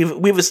that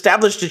we've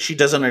established that she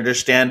doesn't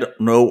understand,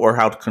 know, or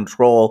how to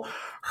control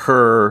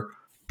her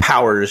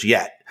powers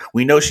yet.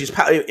 We know she's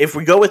if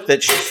we go with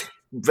that, she's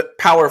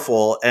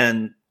powerful,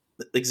 and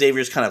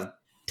Xavier's kind of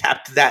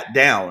tapped that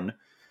down.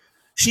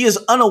 She is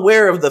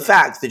unaware of the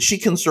fact that she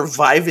can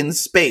survive in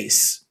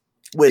space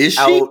without. Is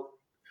she?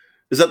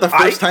 Is that the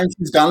first time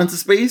she's gone into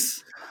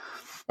space?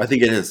 I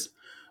think it is.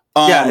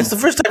 Yeah, it's the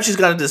first time she's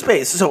gone into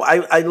space. So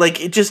I like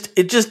it. Just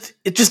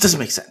doesn't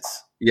make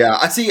sense. Yeah,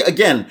 I see.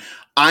 Again,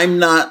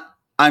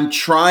 I'm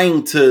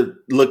trying to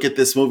look at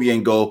this movie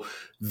and go,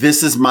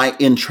 this is my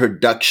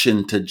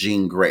introduction to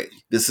Jean Grey.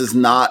 This is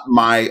not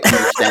my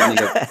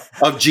understanding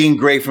of Jean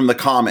Grey from the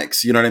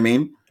comics. You know what I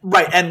mean?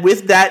 Right. And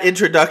with that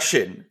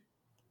introduction,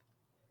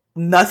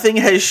 nothing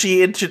has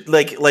she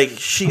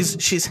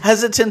she's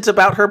hesitant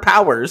about her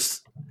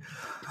powers.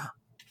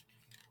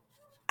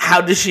 How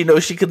does she know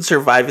she can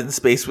survive in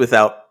space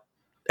without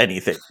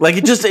anything? Like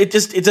it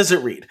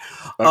doesn't read.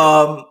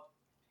 Okay.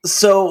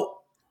 So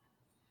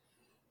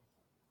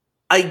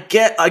I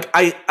get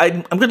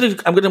I'm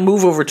gonna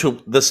move over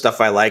to the stuff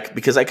I like,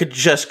 because I could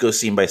just go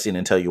scene by scene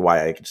and tell you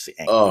why I could see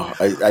angry. Oh,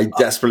 I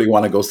desperately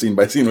want to go scene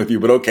by scene with you,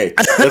 but okay.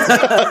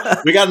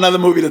 We got another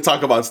movie to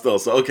talk about still,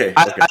 so okay.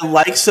 I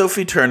like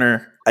Sophie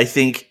Turner. I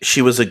think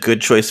she was a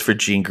good choice for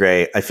Jean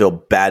Grey. I feel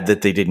bad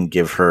that they didn't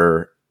give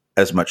her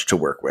as much to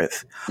work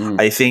with.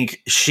 I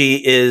think she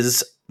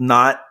is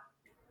not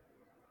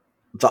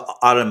the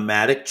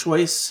automatic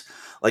choice.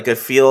 Like I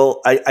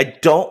feel I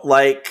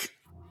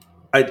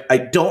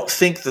don't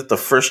think that the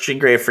first Jean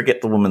Grey, I forget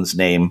the woman's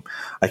name.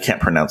 I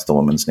can't pronounce the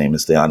woman's name,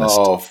 is the honest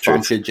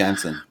truth. Famke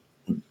Janssen.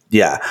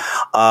 Yeah.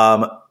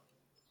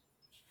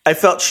 I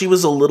felt she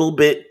was a little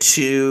bit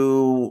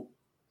too,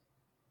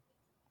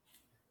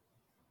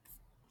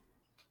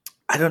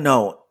 I don't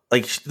know.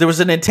 Like there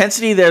was an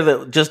intensity there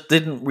that just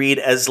didn't read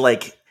as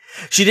like,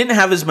 she didn't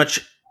have as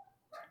much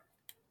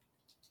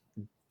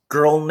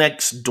girl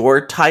next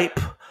door type,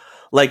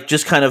 like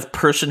just kind of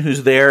person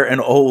who's there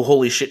and oh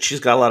holy shit, she's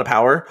got a lot of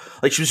power.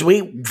 Like she was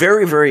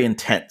very very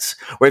intense.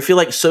 Where I feel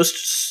like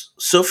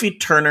Sophie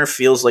Turner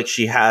feels like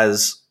she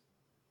has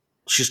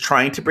she's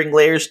trying to bring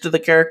layers to the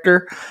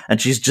character,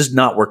 and she's just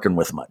not working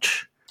with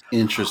much.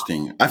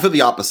 Interesting. I feel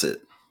the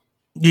opposite.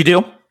 You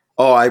do?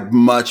 Oh, I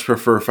much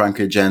prefer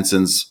Famke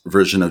Janssen's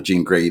version of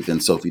Jean Grey than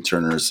Sophie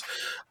Turner's.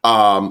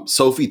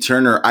 Sophie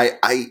Turner,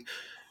 I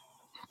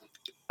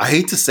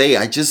hate to say,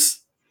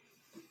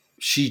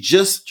 she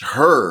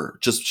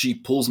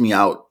pulls me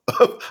out.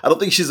 I don't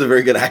think she's a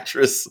very good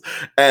actress,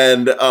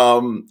 and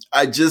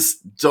I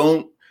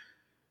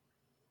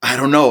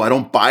don't know. I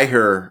don't buy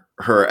her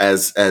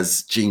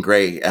as Jean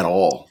Grey at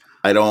all.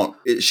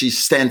 She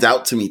stands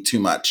out to me too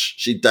much.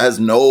 She does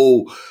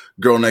no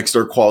girl next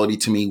door quality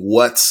to me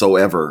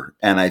whatsoever.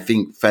 And I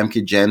think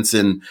Famke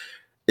Janssen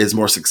is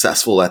more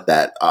successful at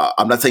that.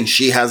 I'm not saying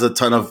she has a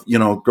ton of,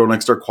 girl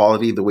next door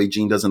quality the way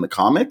Jean does in the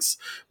comics,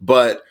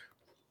 but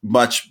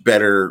much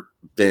better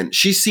than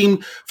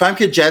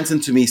Famke Janssen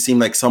to me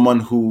seemed like someone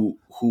who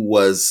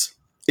was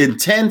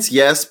intense,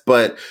 yes,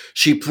 but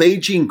she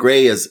played Jean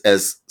Grey as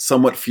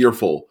somewhat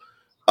fearful,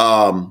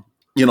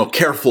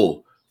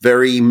 careful,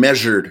 very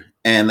measured.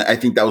 And I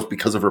think that was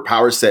because of her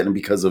power set and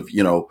because of,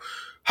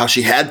 how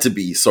she had to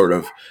be sort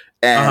of.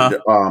 And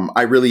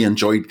I really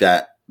enjoyed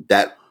that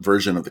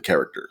version of the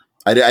character.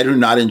 I do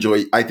not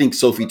enjoy. I think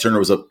Sophie Turner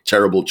was a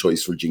terrible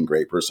choice for Jean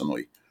Grey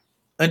personally.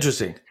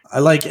 Interesting. I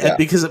like it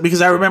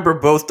because I remember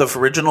both the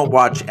original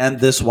watch and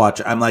this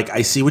watch. I'm like,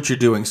 I see what you're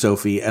doing,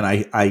 Sophie, and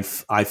I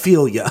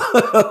feel you.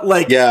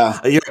 Like, yeah,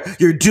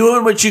 you're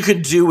doing what you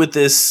could do with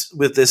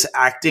this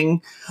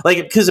acting. Like,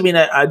 because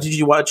did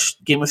you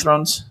watch Game of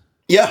Thrones?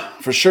 Yeah,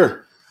 for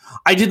sure.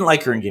 I didn't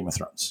like her in Game of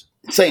Thrones.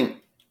 Same.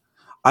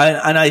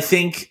 I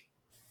think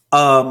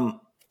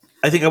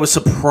I was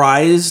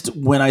surprised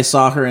when I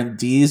saw her in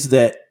D's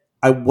that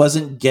I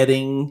wasn't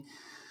getting.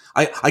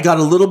 I got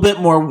a little bit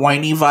more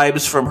whiny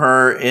vibes from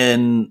her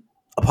in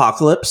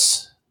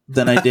Apocalypse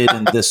than I did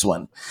in this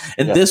one.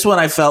 In this one,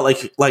 I felt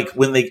like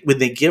when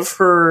they give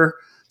her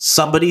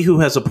somebody who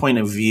has a point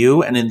of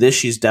view, and in this,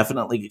 she's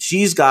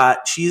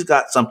got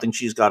something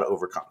she's got to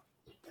overcome.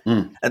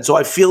 And so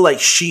I feel like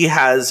she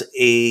has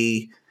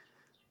a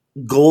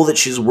goal that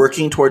she's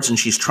working towards, and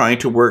she's trying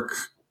to work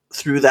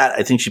through that.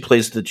 I think she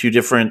plays the two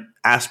different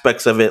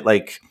aspects of it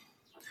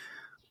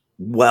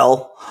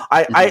well.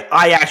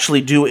 I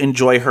actually do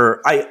enjoy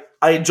her. I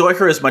enjoy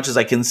her as much as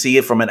I can see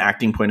it from an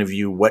acting point of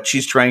view, what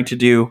she's trying to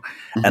do.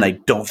 And I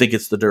don't think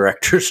it's the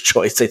director's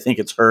choice. I think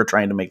it's her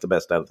trying to make the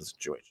best out of the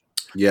situation.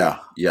 Yeah.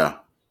 Yeah.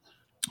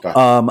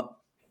 I'm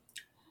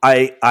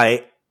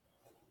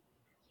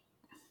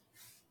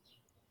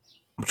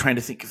trying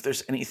to think if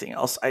there's anything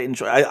else I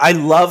enjoy.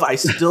 I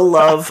still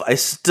love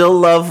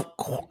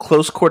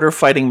close quarter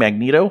fighting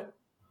Magneto.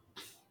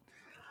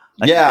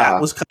 That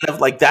was kind of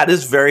that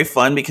is very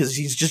fun because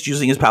he's just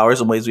using his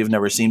powers in ways we've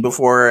never seen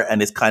before, and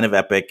it's kind of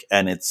epic.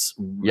 And it's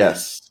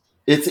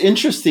it's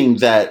interesting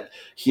that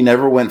he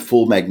never went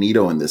full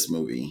Magneto in this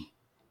movie.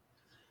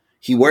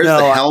 He wears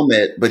the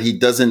helmet, but he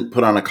doesn't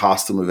put on a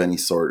costume of any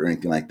sort or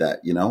anything like that.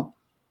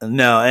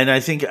 No, and I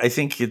think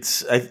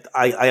it's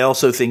I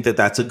also think that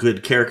that's a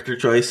good character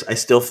choice. I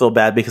still feel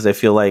bad because I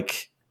feel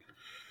like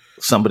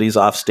somebody's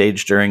off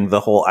stage during the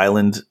whole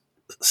island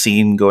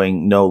scene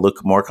going, no,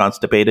 look more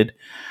constipated.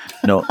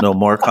 No,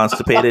 more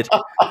constipated.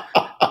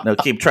 No,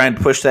 keep trying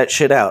to push that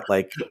shit out.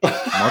 Like,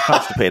 more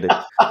constipated.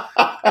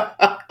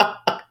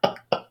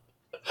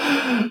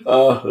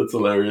 Oh, that's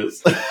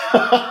hilarious.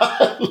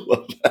 I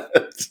love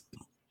that.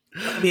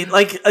 I mean,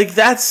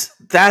 that's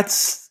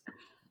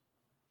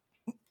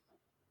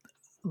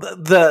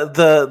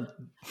the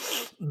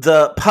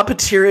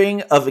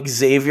puppeteering of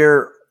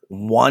Xavier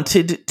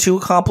wanted to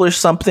accomplish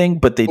something,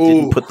 but they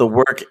didn't put the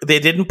work. They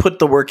didn't put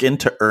the work in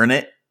to earn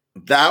it.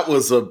 That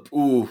was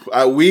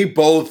we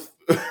both,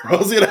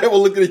 Rosie and I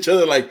will look at each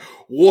other like,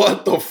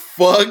 what the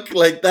fuck?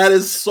 Like, that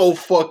is so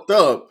fucked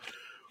up.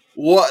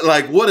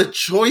 What a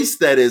choice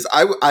that is.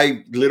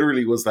 I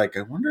literally was like,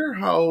 I wonder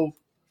how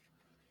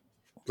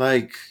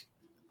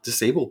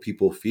disabled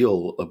people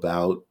feel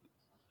about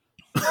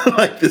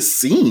this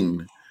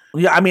scene.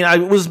 Yeah, I mean,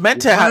 it was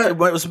meant to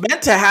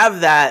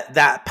have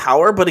that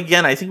power, but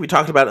again, I think we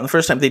talked about it in the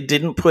first time. They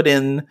didn't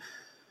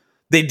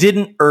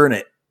earn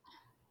it.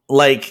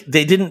 Like,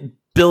 they didn't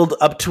build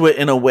up to it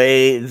in a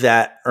way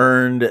that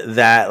earned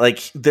that.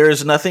 Like,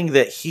 there's nothing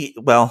that they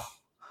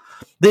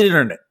didn't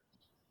earn it.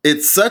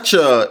 It's such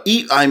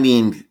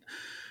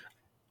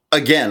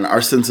again,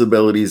 our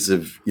sensibilities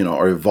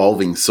are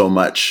evolving so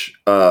much.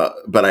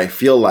 But I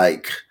feel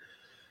like,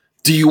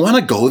 do you want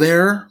to go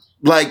there?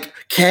 Like,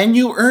 can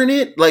you earn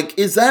it? Like,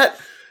 is that,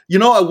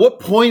 at what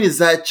point is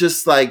that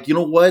just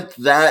what?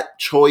 That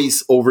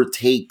choice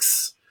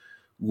overtakes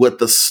what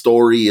the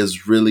story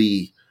is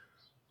really,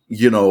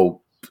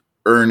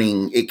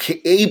 earning,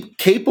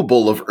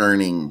 capable of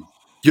earning.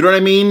 You know what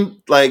I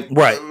mean? Like,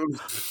 right.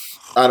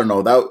 I don't know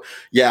and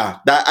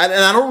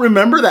I don't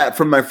remember that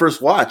from my first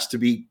watch, to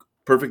be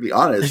perfectly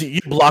honest.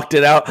 You blocked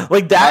it out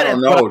like that. I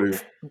don't know, dude.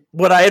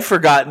 What I had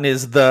forgotten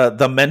is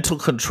the mental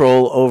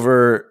control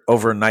over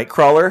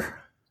Nightcrawler,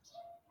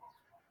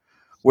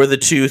 where the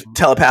two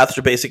telepaths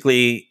are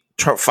basically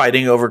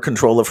fighting over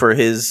control of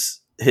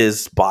his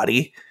his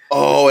body.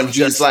 Oh, and he's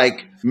Just-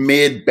 like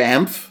mid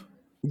bamf.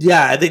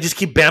 Yeah, they just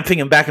keep bamfing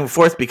him back and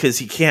forth because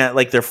he can't,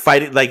 like, they're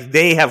fighting, like,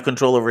 they have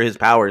control over his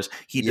powers.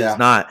 He does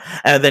not.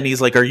 And then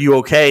he's like, "Are you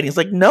okay?" And he's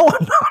like, "No,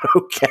 I'm not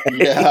okay."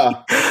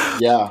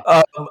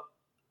 Yeah.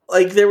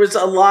 Like, there was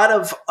a lot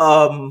of,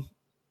 I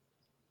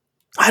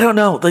don't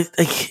know, like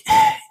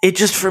it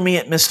just, for me,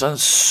 it missed on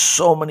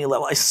so many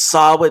levels. I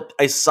saw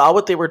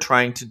what they were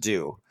trying to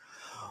do.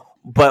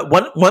 But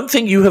one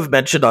thing you have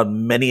mentioned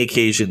on many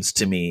occasions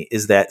to me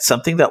is that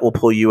something that will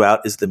pull you out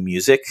is the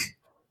music.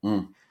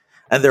 Mm.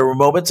 And there were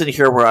moments in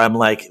here where I'm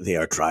like, they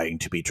are trying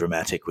to be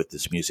dramatic with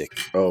this music.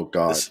 Oh,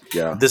 God.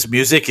 This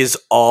music is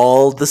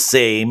all the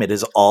same. It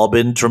has all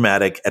been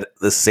dramatic at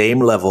the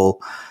same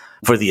level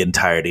for the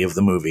entirety of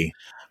the movie.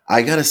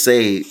 I gotta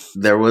say,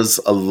 there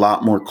was a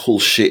lot more cool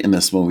shit in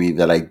this movie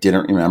that I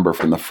didn't remember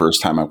from the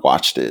first time I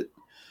watched it.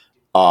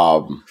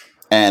 And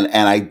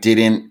I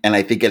didn't, and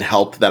I think it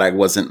helped that I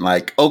wasn't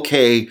like,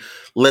 okay,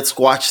 let's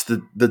watch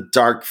the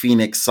Dark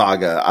Phoenix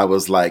saga. I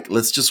was like,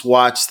 let's just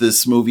watch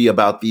this movie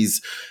about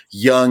these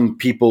young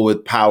people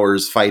with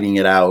powers fighting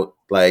it out.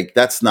 Like,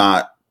 that's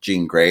not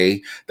Jean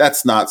Grey.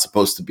 That's not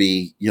supposed to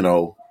be,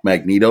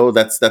 Magneto.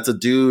 That's a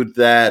dude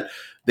that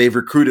they've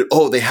recruited.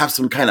 Oh, they have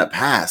some kind of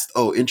past.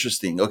 Oh,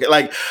 interesting. Okay.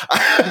 Like,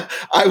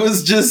 I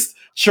was just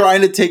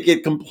trying to take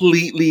it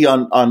completely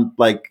on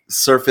like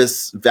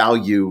surface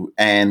value.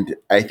 And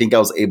I think I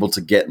was able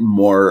to get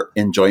more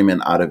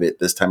enjoyment out of it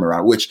this time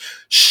around, which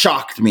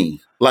shocked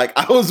me. Like,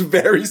 I was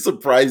very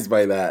surprised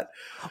by that.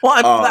 Well,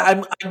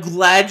 I'm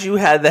glad you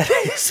had that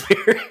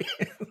experience.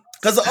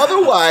 Because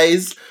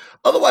otherwise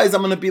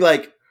I'm going to be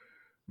like,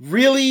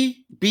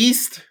 really,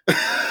 Beast?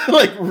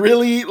 Like,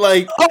 really?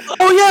 Like,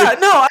 oh yeah,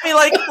 no, I mean,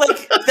 like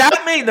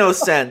that made no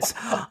sense.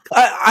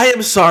 I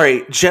am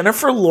sorry,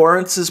 Jennifer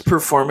Lawrence's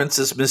performance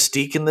as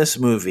Mystique in this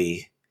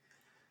movie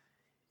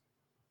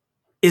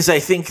is, I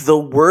think, the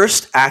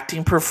worst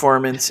acting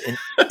performance in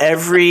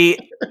every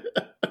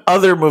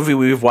other movie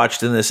we've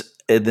watched in this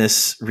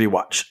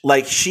rewatch.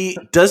 Like, she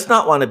does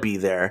not want to be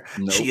there.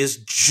 Nope. She is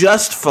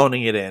just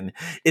phoning it in.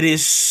 It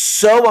is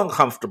so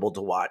uncomfortable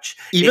to watch.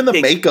 Even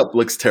the makeup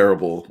looks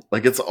terrible.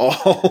 Like, it's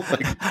all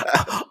like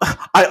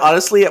I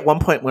honestly at one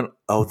point went,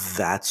 "Oh,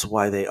 that's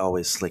why they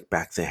always slick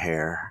back the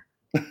hair."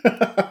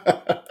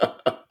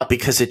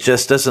 Because it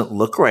just doesn't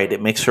look right.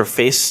 It makes her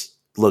face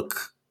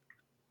look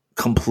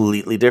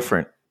completely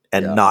different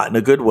and not in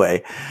a good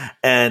way.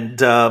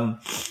 And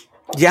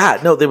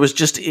it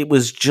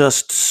was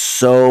just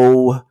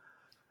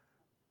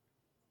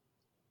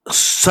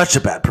such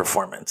a bad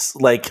performance.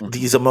 Like,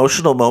 these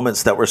emotional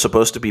moments that were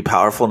supposed to be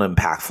powerful and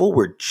impactful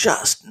were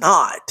just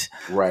not.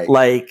 Right.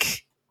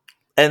 Like,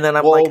 and then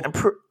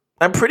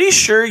I'm pretty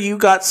sure you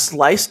got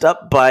sliced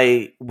up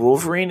by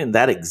Wolverine in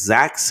that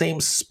exact same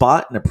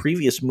spot in a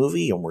previous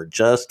movie and were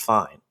just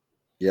fine.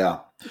 Yeah.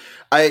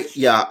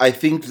 I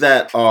think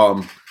that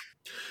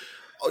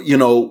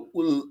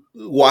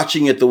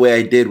watching it the way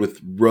I did with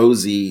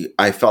Rosie,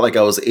 I felt like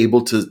I was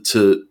able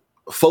to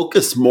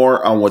focus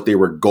more on what they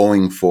were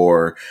going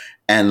for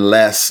and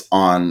less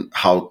on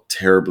how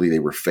terribly they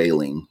were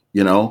failing,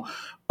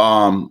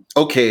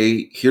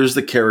 okay, here's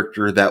the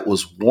character that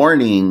was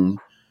warning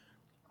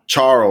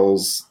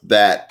Charles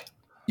that,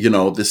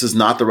 this is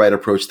not the right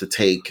approach to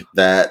take,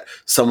 that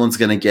someone's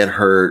going to get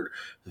hurt,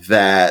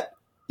 that,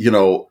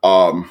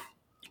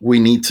 we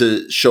need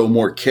to show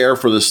more care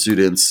for the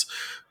students,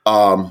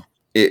 and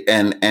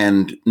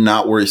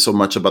not worry so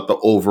much about the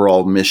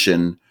overall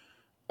mission,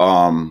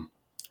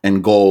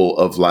 and goal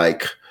of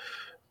like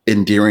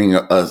endearing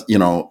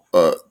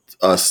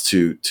us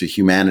to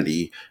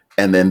humanity.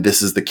 And then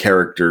this is the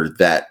character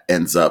that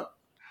ends up,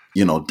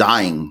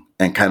 dying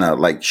and kind of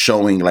like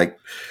showing, like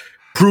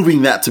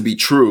proving that to be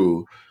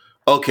true.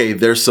 Okay,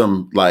 there's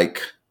some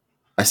like,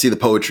 I see the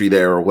poetry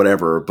there or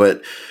whatever,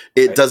 but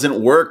it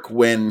doesn't work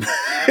when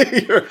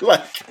you're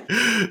like,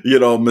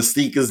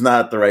 Mystique is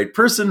not the right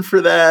person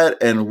for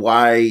that. And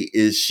why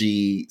is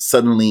she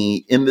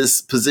suddenly in this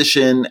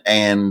position?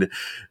 And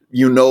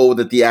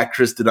that the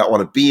actress did not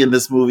want to be in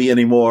this movie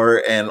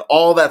anymore. And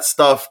all that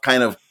stuff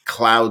kind of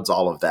clouds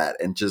all of that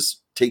and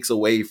just takes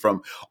away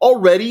from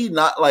already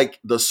not like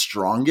the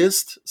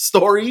strongest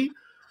story.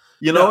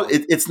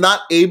 It's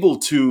not able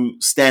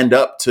to stand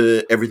up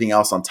to everything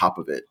else on top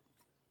of it.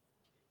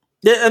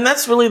 Yeah, and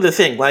that's really the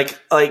thing. Like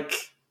I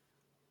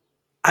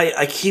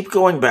keep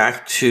going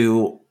back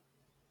to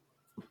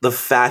the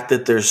fact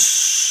that there's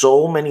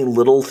so many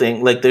little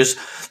things. Like there's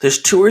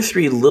 2 or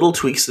 3 little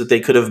tweaks that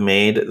they could have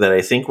made that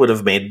I think would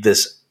have made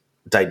this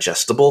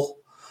digestible.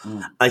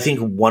 I think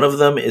one of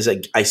them is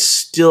I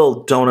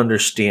still don't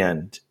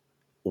understand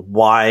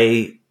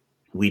why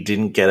we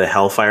didn't get a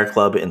Hellfire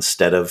Club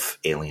instead of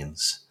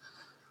aliens.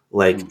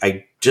 Like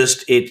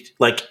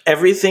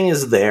everything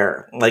is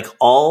there. Like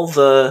all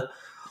the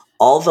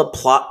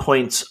plot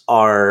points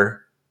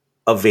are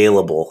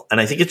available. And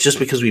I think it's just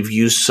because we've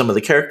used some of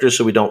the characters,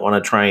 so we don't want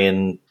to try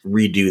and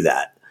redo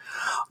that.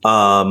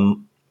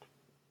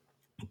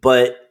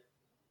 But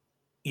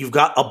you've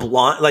got a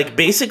blonde, like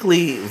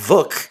basically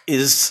Vuk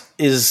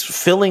is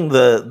filling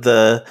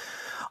the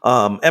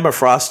Emma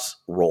Frost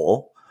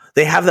role.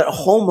 They have that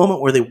whole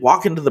moment where they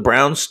walk into the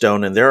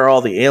brownstone and there are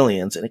all the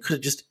aliens, and it could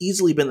have just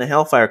easily been the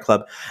Hellfire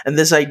Club. And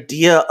this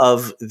idea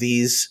of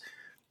these,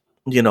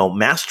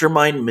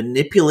 mastermind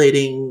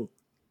manipulating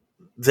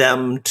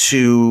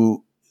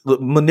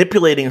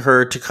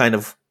her to kind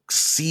of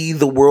see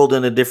the world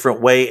in a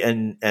different way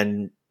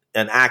and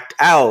act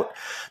out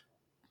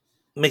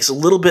makes a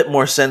little bit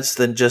more sense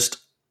than just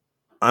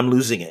I'm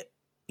losing it.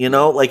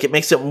 Like it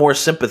makes it more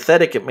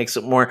sympathetic. It makes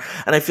it more,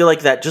 and I feel like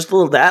that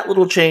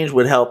little change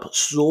would help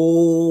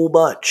so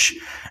much.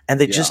 And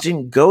they just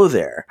didn't go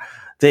there.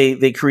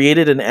 They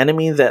created an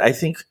enemy that I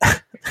think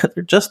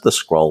they're just the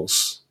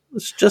Skrulls.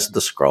 It's just the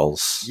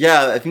Skrulls.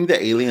 Yeah, I think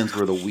the aliens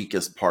were the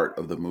weakest part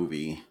of the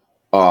movie.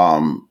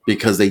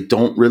 Because they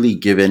don't really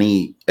give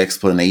any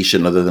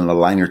explanation other than a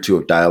line or two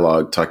of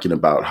dialogue talking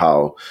about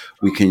how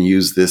we can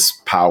use this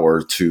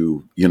power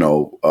to,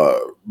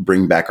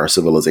 bring back our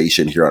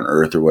civilization here on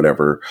Earth or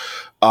whatever.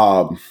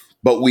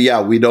 But we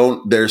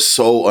don't, they're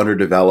so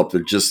underdeveloped.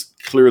 They're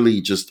just clearly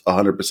just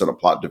 100% a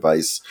plot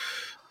device.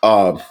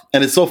 And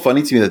it's so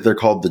funny to me that they're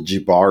called the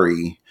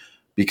Jibari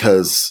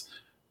because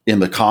in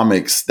the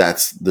comics,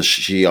 that's the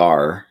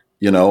Shi'ar.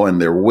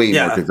 And they're way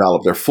more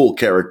developed. They're full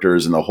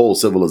characters and the whole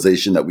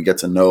civilization that we get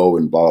to know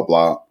and blah, blah,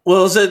 blah.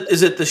 Well, is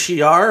it the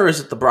Shi'ar or is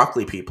it the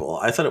broccoli people?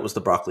 I thought it was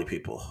the broccoli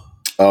people.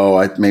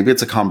 Oh, maybe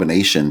it's a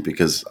combination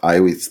because I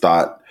always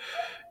thought,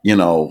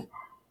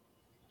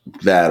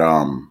 that,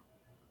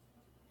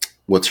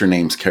 what's her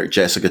name's character?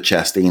 Jessica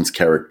Chastain's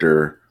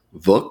character,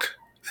 Vuk.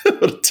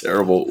 What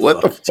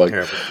the fuck?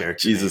 Terrible character.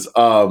 Jesus.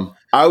 I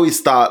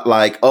always thought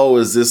like, oh,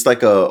 is this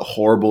like a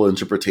horrible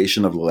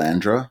interpretation of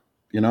Lilandra,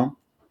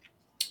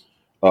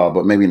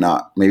 but maybe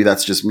not. Maybe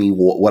that's just me,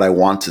 what I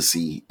want to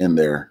see in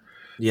there.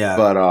 Yeah.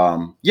 But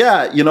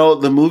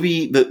the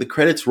movie, the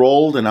credits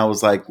rolled and I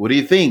was like, what do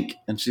you think?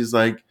 And she's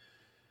like,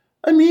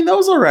 I mean, that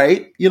was all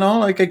right.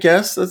 I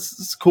guess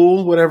that's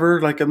cool,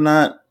 whatever. Like, I'm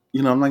not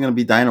going to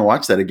be dying to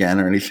watch that again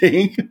or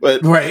anything.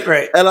 But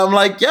right. And I'm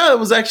like, yeah, it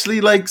was actually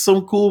like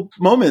some cool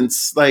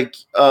moments. Like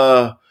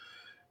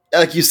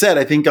you said,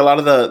 I think a lot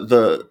of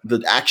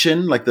the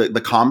action, like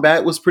the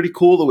combat was pretty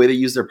cool. The way they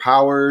use their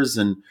powers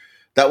and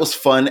that was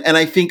fun. And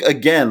I think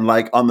again,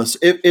 like on this,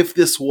 if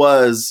this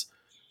was,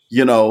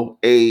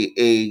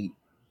 a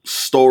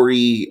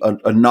story,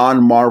 a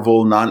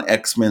non-Marvel,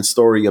 non-X-Men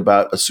story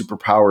about a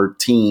superpowered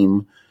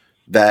team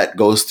that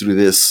goes through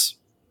this,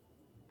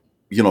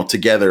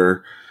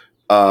 together,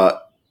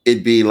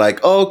 it'd be like,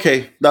 oh,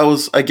 okay,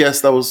 I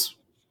guess that was,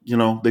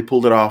 they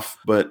pulled it off,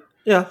 but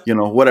yeah,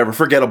 whatever,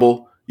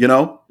 forgettable,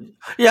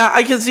 Yeah,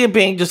 I can see it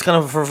being just kind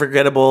of a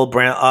forgettable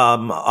brand,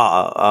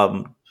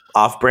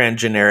 off-brand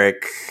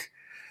generic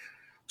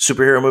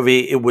superhero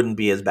movie. It wouldn't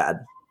be as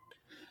bad.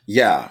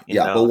 Yeah.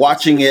 But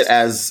watching it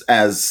as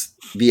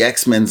the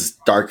X-Men's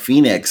Dark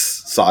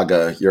Phoenix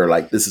saga, you're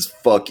like, this is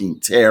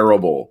fucking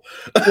terrible.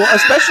 Well,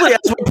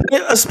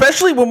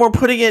 especially when we're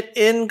putting it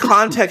in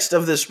context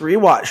of this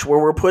rewatch, where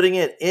we're putting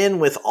it in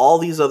with all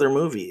these other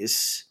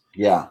movies.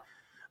 Yeah.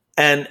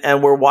 And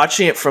we're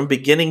watching it from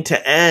beginning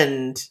to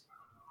end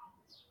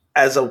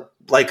as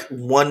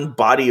one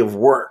body of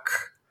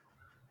work.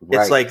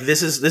 Right. It's like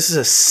this is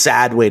a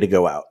sad way to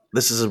go out.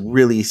 This is a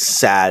really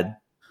sad,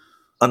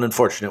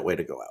 unfortunate way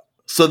to go out.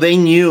 So they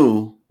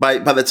knew by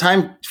the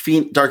time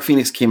Dark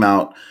Phoenix came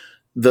out,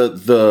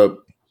 the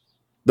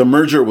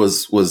merger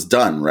was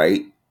done,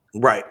 right?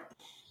 Right.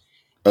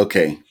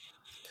 Okay.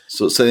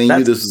 So they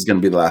knew this was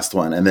going to be the last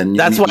one, and then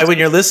that's why when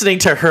you're listening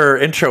to her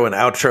intro and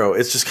outro,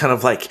 it's just kind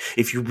of like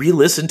if you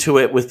re-listen to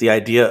it with the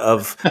idea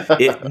of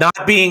it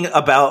not being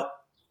about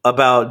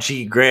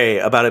Jean Grey,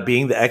 about it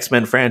being the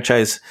X-Men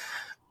franchise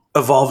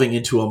evolving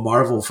into a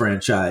Marvel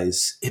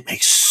franchise, it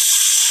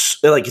makes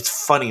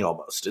it's funny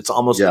almost. It's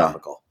almost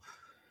comical.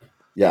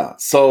 Yeah.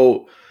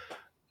 So,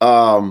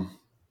 what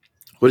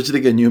did you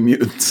think of New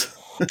Mutants?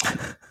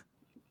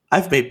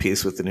 I've made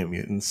peace with the New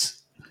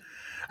Mutants.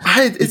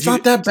 It's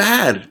not that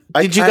bad.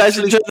 Did you guys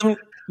enjoy them?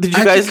 Did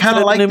you guys kind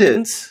of like it?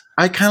 Mutants?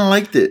 I kind of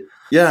liked it.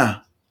 Yeah.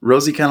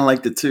 Rosie kind of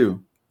liked it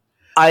too.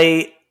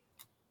 I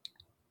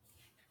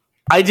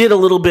did a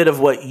little bit of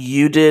what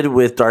you did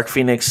with Dark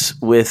Phoenix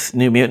with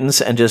New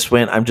Mutants and just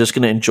went, I'm just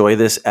going to enjoy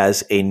this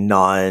as a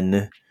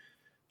non-X-Men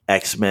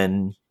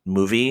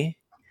movie.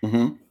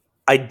 Mm-hmm.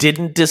 I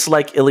didn't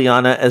dislike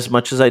Ileana as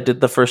much as I did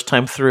the first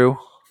time through.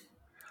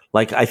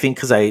 Like, I think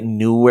because I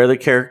knew where the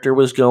character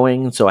was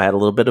going, so I had a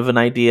little bit of an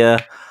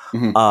idea.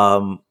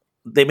 Mm-hmm.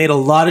 They made a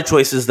lot of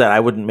choices that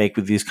I wouldn't make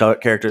with these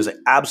characters. I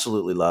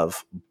absolutely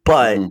love.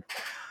 But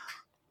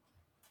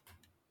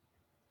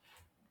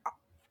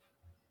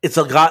it's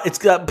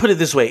got, put it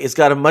this way, it's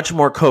got a much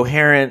more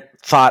coherent,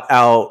 thought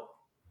out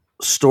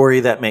story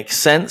that makes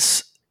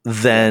sense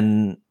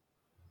than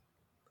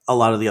a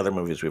lot of the other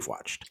movies we've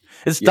watched.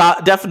 It's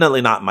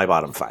definitely not my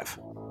bottom 5.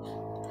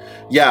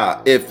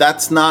 Yeah, if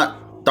that's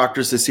not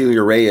Dr.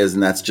 Cecilia Reyes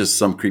and that's just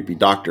some creepy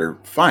doctor,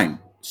 fine.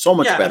 So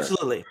much better.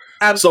 Absolutely.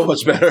 so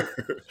much better.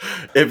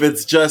 If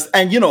it's just,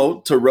 and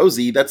to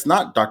Rosie, that's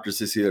not Dr.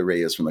 Cecilia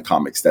Reyes from the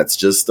comics. That's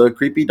just a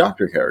creepy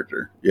doctor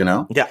character,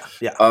 Yeah.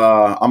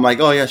 I'm like,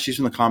 oh yeah, she's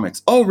from the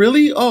comics. Oh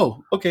really?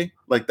 Oh, okay.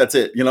 Like that's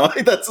it.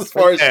 That's as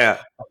far as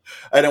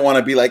I don't want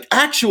to be like,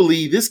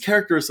 actually, this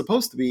character is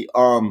supposed to be.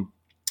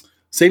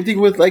 Same thing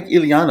with like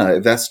Ileana.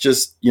 If that's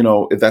just,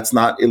 if that's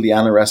not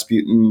Ileana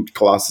Rasputin,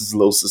 Colossus'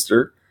 little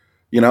sister,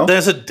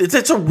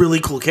 it's a really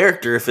cool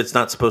character if it's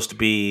not supposed to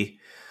be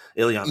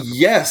Ileana.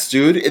 Yes,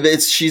 dude.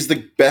 She's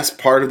the best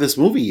part of this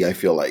movie, I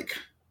feel like.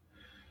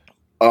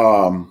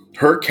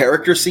 Her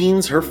character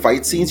scenes, her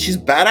fight scenes, she's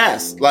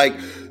badass. Like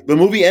the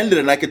movie ended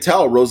and I could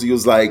tell Rosie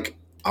was like,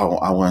 oh,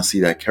 I want to see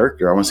that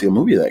character. I want to see a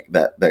movie like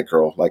that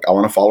girl. Like I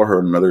want to follow her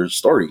in another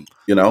story,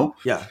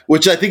 Yeah.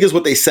 Which I think is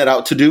what they set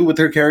out to do with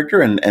her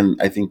character, and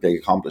I think they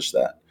accomplished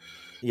that.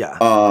 Yeah.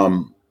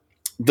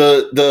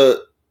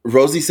 The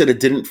Rosie said it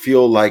didn't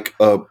feel like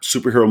a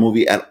superhero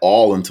movie at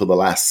all until the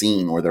last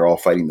scene where they're all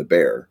fighting the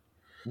bear.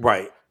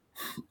 Right.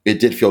 It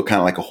did feel kind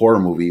of like a horror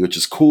movie, which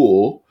is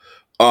cool.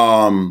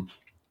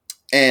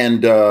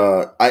 And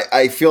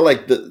I feel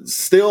like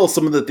still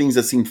some of the things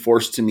that seem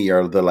forced to me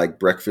are the like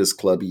Breakfast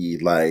Clubby,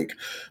 like,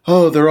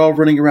 oh, they're all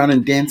running around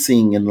and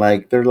dancing and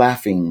like they're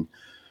laughing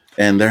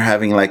and they're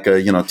having like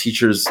a,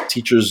 teachers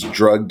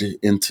drugged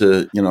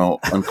into,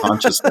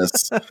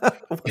 unconsciousness.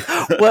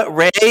 What,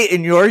 Ray,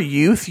 in your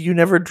youth, you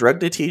never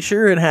drugged a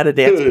teacher and had a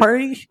dance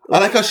party? I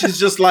like how she's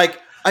just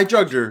like, I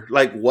drugged her.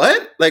 Like,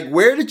 what? Like,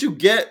 where did you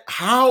get,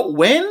 how,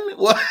 when?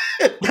 What?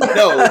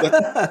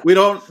 No, we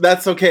don't,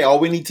 that's okay. All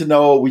we need to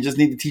know, we just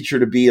need the teacher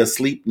to be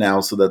asleep now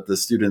so that the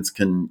students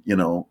can,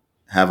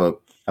 have a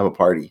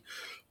party.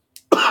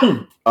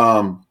 I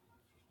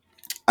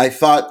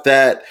thought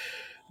that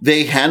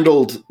they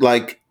handled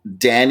like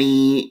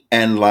Danny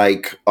and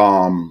like,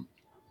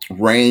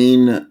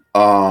 Rain,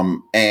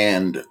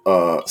 and,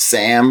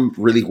 Sam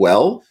really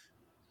well.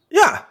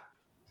 Yeah.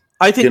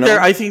 I think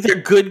they're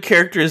good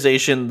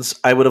characterizations.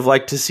 I would have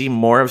liked to see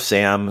more of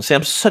Sam.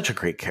 Sam's such a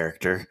great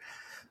character.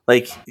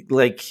 Like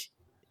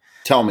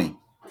tell me.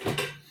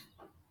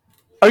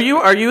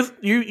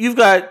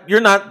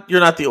 You're not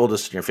the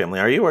oldest in your family,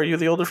 are you? Are you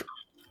the older?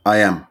 I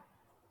am.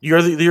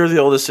 You're the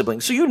oldest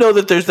sibling. So you know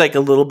that there's like a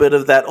little bit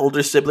of that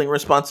older sibling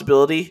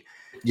responsibility.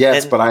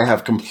 Yes, but I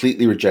have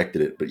completely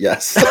rejected it, but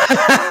yes.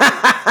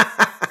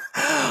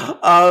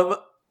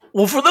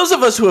 Well, for those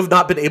of us who have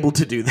not been able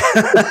to do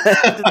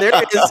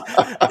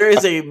that, there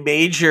is a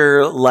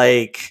major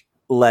like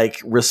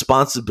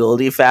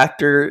responsibility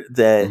factor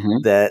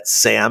that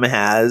Sam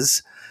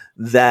has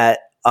that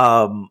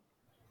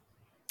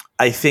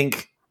I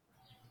think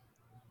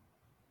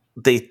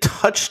they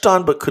touched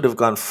on but could have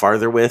gone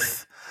farther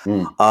with.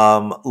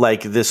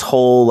 Like this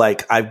whole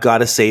like I've got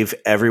to save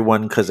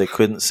everyone because I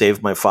couldn't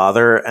save my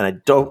father, and I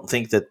don't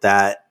think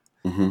that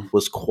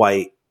was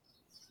quite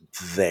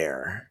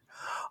there.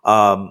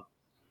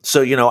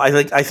 So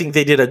I think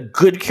they did a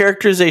good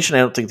characterization. I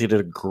don't think they did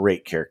a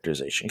great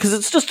characterization because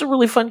it's just a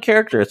really fun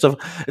character.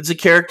 It's a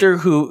character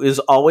who is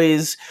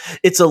always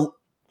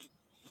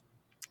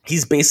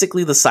he's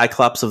basically the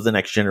Cyclops of the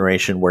next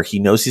generation, where he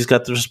knows he's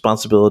got the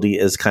responsibility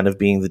as kind of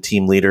being the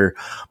team leader,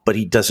 but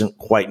he doesn't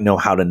quite know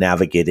how to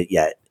navigate it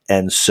yet.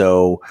 And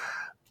so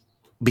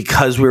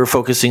because we were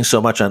focusing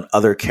so much on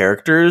other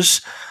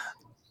characters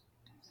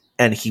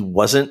and he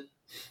wasn't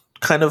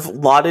kind of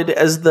lauded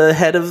as the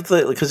head of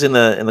because in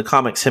the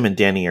comics, him and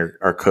Danny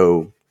are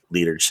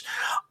co-leaders.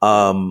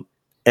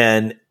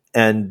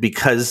 And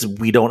because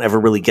we don't ever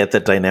really get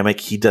that dynamic,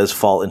 he does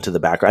fall into the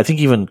background. I think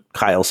even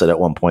Kyle said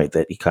at one point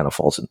that he kind of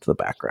falls into the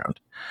background.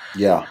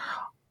 Yeah.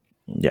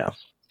 Yeah.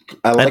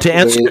 I like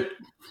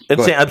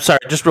I'm sorry,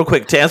 just real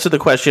quick, to answer the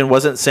question,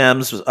 wasn't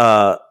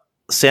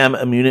Sam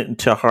immune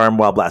to harm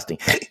while blasting?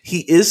 He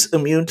is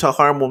immune to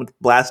harm when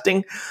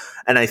blasting.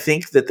 And I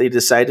think that they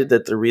decided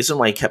that the reason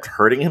why he kept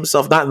hurting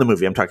himself, not in the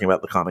movie, I'm talking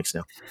about the comics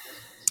now.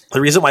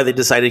 The reason why they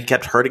decided he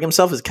kept hurting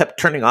himself is kept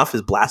turning off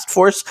his blast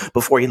force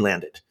before he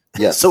landed.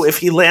 Yes. So if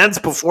he lands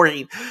before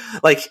he,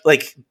 like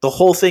the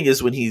whole thing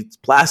is when he's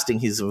blasting,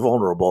 he's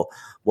invulnerable.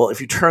 Well, if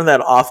you turn that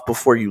off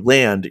before you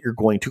land, you're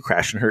going to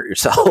crash and hurt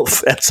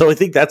yourself. And so I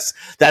think that's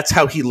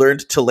how he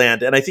learned to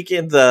land. And I think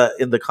in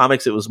the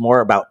comics, it was more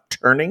about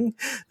turning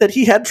that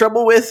he had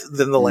trouble with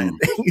than the landing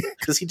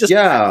because he just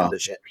the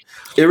shit.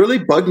 It really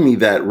bugged me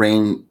that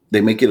Rain,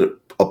 they make it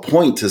a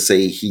point to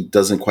say he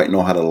doesn't quite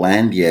know how to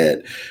land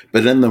yet.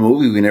 But in the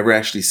movie, we never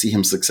actually see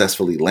him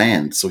successfully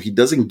land. So he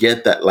doesn't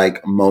get that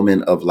like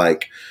moment of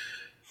like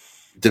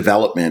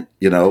development,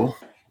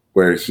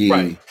 where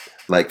he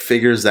like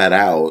figures that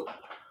out.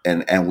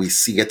 And we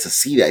get to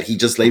see that. He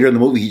just later in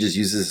the movie, he just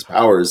uses his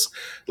powers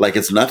like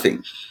it's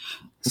nothing.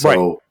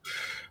 So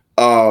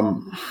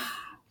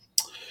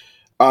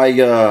I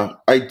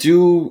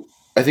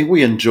think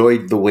we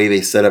enjoyed the way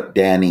they set up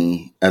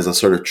Danny as a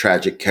sort of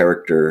tragic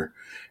character,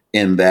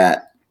 in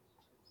that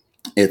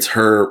it's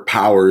her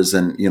powers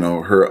and,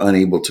 her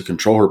unable to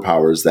control her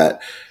powers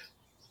that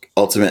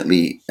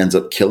ultimately ends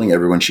up killing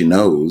everyone she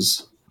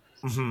knows.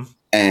 Mm-hmm.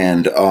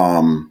 And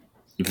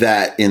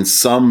that in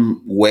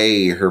some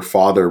way her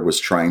father was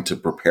trying to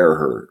prepare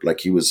her. Like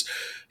he was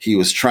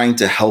trying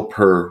to help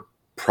her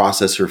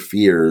process her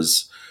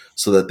fears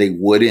so that they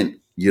wouldn't,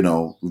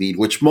 lead,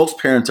 which most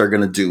parents are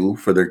going to do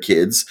for their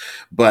kids.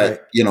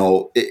 But,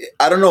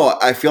 I don't know.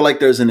 I feel like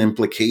there's an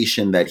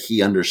implication that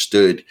he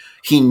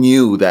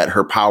knew that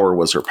her power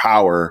was her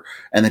power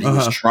and that he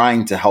was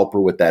trying to help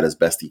her with that as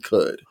best he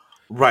could.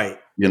 Right.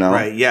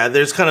 Right. Yeah.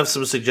 There's kind of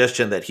some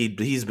suggestion that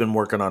he's been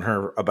working on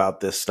her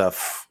about this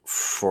stuff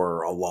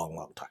for a long,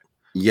 long time.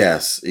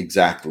 Yes,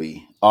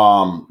 exactly.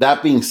 That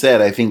being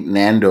said, I think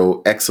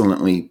Nando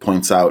excellently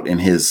points out in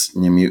his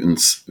New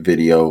Mutants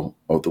video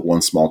of the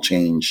one small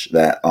change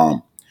that,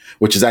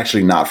 which is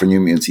actually not for New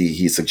Mutants.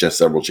 He suggests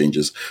several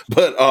changes,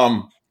 but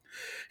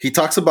he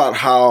talks about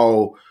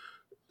how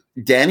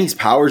Danny's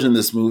powers in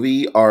this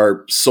movie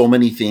are so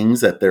many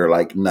things that they're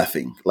like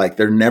nothing. Like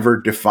they're never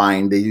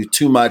defined. They do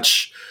too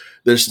much.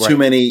 There's too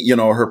many,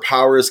 her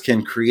powers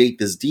can create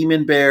this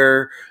demon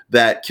bear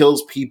that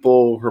kills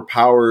people. Her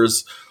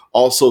powers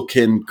also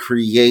can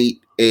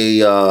create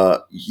a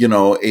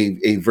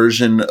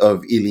version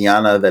of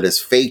Ileana that is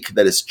fake,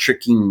 that is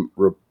tricking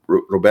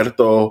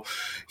Roberto.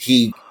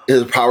 His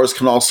powers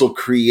can also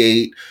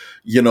create,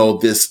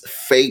 this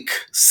fake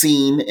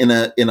scene in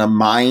a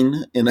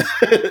mine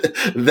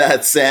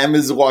that Sam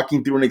is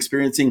walking through and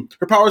experiencing.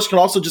 Her powers can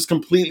also just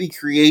completely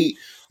create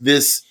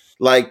this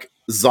like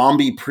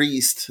zombie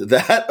priest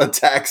that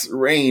attacks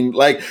Rain.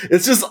 Like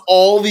it's just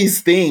all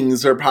these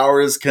things. Her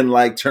powers can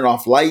like turn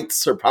off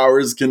lights. Her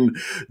powers can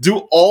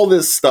do all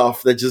this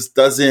stuff that just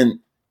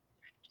doesn't.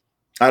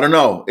 I don't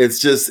know. It's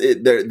just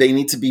they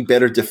need to be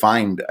better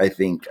defined. I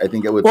think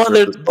it would.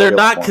 Well,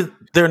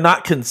 they're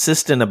not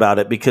consistent about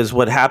it because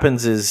what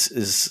happens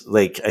is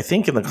like I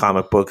think in the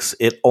comic books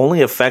it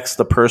only affects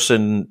the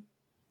person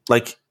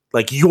like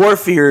your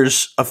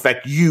fears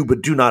affect you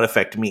but do not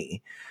affect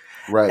me.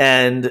 Right.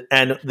 And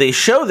they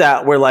show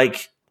that where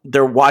like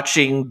they're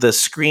watching the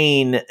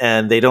screen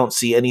and they don't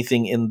see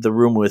anything in the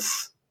room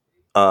with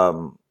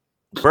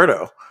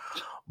Berto.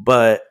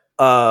 But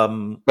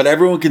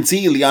everyone can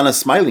see Ileana's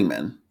smiling,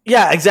 man.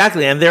 Yeah,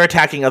 exactly. And they're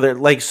attacking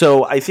other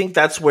so I think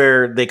that's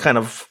where they kind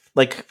of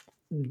like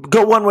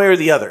go one way or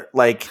the other.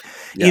 Like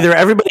either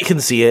everybody can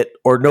see it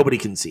or nobody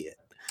can see it.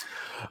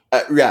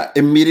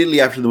 Immediately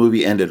after the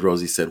movie ended,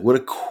 Rosie said, "What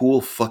a cool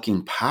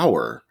fucking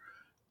power."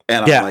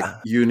 And I'm like,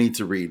 you need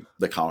to read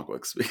the comic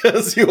books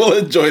because you will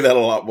enjoy that a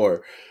lot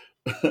more.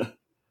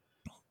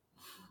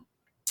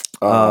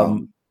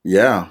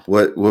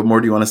 What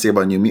more do you want to say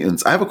about New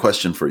Mutants? I have a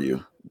question for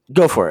you.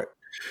 Go for it.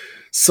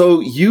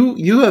 So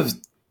you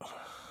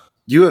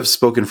have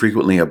spoken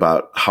frequently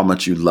about how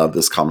much you love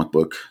this comic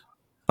book.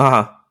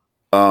 How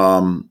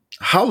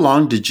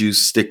long did you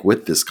stick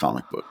with this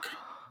comic book?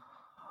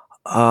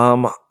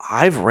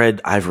 I've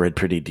read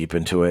pretty deep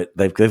into it.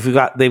 They've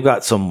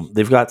got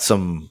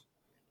some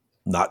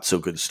not so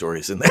good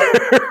stories in there.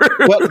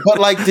 but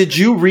like, did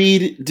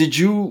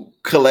you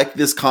collect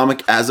this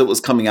comic as it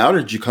was coming out, or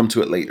did you come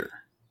to it later?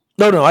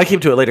 No, I came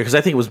to it later because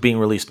I think it was being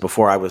released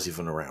before I was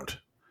even around.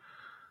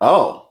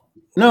 Oh,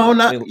 no,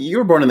 not you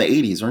were born in the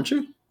 80s, weren't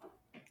you?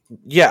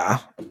 Yeah,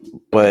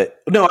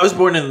 but no, I was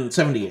born in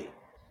 78.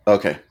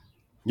 Okay,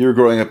 you were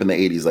growing up in the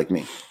 80s like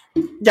me.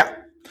 Yeah.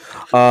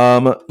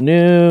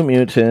 New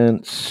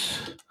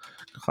Mutants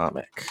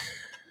comic.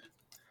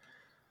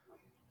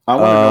 I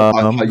want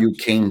to know how you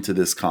came to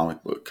this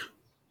comic book.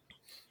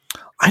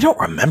 I don't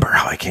remember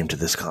how I came to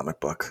this comic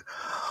book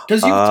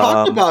because you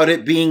talked about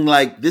it being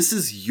like this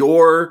is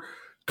your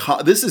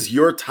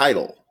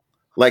title.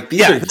 Like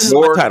these are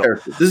your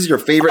characters. This is your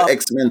favorite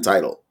X-Men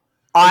title.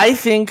 I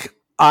think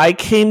I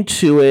came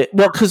to it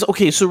because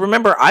so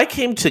remember I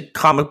came to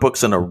comic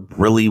books in a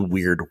really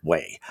weird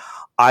way.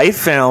 I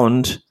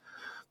found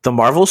the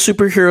Marvel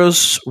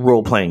Superheroes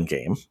role-playing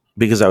game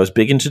because I was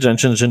big into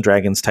Dungeons and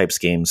Dragons types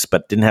games,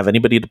 but didn't have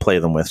anybody to play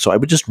them with. So I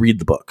would just read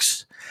the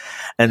books.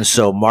 And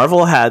so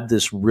Marvel had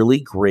this really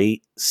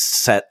great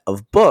set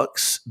of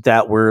books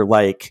that were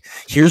like,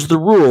 here's the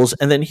rules.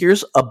 And then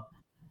here's a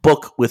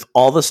book with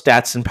all the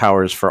stats and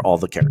powers for all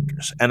the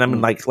characters. And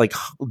I'm like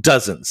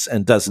dozens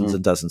and dozens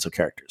and dozens of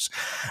characters.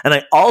 And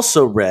I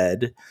also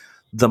read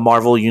the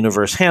Marvel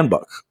Universe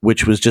Handbook,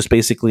 which was just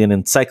basically an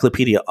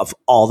encyclopedia of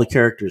all the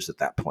characters at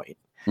that point.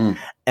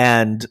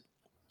 And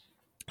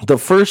the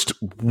first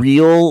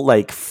real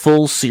like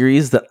full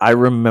series that I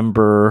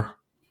remember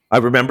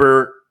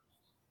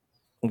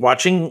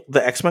watching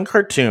the X-Men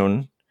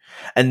cartoon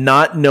and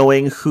not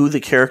knowing who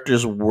the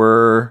characters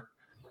were.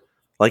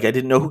 Like I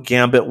didn't know who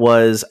Gambit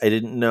was. I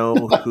didn't know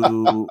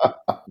who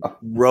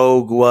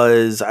Rogue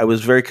was. I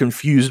was very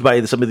confused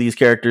by some of these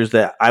characters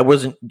that I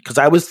wasn't because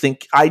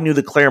I knew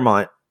the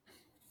Claremont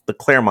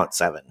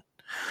 7.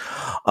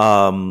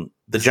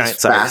 The giant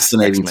size.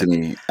 Fascinating to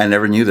me. I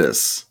never knew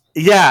this.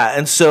 Yeah,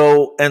 and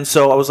so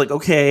I was like,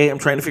 okay, I'm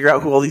trying to figure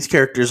out who all these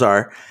characters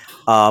are.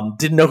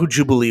 Didn't know who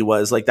Jubilee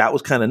was. Like that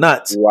was kind of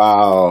nuts.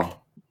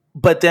 Wow.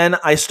 But then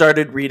I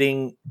started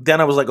reading.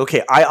 Then I was like,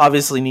 okay, I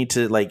obviously need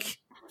to like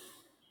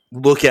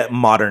look at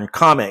modern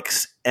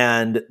comics.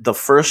 and the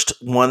first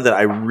one that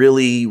I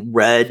really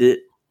read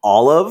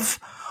all of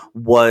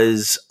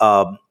was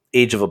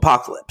Age of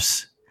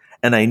Apocalypse.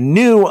 And I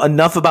knew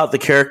enough about the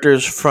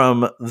characters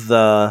from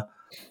the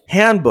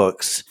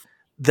handbooks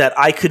that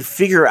I could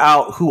figure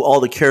out who all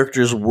the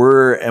characters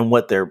were and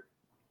what their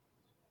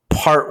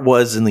part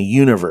was in the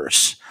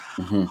universe.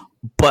 Mm-hmm.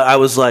 But I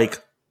was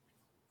like,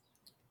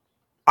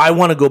 I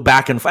want to go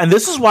back and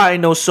this is why I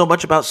know so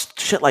much about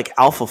shit like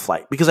Alpha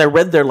Flight, because I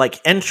read their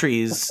like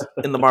entries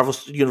in the Marvel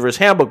Universe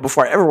handbook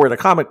before I ever read a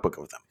comic book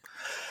of them.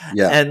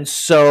 Yeah. And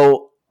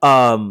so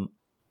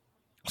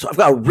so I've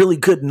got a really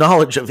good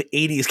knowledge of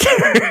 80s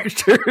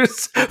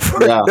characters for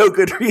no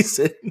good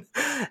reason.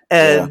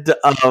 And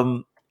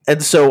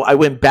and so I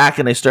went back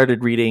and I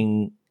started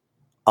reading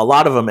a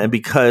lot of them, and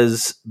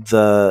because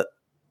the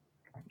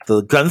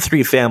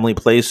Gunthry family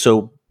plays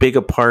so big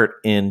a part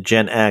in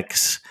Gen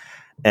X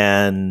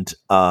and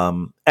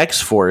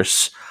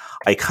X-Force,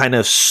 I kind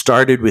of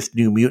started with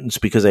New Mutants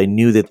because I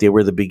knew that they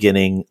were the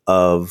beginning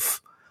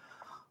of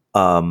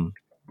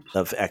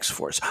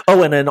X-Force.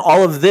 Oh, and in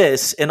all of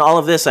this,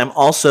 I'm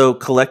also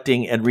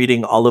collecting and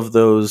reading all of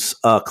those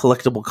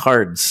collectible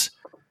cards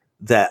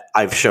that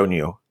I've shown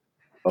you.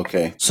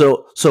 Okay.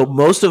 So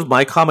most of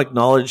my comic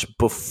knowledge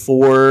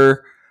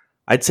before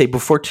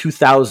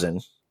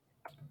 2000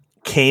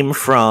 came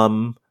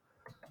from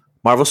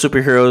Marvel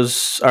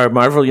Superheroes, or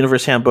Marvel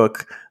Universe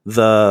Handbook,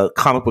 the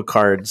comic book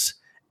cards,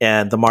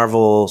 and the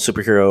Marvel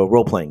Superhero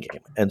role-playing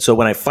game. And so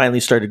when I finally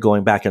started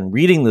going back and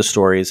reading the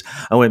stories,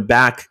 I went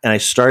back and I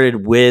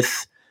started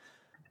with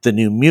the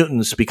New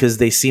Mutants because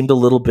they seemed a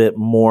little bit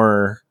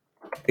more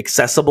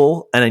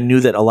accessible, and I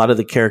knew that a lot of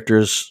the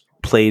characters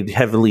played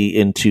heavily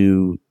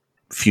into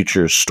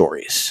future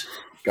stories.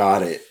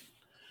 Got it.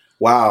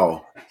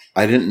 Wow.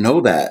 I didn't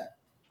know that.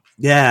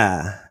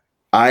 Yeah.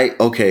 I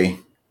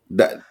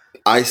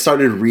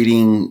started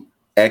reading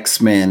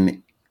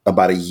X-Men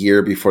about a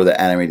year before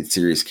the animated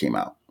series came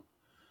out.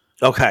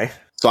 Okay.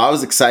 So I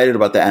was excited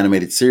about the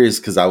animated series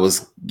because I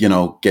was,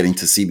 getting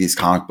to see these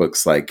comic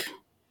books like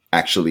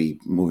actually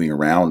moving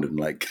around and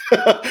like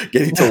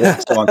getting to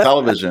watch them on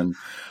television.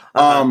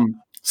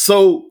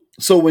 So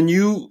when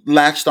you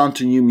latched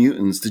onto New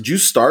Mutants, did you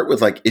start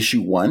with like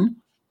issue 1?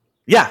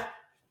 Yeah.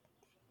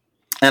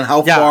 And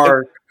how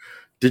far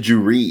did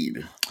you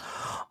read?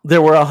 There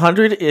were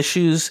 100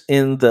 issues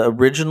in the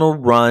original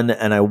run,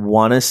 and I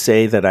want to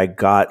say that I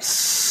got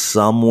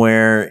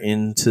somewhere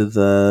into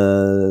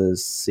the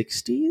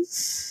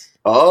 60s.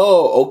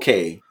 Oh,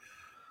 okay.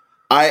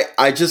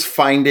 I just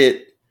find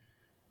it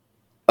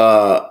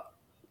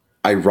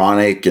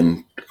ironic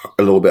and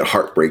a little bit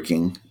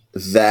heartbreaking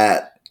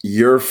that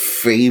your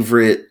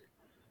favorite,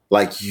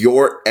 like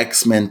your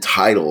X-Men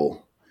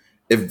title,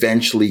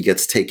 eventually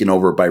gets taken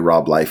over by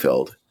Rob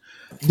Liefeld.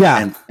 Yeah,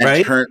 and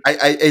right.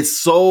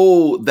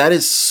 That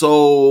is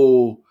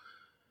so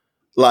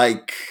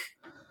like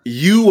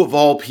you of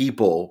all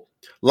people,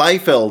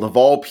 Liefeld of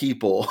all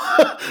people,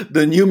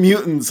 the New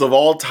Mutants of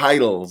all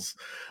titles.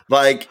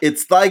 Like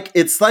it's like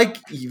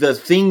the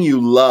thing you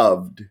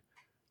loved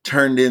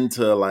turned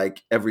into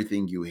like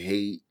everything you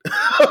hate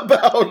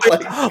about.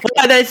 Like,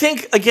 and I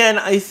think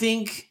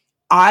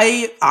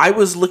I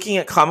was looking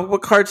at comic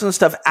book cards and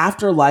stuff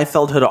after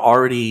Liefeld had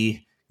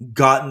already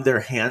gotten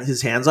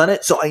his hands on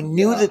it, so I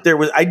knew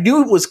that I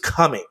knew it was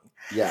coming.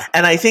 Yeah,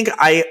 and I think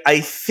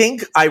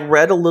I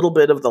read a little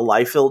bit of the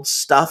Liefeld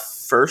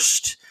stuff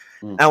first.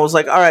 And I was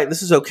like, all right,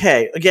 this is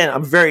okay. Again,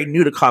 I'm very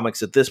new to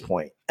comics at this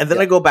point. And then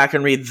I go back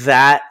and read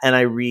that, and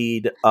I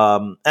read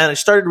and I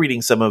started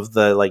reading some of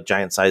the like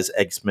giant size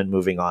X-Men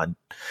moving on.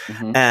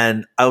 Mm-hmm.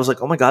 And I was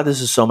like, oh my God, this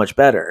is so much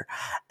better.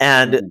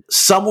 And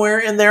somewhere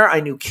in there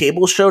I knew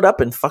Cable showed up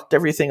and fucked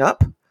everything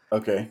up.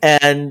 Okay.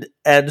 And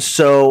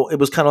so it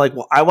was kind of like,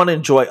 well, I want to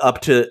enjoy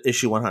up to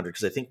issue 100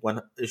 because I think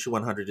issue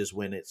 100 is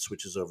when it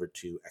switches over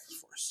to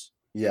X-Force.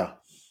 Yeah.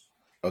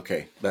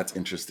 Okay, that's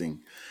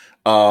interesting.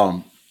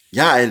 Yeah,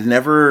 I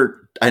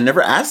never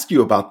asked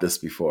you about this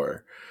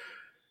before.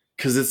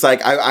 Cause it's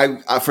like,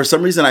 I for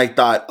some reason I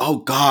thought, oh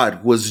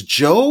God, was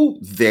Joe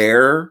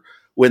there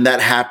when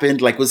that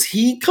happened? Like, was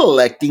he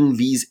collecting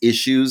these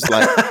issues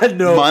like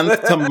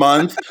month to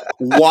month,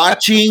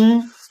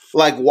 watching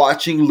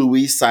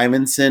Louise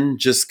Simonson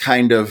just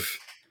kind of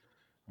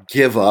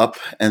give up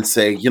and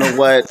say, you know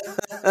what?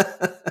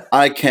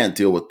 I can't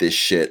deal with this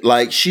shit.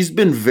 Like, she's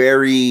been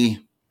very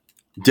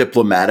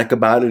diplomatic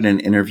about it in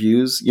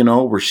interviews,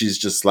 where she's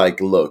just like,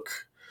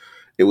 look,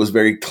 it was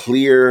very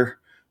clear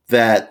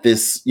that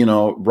this,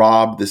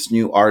 Rob, this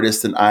new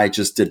artist, and I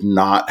just did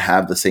not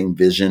have the same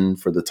vision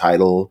for the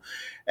title.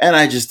 And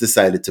I just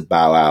decided to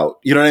bow out.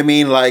 You know what I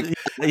mean? Like,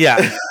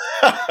 yeah.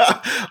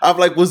 I'm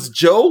like, was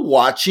Joe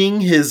watching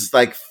his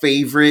like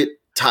favorite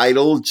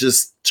title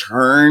just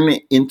turn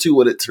into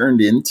what it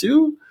turned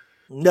into?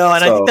 No,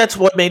 and I think that's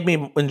what made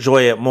me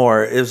enjoy it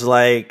more. It was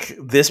like,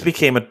 this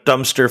became a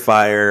dumpster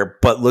fire,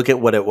 but look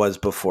at what it was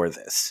before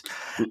this.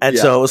 And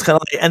so it was kind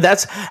of like,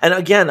 and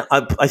again,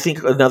 I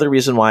think another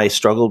reason why I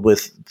struggled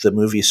with the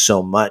movie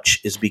so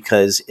much is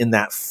because in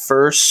that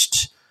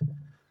first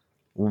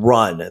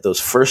run, those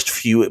first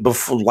few,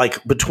 before,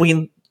 like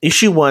between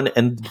issue 1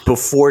 and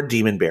before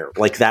Demon Bear,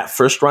 like that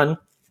first run,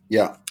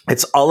 Yeah.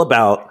 it's all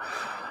about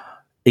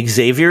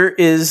Xavier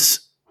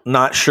is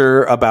not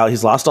sure about,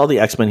 he's lost all the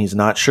X-Men. He's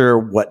not sure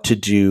what to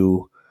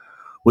do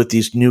with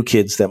these new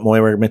kids that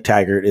Moira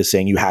McTaggart is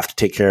saying you have to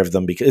take care of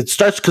them, because it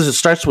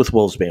starts with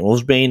Wolfsbane.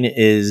 Wolfsbane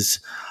is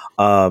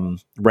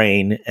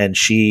Rain, and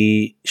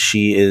she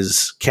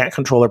is can't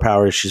control her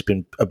powers. She's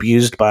been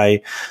abused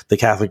by the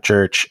Catholic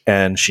Church,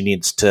 and she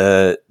needs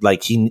to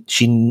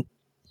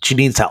she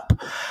needs help.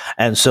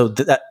 And so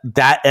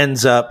that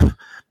ends up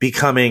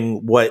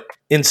becoming what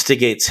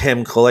instigates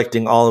him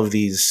collecting all of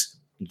these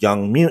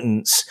young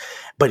mutants,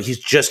 but he's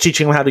just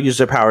teaching them how to use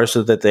their powers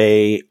so that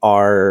they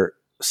are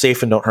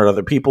safe and don't hurt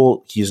other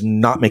people. He's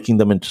not making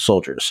them into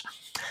soldiers.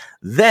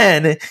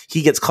 Then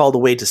he gets called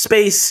away to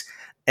space,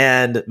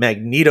 and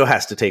Magneto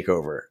has to take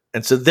over.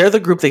 And so they're the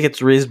group that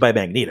gets raised by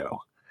Magneto.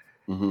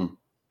 Mm-hmm.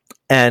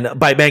 And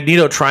by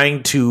Magneto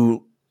trying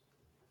to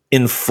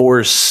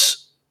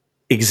enforce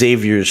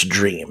Xavier's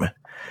dream,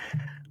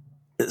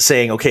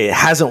 saying, okay, it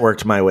hasn't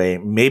worked my way.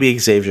 Maybe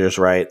Xavier's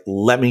right.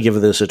 Let me give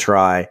this a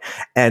try.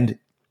 And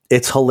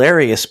it's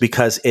hilarious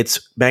because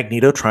it's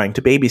Magneto trying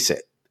to babysit.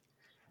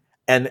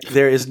 And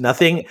there is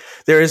nothing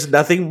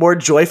more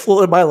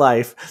joyful in my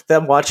life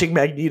than watching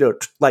Magneto,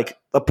 like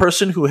a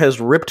person who has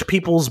ripped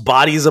people's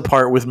bodies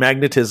apart with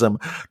magnetism,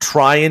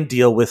 try and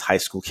deal with high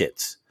school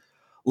kids.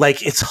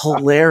 Like, it's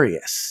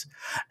hilarious.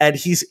 And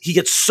he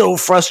gets so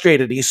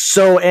frustrated, he's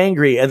so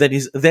angry, and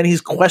then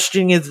he's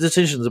questioning his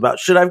decisions about,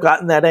 should I have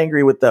gotten that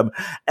angry with them?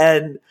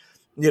 And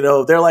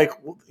they're like,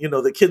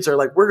 the kids are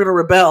like, we're going to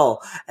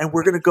rebel, and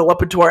we're going to go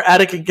up into our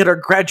attic and get our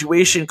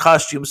graduation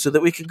costumes so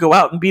that we can go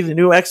out and be the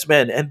new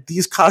X-Men. And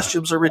these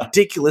costumes are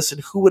ridiculous,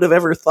 and who would have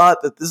ever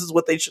thought that this is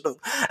what they should have?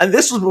 And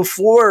this was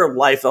before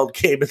Liefeld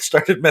came and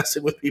started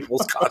messing with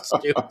people's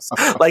costumes.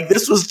 Like,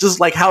 this was just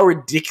like how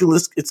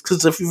ridiculous. It's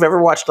because if you've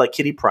ever watched like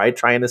Kitty Pryde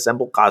try and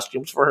assemble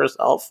costumes for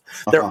herself,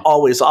 they're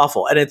always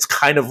awful. And it's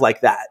kind of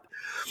like that.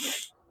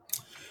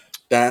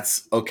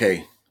 That's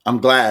okay. I'm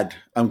glad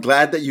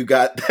that you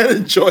got that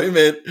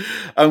enjoyment.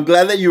 I'm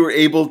glad that you were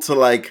able to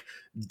like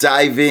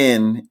dive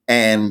in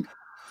and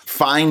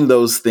find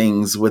those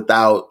things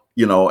without,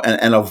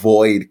 and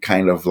avoid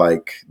kind of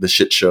like the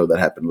shit show that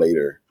happened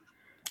later.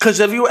 Because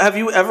have you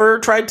ever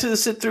tried to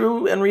sit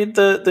through and read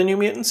the New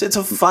Mutants? It's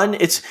a fun.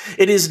 It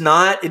is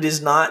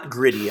not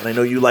gritty, and I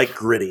know you like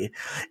gritty.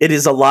 It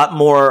is a lot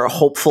more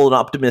hopeful and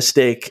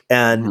optimistic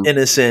and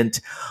innocent.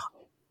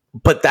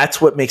 But that's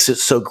what makes it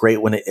so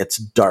great when it's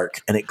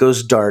dark, and it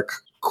goes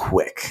dark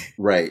quick.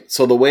 Right.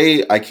 So the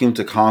way I came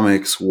to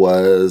comics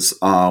was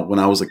when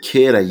I was a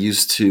kid, I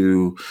used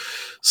to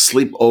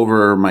sleep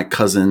over my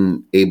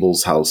cousin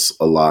Abel's house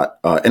a lot.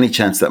 Any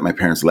chance that my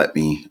parents let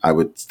me, I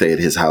would stay at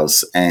his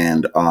house.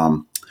 And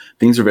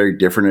things are very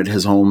different at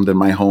his home than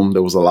my home.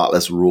 There was a lot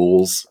less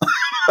rules.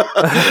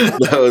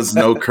 There was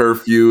no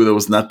curfew. There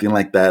was nothing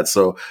like that.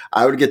 So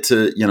I would get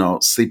to,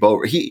 sleep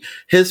over.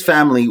 His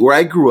family, where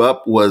I grew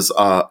up, was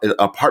an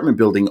apartment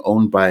building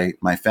owned by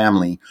my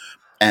family.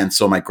 And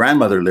so my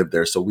grandmother lived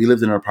there. So we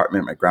lived in an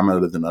apartment. My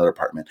grandmother lived in another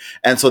apartment.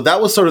 And so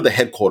that was sort of the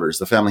headquarters,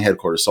 the family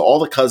headquarters. So all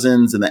the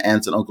cousins and the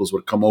aunts and uncles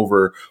would come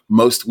over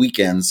most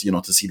weekends,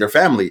 to see their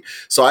family.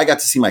 So I got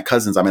to see my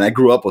cousins. I mean, I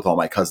grew up with all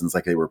my cousins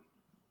like they were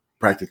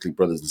practically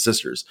brothers and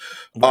sisters.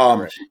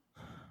 Right.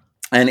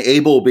 And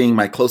Abel being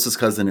my closest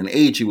cousin in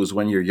age, he was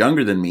 1 year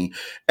younger than me.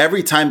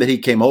 Every time that he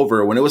came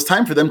over, when it was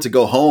time for them to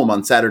go home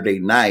on Saturday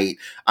night,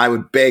 I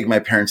would beg my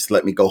parents to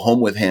let me go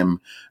home with him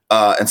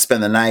and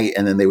spend the night.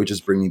 And then they would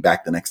just bring me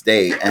back the next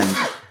day. And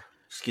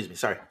excuse me,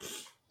 sorry.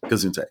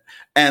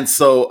 And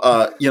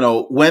so,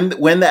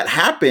 when that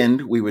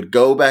happened, we would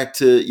go back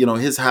to,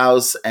 his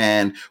house,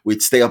 and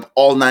we'd stay up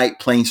all night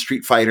playing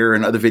Street Fighter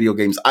and other video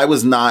games. I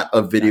was not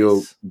a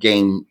video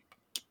game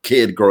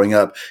kid growing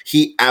up.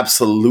 He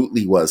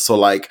absolutely was. So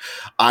like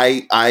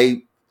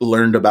I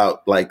learned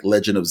about like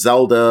Legend of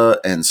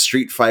Zelda and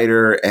Street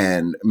Fighter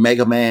and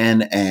Mega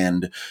Man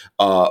and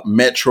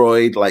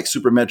Metroid, like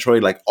Super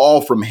Metroid, like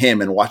all from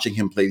him and watching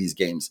him play these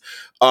games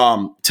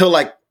till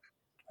like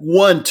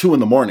 1, 2 in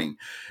the morning.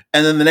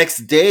 And then the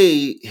next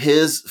day,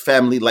 his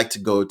family liked to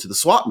go to the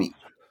swap meet.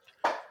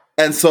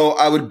 And so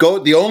I would go.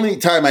 The only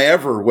time I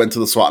ever went to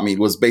the swap meet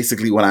was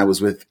basically when I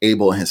was with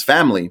Abel and his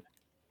family.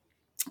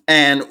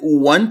 And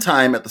one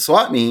time at the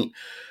swap meet,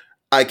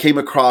 I came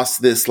across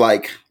this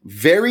like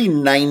very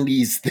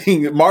 90s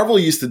thing. Marvel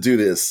used to do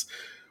this,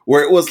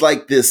 where it was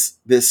like this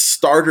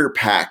starter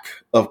pack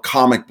of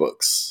comic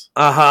books.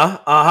 Do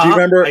you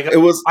remember?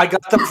 I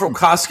got them from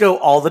Costco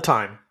all the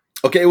time.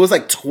 Okay, it was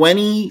like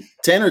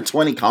 10 or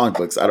 20 comic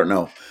books. I don't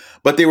know.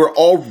 But they were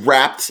all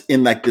wrapped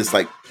in like this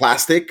like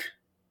plastic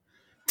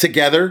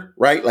together,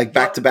 right? Like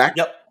back to back.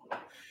 Yep.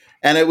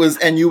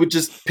 And you would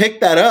just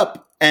pick that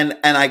up. And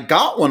I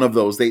got one of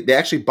those. They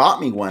actually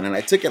bought me one, and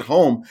I took it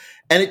home,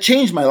 and it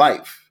changed my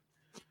life.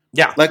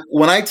 Yeah. Like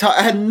when I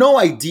had no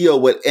idea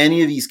what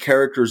any of these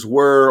characters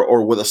were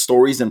or what the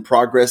stories in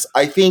progress.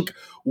 I think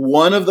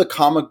one of the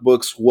comic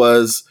books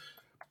was,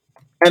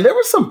 and there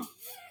were some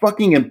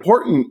fucking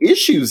important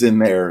issues in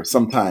there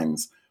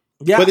sometimes.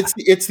 Yeah. But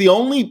it's the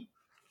only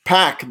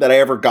pack that I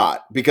ever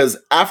got, because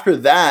after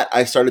that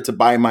I started to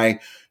buy my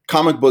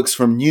comic books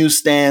from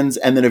newsstands,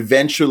 and then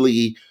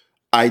eventually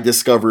I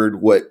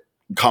discovered what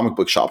comic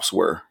book shops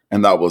were,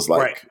 and that was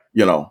like,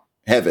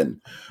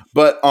 heaven.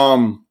 But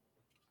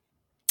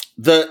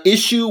the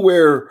issue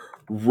where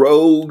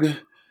Rogue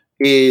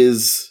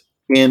is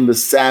in the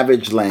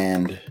Savage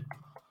Land,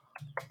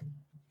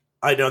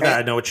 I know that.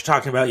 I know what you're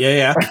talking about.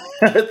 Yeah.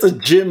 it's a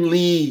Jim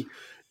Lee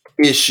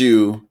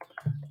issue,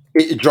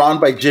 drawn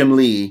by Jim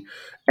Lee,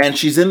 and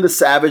she's in the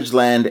Savage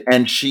Land,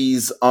 and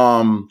she's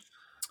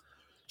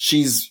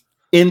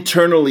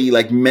internally,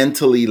 like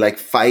mentally, like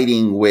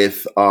fighting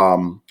with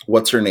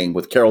what's her name,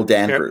 with Carol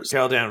Danvers.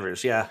 Carol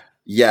Danvers, yeah.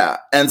 Yeah.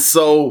 And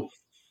so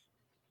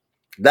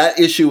that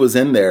issue was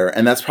in there,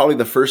 and that's probably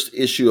the first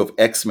issue of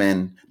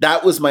X-Men.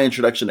 That was my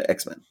introduction to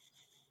X-Men.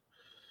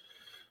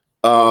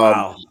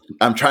 Wow.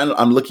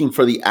 I'm looking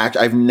for the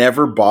I've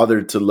never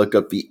bothered to look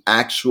up the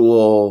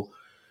actual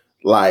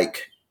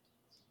like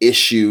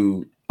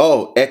issue.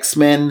 Oh,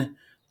 X-Men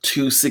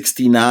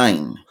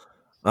 269.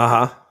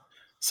 Uh-huh.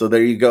 So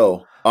there you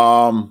go.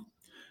 So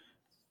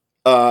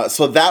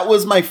that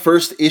was my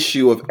first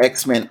issue of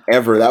X-Men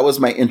ever. That was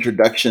my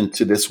introduction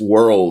to this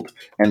world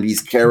and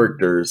these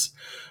characters.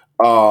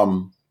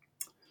 And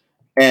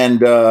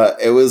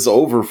it was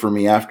over for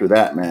me after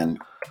that, man.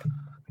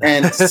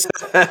 And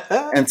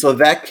so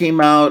that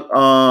came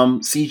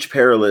out, Siege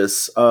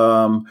Perilous.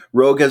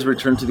 Rogue has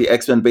returned to the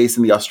X-Men base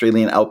in the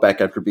Australian outback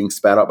after being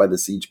spat out by the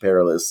Siege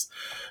Perilous.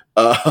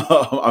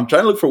 I'm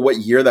trying to look for what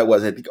year that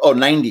was. I think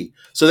 90.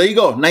 So there you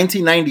go.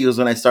 1990 was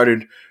when I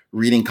started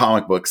reading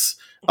comic books.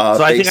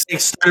 So I think I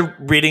started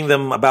reading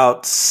them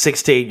about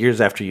 6 to 8 years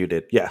after you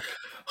did. Yeah.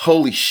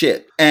 Holy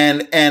shit.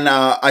 And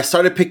I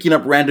started picking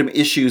up random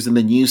issues in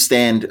the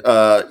newsstand,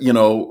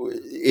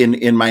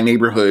 in my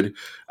neighborhood.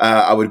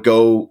 I would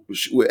go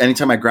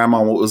anytime my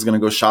grandma was going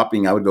to go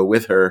shopping, I would go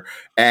with her.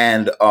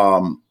 And,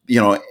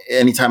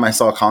 anytime I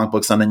saw comic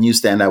books on the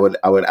newsstand, I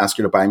would ask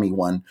her to buy me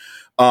one.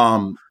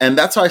 And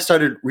that's how I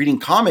started reading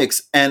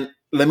comics. And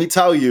let me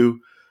tell you,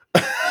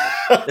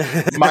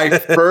 my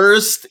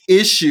first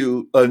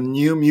issue of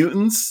New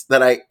Mutants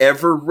that I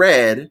ever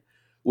read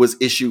was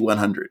issue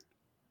 100.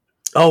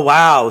 Oh,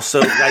 wow. So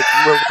like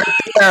you were right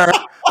there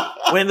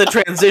when the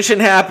transition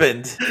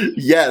happened.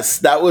 Yes,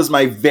 that was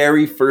my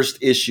very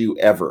first issue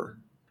ever.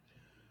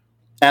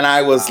 And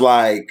I was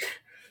like,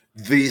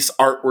 this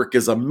artwork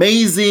is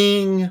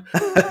amazing.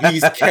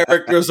 These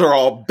characters are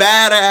all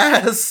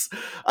badass.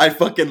 I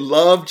fucking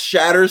loved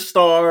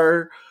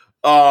Shatterstar.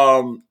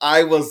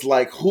 I was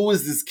like, who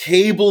is this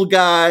Cable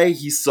guy?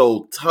 He's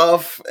so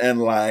tough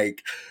and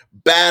like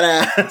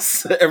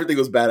badass. Everything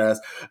was badass.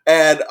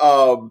 And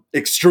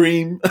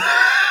extreme.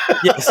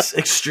 Yes,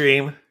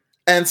 extreme.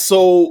 And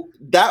so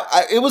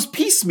it was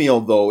piecemeal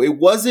though. It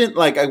wasn't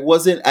like I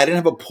didn't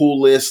have a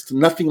pull list,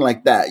 nothing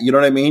like that. You know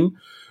what I mean?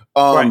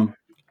 Right.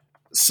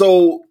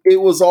 So it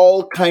was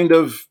all kind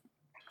of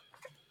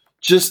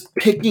just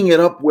picking it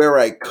up where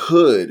I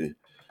could.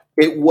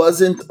 It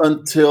wasn't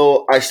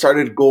until I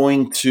started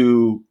going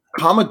to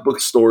comic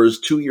book stores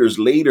 2 years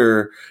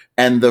later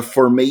and the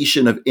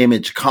formation of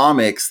Image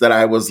Comics that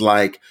I was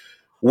like,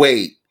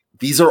 wait,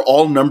 these are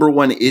all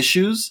 #1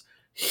 issues?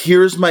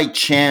 Here's my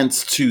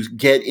chance to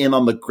get in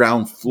on the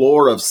ground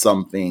floor of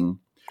something.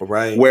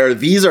 Right. Where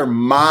these are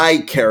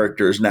my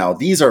characters now.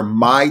 These are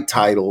my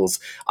titles.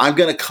 I'm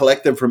going to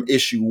collect them from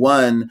issue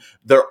 1.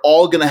 They're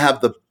all going to have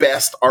the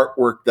best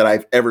artwork that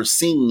I've ever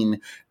seen.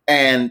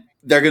 And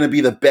they're going to be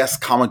the best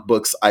comic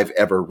books I've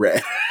ever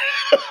read.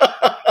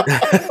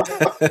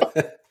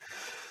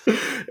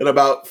 And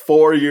about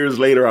 4 years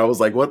later, I was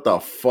like, what the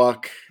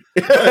fuck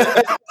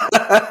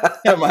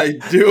am I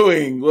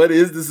doing? What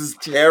is this? This is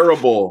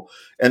terrible.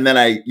 And then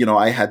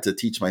I had to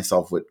teach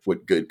myself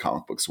what good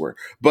comic books were.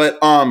 But,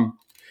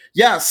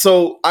 yeah,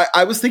 so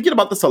I was thinking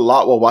about this a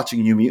lot while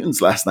watching New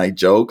Mutants last night,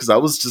 Joe, because I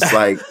was just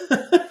like,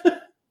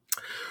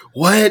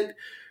 what?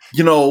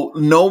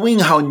 Knowing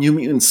how New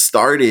Mutants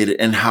started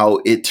and how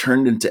it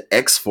turned into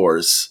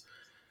X-Force,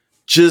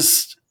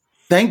 just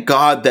thank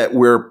God that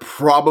we're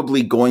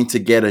probably going to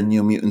get a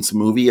New Mutants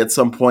movie at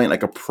some point,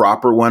 like a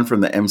proper one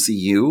from the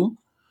MCU.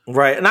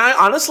 Right. And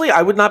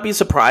I would not be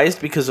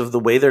surprised because of the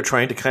way they're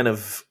trying to kind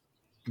of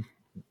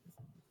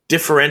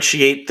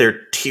differentiate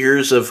their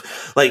tiers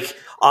of like,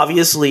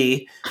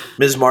 obviously,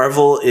 Ms.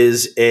 Marvel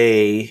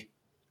they're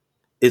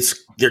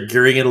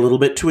gearing it a little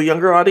bit to a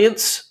younger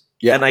audience.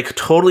 Yeah. And I could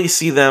totally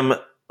see them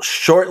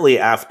shortly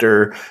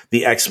after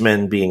the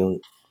X-Men being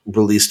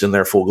released in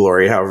their full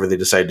glory, however they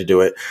decide to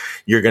do it,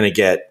 you're going to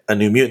get a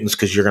New Mutants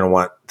because you're going to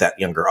want that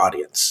younger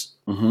audience.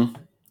 Mm-hmm.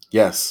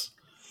 Yes.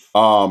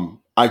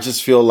 I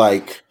just feel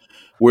like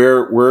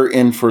we're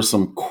in for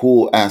some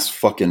cool ass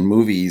fucking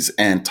movies,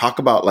 and talk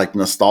about like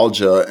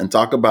nostalgia and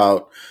talk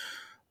about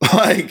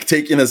like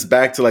taking us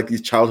back to like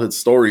these childhood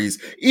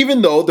stories,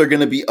 even though they're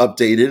going to be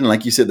updated. And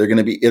like you said, they're going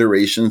to be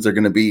iterations. They're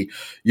going to be,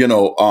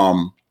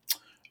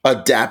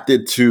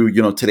 adapted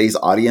to, today's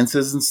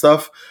audiences and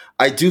stuff.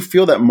 I do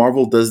feel that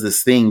Marvel does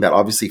this thing that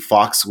obviously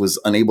Fox was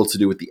unable to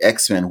do with the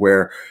X-Men,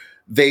 where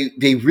they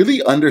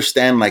really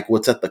understand like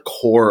what's at the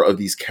core of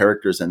these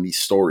characters and these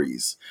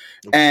stories.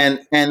 And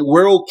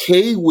we're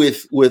okay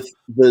with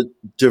the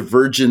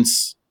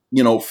divergence,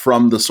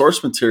 from the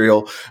source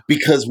material,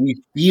 because we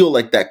feel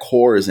like that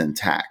core is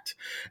intact.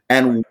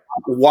 And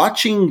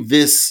watching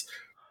this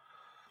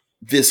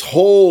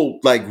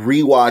whole like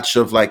rewatch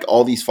of like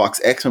all these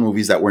Fox X-Men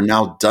movies that we're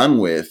now done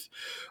with,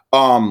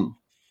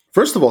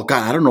 first of all,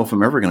 God, I don't know if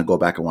I'm ever going to go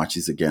back and watch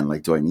these again.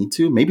 Like, do I need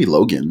to? Maybe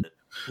Logan.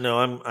 No,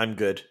 I'm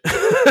good.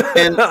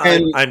 and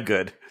I'm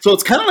good. So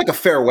it's kind of like a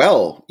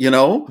farewell,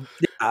 Yeah.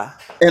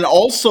 And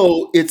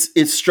also,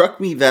 it struck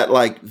me that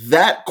like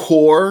that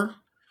core,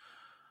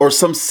 or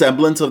some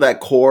semblance of that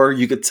core,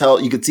 you could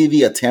see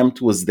the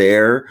attempt was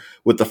there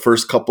with the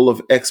first couple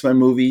of X-Men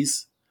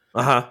movies.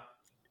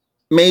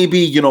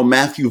 Maybe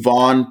Matthew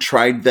Vaughn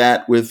tried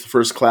that with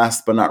First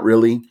Class, but not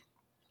really.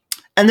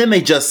 And then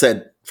they just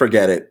said,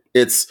 forget it.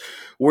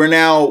 We're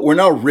now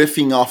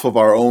riffing off of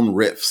our own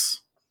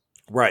riffs.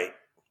 Right.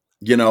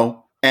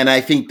 And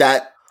I think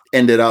that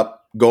ended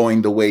up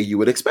going the way you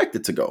would expect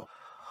it to go.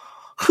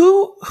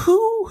 Who,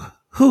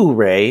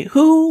 Ray?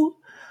 Who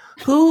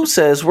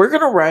says we're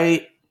going to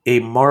write a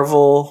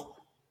Marvel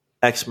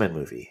X-Men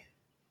movie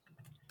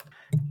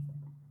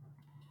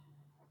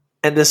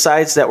and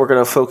decides that we're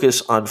going to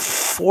focus on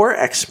 4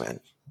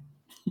 X-Men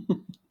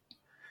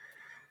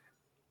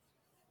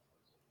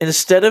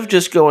instead of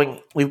just going,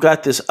 we've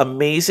got this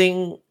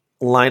amazing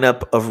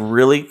lineup of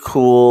really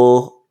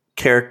cool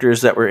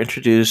characters that were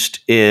introduced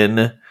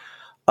in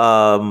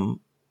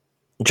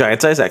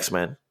Giant Size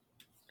X-Men.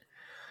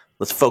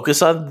 Let's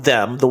focus on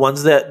them, the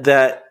ones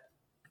that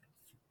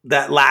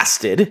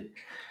lasted,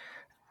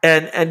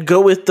 and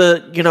go with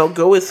the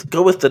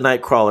the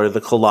Nightcrawler,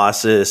 the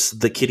Colossus,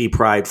 the Kitty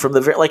Pryde from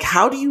the very, like,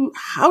 how do you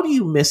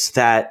miss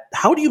that?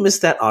 How do you miss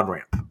that on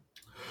ramp?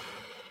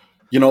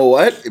 You know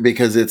what?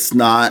 Because it's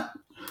not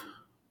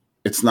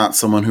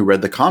someone who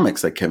read the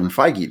comics like Kevin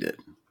Feige did.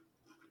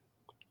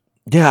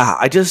 Yeah,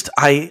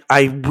 I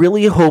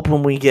really hope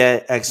when we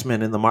get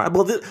X-Men in the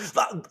Marvel,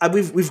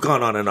 we've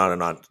gone on and on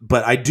and on,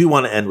 but I do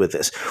want to end with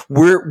this.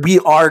 We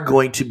are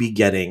going to be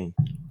getting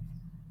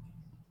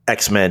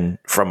X-Men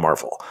from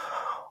Marvel.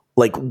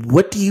 Like,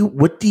 what do you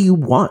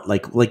want?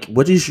 Like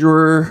what is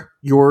your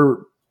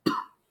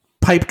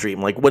pipe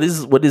dream? Like, what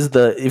is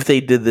the, if they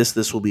did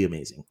this will be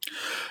amazing.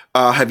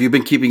 Have you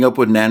been keeping up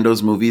with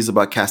Nando's movies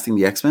about casting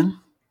the X-Men?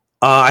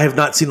 I have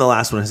not seen the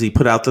last one. Has he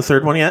put out the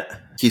third one yet?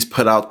 He's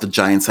put out the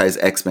Giant Size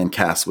X-Men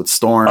cast with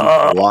Storm,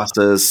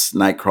 Colossus,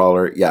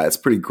 Nightcrawler. Yeah, it's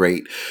pretty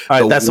great.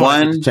 All right, that's the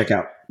one I need to check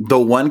out. The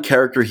one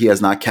character he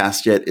has not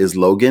cast yet is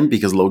Logan,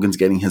 because Logan's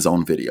getting his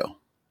own video.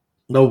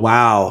 Oh,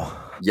 wow.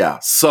 Yeah.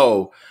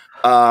 So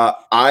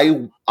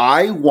I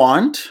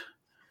want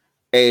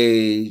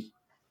an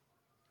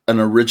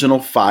original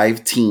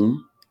 5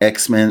 team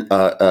X-Men,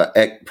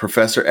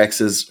 Professor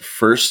X's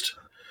first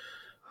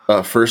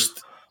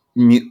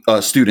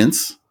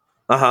students.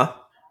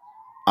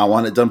 I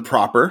want it done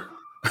proper.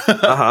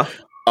 Set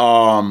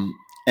in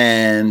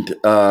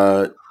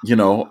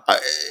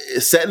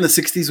the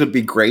 60s would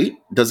be great.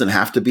 Doesn't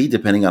have to be,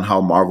 depending on how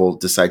Marvel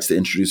decides to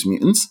introduce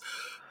mutants.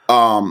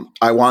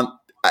 I want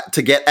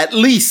to get at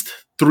least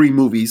 3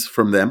 movies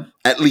from them.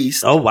 At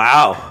least. Oh,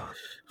 wow.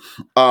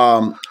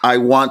 I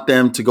want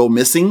them to go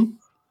missing.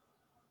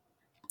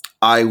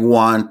 I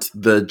want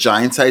the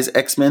Giant Size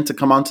X-Men to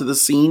come onto the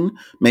scene,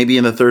 maybe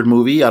in the 3rd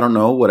movie. I don't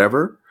know,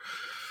 whatever.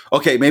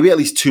 Okay, maybe at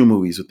least 2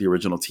 movies with the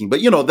original team.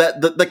 But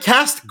that the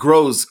cast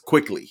grows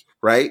quickly,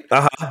 right?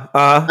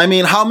 I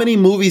mean, how many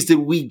movies did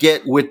we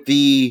get with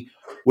the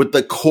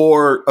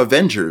core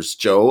Avengers,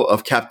 Joe,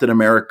 of Captain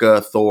America,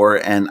 Thor,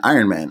 and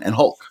Iron Man and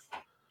Hulk?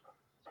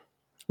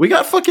 We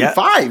got fucking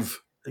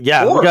 5.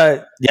 Yeah, 4. we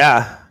got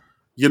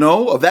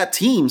of that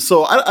team.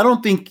 So I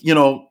don't think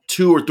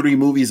 2 or 3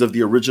 movies of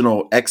the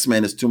original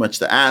X-Men is too much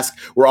to ask.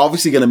 We're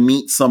obviously going to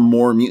meet some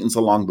more mutants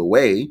along the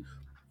way,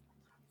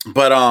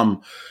 but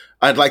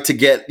I'd like to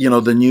get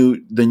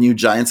the new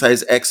Giant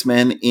Size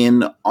X-Men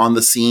in on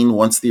the scene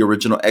once the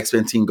original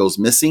X-Men team goes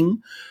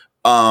missing,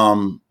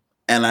 and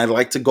I'd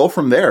like to go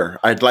from there.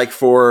 I'd like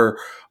for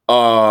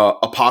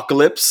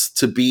Apocalypse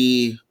to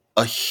be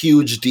a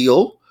huge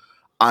deal.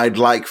 I'd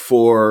like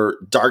for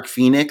Dark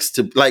Phoenix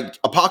to, like,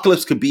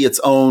 Apocalypse could be its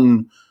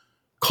own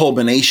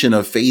culmination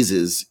of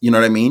phases. You know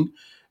what I mean?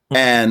 Mm-hmm.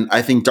 And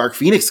I think Dark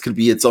Phoenix could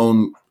be its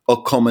own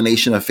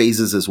culmination of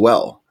phases as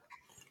well.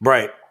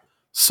 Right.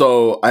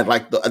 So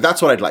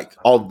that's what I'd like.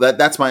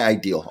 That's my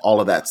ideal.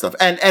 All of that stuff,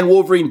 and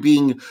Wolverine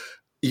being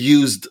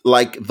used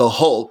like the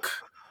Hulk,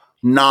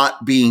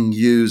 not being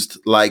used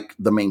like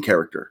the main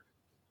character.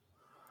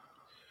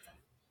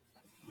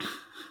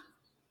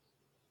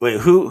 Wait,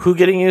 who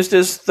getting used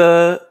as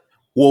the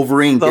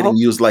Wolverine the getting Hulk?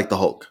 used like the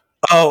Hulk?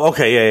 Oh,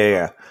 okay,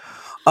 yeah.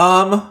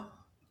 I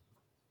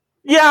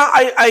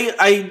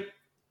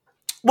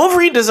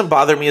Wolverine doesn't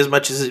bother me as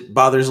much as it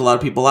bothers a lot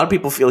of people. A lot of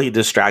people feel he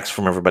distracts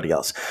from everybody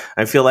else.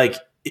 I feel like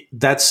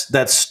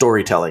that's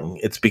storytelling.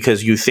 It's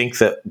because you think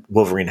that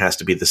Wolverine has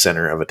to be the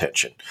center of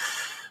attention.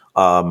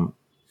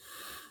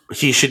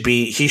 He should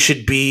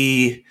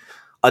be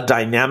a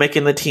dynamic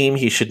in the team.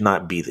 He should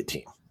not be the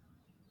team.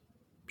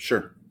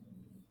 Sure.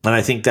 And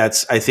I think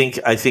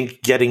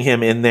getting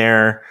him in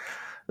there,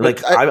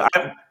 like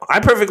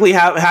I'm perfectly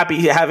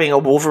happy having a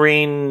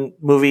Wolverine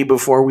movie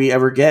before we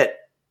ever get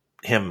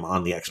him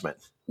on the X-Men.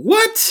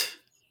 What?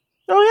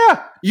 Oh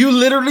yeah, you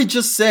literally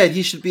just said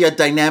he should be a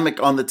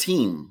dynamic on the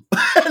team.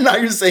 Now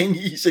you're saying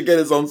he should get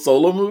his own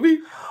solo movie?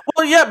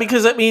 Well, yeah,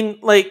 because I mean,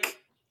 like,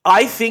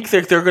 I think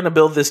they're going to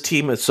build this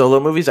team as solo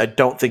movies. I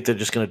don't think they're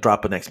just going to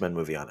drop an X-Men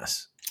movie on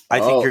us.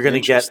 I think you're going to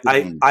get.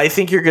 I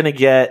think you're going to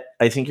get.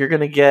 I think you're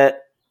going to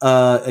get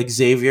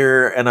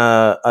Xavier and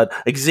a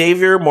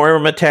Xavier,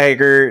 Moira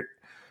Taggart,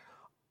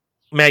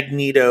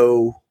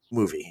 Magneto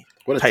movie.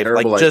 What a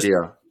terrible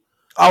idea.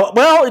 Oh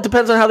well, it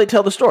depends on how they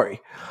tell the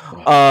story.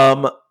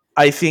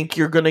 I think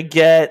you're going to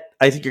get.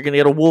 I think you're going to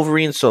get a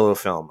Wolverine solo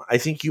film. I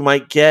think you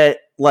might get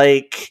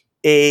like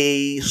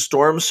a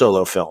Storm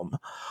solo film.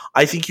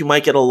 I think you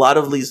might get a lot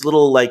of these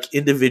little like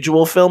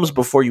individual films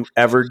before you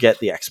ever get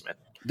the X-Men.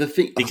 The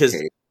thing, because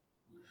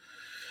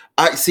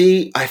I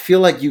feel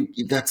like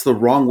that's the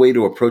wrong way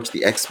to approach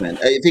the X-Men.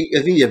 I think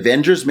the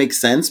Avengers make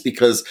sense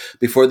because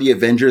before the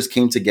Avengers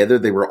came together,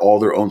 they were all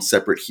their own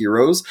separate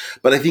heroes.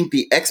 But I think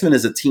the X-Men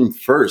is a team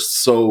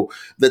first. So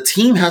the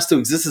team has to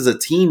exist as a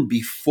team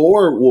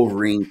before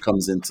Wolverine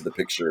comes into the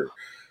picture.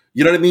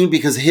 You know what I mean?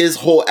 Because his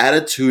whole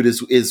attitude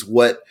is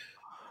what,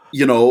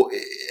 you know,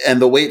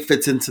 and the way it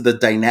fits into the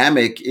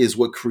dynamic is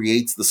what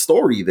creates the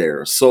story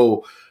there.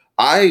 So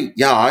I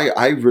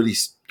really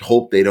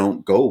hope they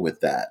don't go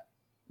with that.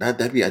 I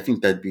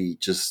think that'd be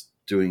just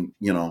doing,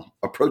 you know,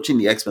 approaching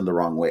the X-Men the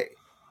wrong way.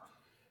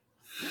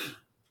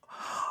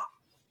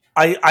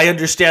 I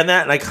understand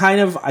that, and I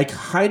kind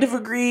of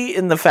agree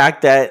in the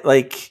fact that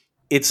like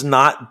it's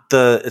not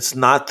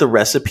the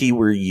recipe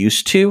we're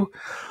used to,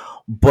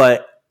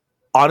 but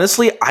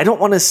honestly, I don't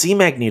want to see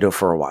Magneto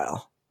for a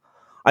while.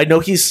 I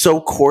know he's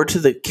so core to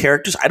the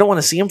characters. I don't want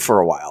to see him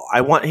for a while. I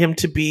want him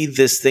to be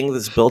this thing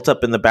that's built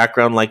up in the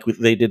background like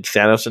they did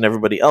Thanos and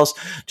everybody else,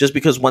 just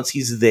because once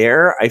he's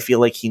there, I feel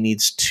like he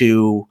needs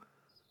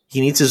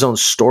his own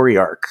story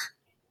arc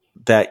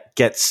that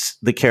gets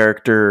the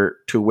character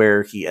to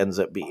where he ends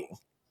up being.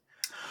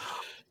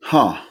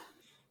 Huh.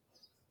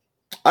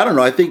 I don't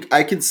know. I think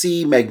I can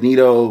see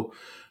Magneto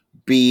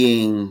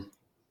being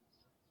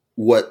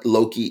what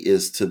Loki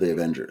is to the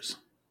Avengers.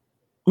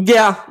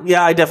 Yeah,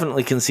 I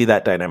definitely can see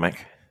that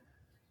dynamic.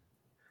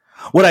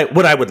 What I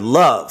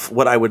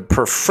would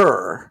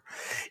prefer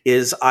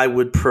is this kind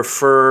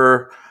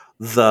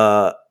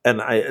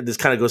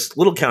of goes a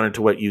little counter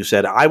to what you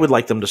said. I would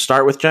like them to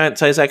start with giant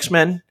size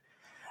X-Men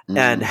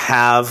and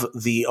have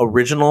the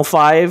original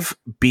 5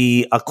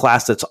 be a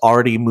class that's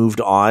already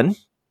moved on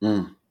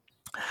and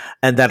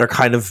that are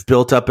kind of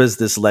built up as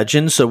this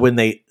legend. So when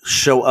they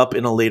show up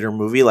in a later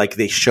movie, like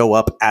they show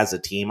up as a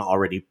team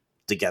already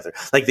together.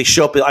 Like they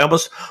show up. I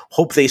almost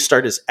hope they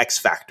start as X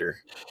Factor.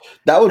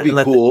 That would be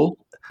cool.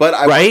 But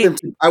I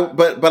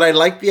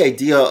like the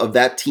idea of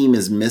that team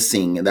is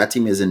missing and that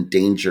team is in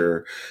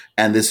danger,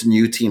 and this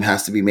new team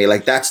has to be made.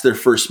 Like that's their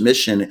first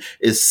mission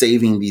is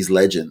saving these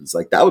legends.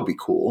 Like that would be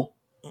cool.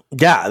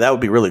 Yeah, that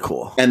would be really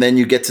cool. And then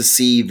you get to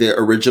see the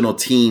original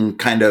team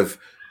kind of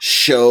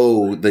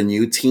show the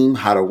new team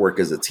how to work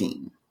as a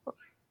team.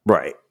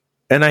 Right.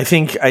 And I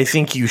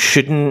think you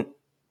shouldn't.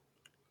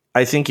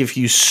 I think if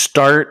you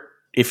start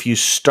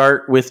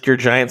with your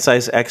giant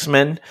size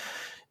X-Men,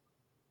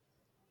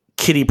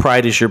 Kitty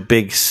Pryde is your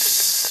big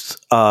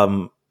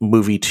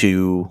movie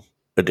 2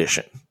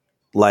 edition.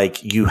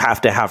 Like you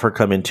have to have her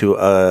come into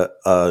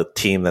a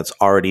team that's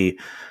already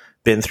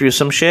been through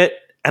some shit.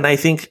 And I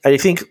think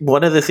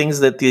one of the things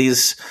that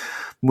these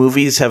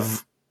movies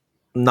have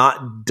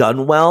not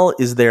done well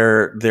is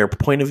their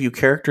point of view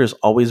character has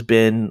always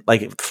been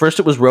like first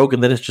it was Rogue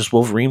and then it's just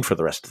Wolverine for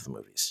the rest of the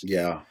movies.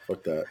 Yeah,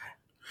 fuck that.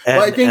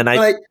 Well, I think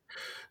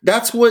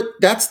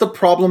that's the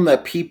problem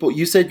that people.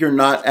 You said you're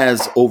not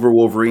as over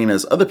Wolverine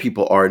as other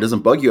people are. It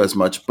doesn't bug you as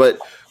much, but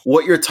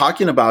what you're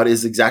talking about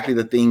is exactly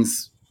the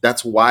things.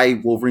 That's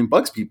why Wolverine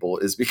bugs people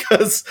is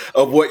because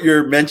of what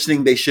you're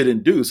mentioning they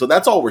shouldn't do. So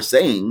that's all we're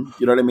saying.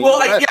 You know what I mean? Well,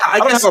 I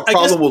don't have a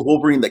problem with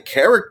Wolverine the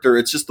character.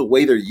 It's just the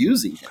way they're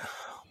using him.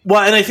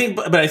 Well, and I think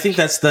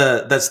that's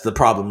the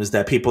problem is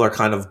that people are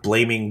kind of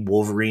blaming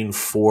Wolverine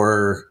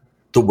for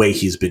the way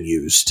he's been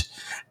used.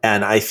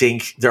 And I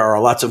think there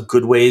are lots of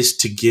good ways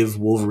to give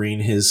Wolverine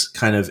his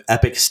kind of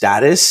epic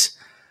status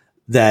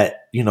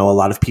that, you know, a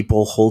lot of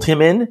people hold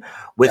him in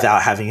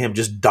without having him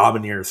just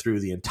domineer through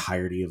the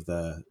entirety of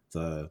the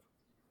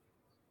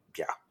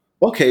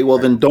Okay, well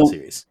then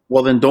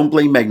don't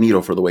blame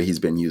Magneto for the way he's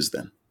been used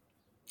then.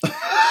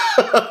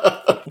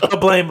 Don't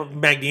blame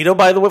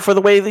Magneto for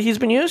the way that he's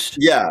been used?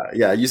 Yeah.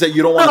 You said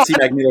you don't want to see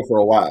Magneto for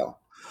a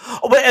while.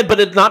 But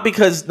it's not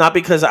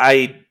because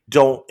I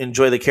don't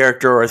enjoy the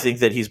character or think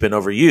that he's been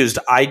overused.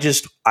 I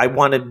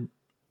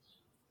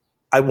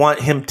want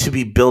him to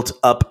be built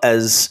up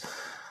as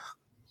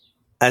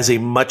as a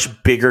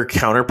much bigger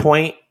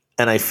counterpoint,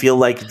 and I feel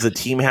like the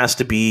team has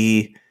to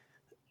be.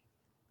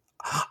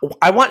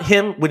 I want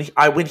him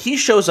when he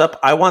shows up.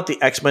 I want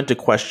the X-Men to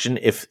question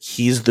if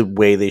he's the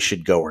way they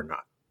should go or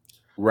not.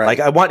 Right. Like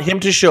I want him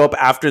to show up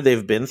after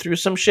they've been through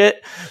some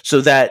shit, so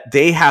that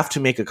they have to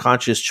make a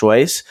conscious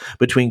choice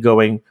between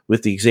going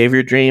with the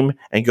Xavier dream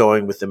and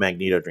going with the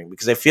Magneto dream.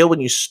 Because I feel when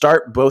you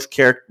start all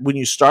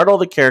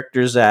the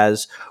characters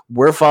as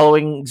we're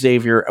following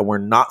Xavier and we're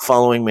not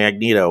following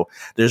Magneto,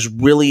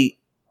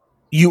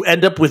 you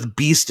end up with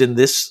Beast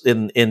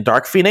in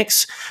Dark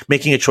Phoenix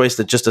making a choice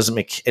that just doesn't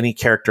make any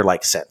character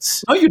like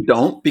sense. No, you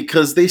don't,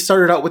 because they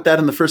started out with that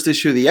in the first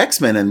issue of the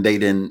X-Men,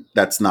 and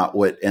that's not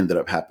what ended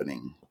up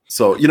happening.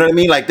 So, you know what I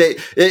mean? Like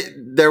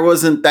there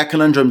wasn't, that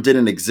conundrum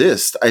didn't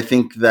exist. I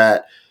think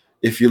that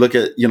if you look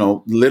at,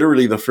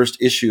 literally the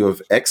first issue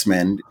of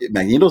X-Men,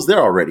 Magneto's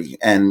there already.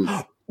 And,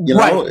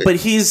 right. But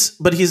he's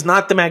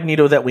not the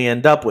Magneto that we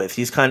end up with.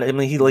 He's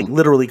he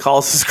literally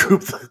calls his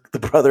group the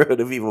Brotherhood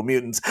of Evil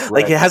Mutants. Right,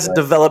 like it hasn't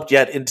developed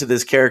yet into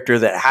this character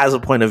that has a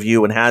point of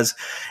view and has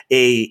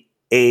a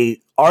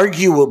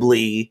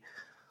arguably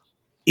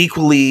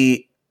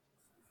equally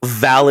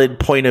valid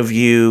point of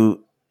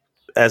view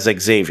as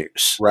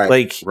Xavier's.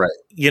 Right.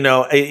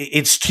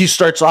 He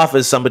starts off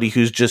as somebody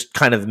who's just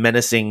kind of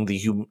menacing the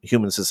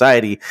human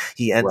society.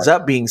 He ends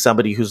up being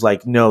somebody who's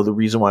like, no, the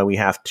reason why we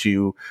have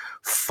to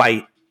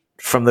fight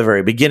from the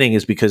very beginning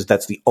is because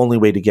that's the only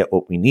way to get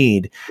what we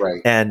need.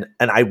 Right. And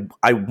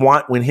I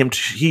want when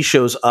he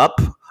shows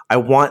up, I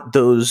want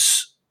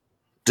those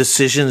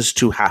decisions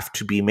to have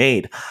to be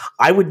made.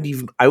 I would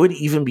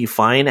even be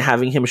fine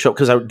having him show,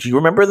 because do you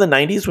remember the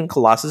 90s when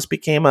Colossus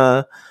became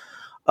it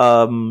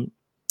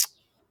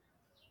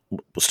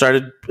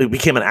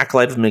became an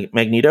acolyte of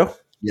Magneto?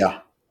 Yeah.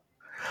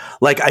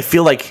 Like I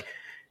feel like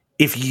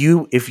if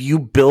you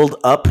build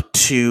up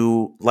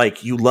to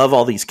like you love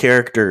all these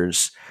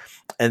characters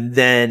and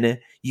then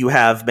you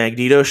have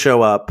Magneto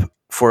show up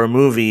for a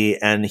movie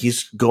and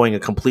he's going a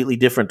completely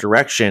different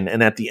direction,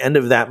 and at the end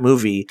of that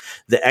movie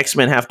the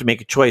X-Men have to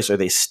make a choice. Are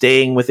they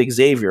staying with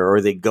Xavier or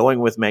are they going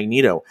with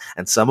Magneto?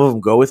 And some of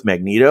them go with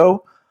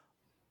Magneto.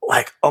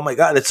 Like, oh my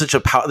God, it's such a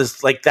power.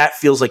 That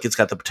feels like it's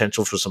got the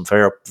potential for some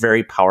very,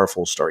 very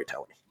powerful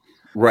storytelling.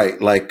 Right.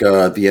 Like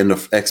the end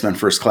of X-Men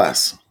First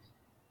Class.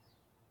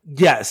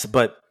 Yes,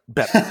 but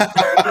better.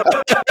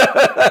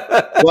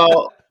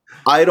 Well,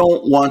 I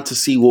don't want to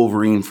see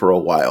Wolverine for a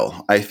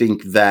while. I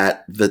think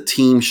that the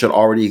team should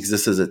already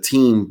exist as a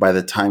team by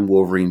the time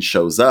Wolverine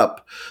shows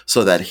up,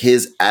 so that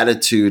his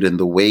attitude and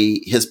the way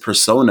his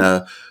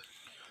persona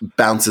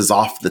bounces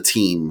off the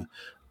team.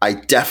 I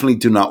definitely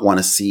do not want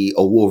to see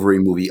a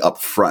Wolverine movie up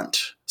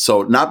front.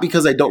 So not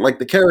because I don't like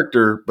the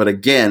character, but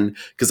again,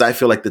 because I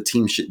feel like the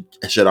team should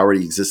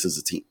already exist as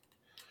a team.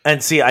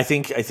 And see, I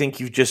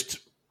think you've just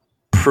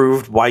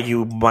proved why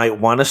you might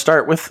want to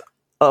start with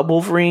a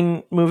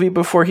Wolverine movie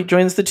before he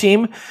joins the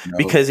team. No.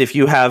 Because if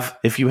you have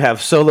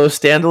solo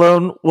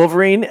standalone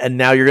Wolverine and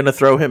now you're going to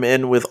throw him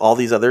in with all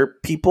these other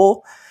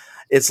people,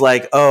 it's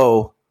like,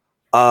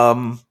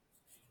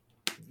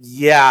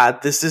 yeah,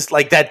 this is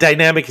like that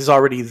dynamic is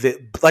already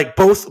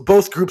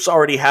both groups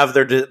already have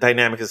their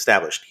dynamic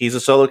established. He's a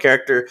solo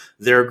character,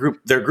 they're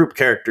group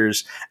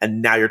characters,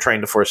 and now you're trying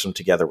to force them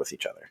together with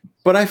each other.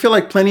 But I feel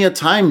like plenty of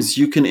times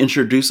you can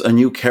introduce a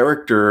new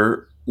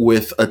character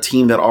with a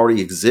team that already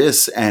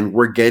exists, and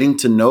we're getting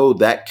to know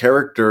that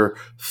character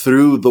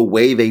through the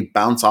way they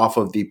bounce off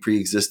of the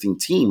pre-existing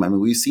team. I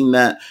mean, we've seen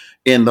that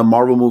in the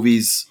Marvel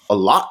movies a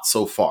lot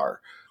so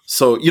far.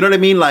 So, you know what I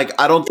mean? Like,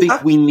 I don't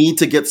think we need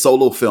to get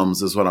solo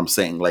films is what I'm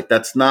saying. Like,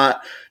 that's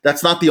not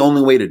the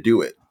only way to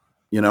do it.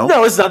 You know?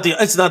 No, it's not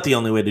the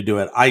only way to do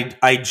it.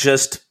 I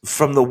just,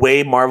 from the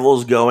way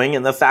Marvel's going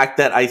and the fact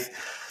that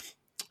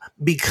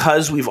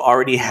because we've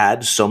already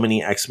had so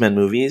many X-Men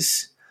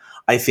movies,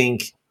 I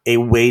think a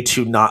way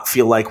to not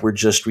feel like we're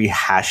just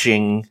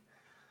rehashing,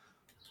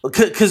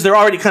 because they're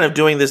already kind of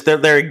doing this.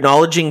 They're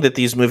acknowledging that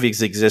these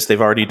movies exist. They've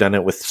already done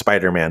it with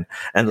Spider-Man.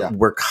 And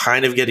we're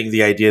kind of getting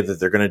the idea that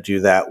they're going to do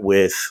that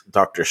with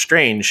Doctor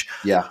Strange.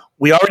 Yeah.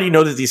 We already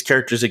know that these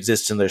characters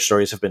exist and their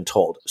stories have been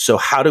told. So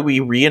how do we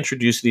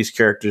reintroduce these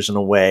characters in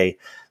a way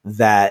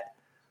that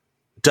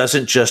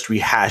doesn't just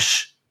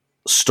rehash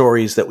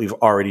stories that we've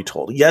already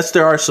told? Yes,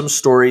 there are some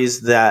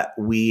stories that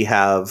we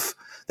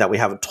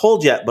haven't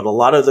told yet, but a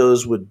lot of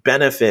those would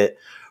benefit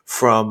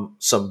from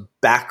some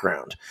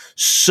background.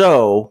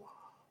 So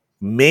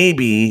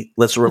maybe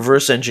let's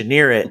reverse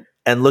engineer it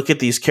and look at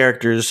these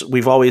characters.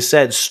 We've always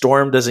said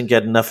Storm doesn't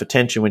get enough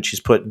attention when she's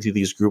put into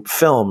these group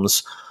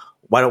films.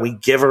 Why don't we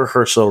give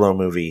her solo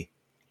movie?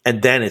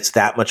 And then it's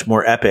that much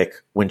more epic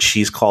when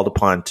she's called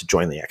upon to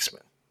join the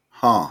X-Men.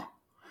 I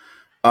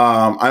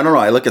don't know.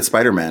 I look at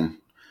Spider-Man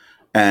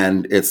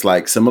and it's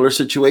like similar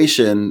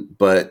situation,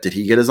 but did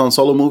he get his own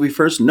solo movie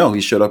first? No,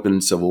 he showed up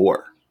in Civil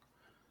War.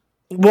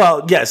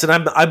 Well, yes, and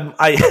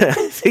I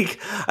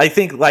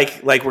think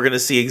like we're going to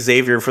see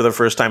Xavier for the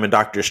first time in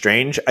Doctor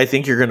Strange. I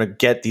think you're going to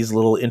get these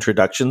little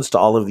introductions to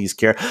all of these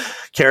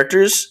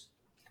characters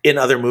in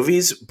other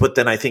movies, but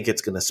then I think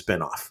it's going to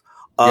spin off.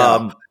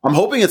 I'm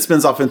hoping it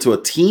spins off into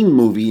a team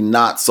movie,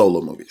 not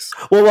solo movies.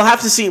 Well, we'll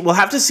have to see. We'll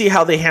have to see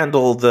how they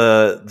handle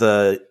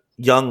the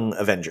Young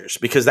Avengers,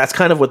 because that's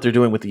kind of what they're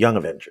doing with the Young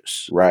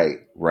Avengers. Right.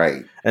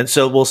 And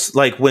so we'll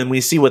like when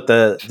we see what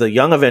the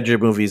Young Avenger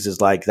movies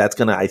is like, that's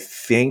going to, I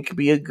think,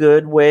 be a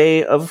good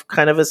way of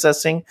kind of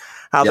assessing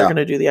how they're going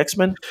to do the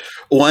X-Men.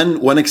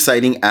 One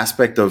exciting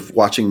aspect of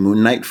watching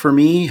Moon Knight for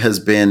me has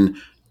been,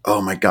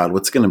 oh my God,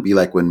 what's going to be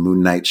like when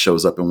Moon Knight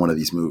shows up in one of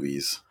these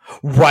movies?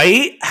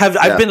 Right?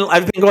 I've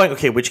been going,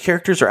 okay, which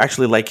characters are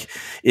actually like,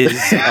 is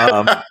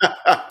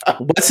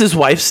what's his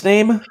wife's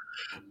name?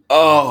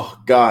 Oh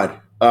God.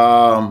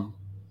 Layla?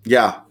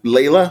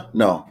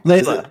 No.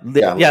 Layla.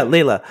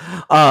 Layla.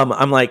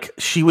 I'm like,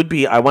 she would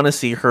be, I want to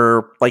see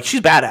her, like, she's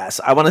badass.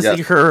 I want to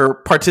see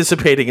her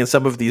participating in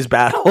some of these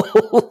battles.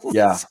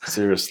 Yeah,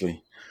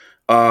 seriously.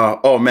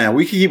 Oh man,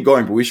 we can keep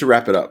going, but we should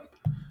wrap it up.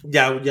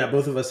 Yeah,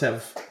 both of us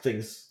have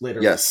things later.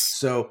 Yes.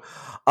 So,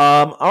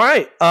 all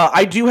right.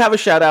 I do have a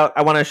shout out.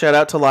 I want to shout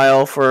out to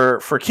Lyle for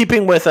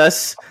keeping with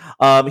us.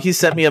 He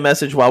sent me a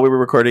message while we were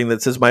recording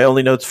that says, my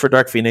only notes for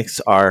Dark Phoenix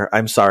are,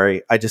 I'm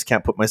sorry, I just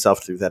can't put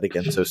myself through that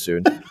again so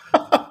soon.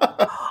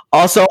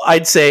 Also,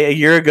 I'd say a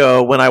year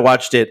ago when I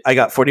watched it, I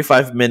got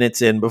 45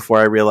 minutes in before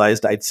I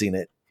realized I'd seen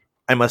it.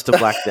 I must have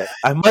blacked it.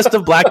 I must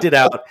have blacked it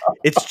out.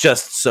 It's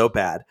just so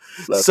bad.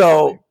 That's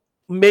so funny.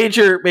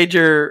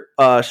 major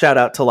shout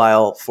out to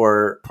Lyle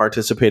for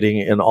participating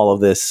in all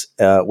of this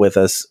with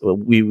us.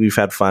 We've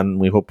had fun.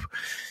 We hope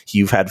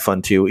you've had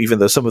fun too, even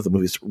though some of the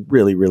movies are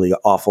really, really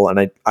awful.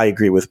 And I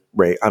agree with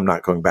Ray. I'm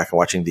not going back and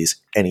watching these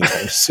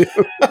anytime soon.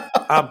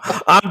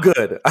 I'm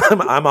good.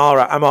 I'm all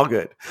right. I'm all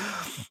good.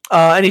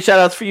 Any shout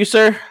outs for you,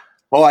 sir?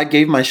 Oh, I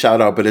gave my shout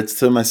out, but it's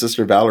to my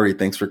sister Valerie.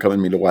 Thanks for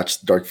coming me to watch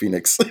Dark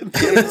Phoenix.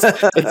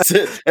 That's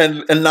it.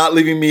 And not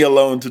leaving me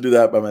alone to do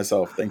that by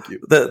myself. Thank you.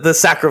 The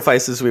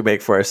sacrifices we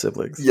make for our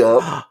siblings.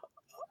 Yep.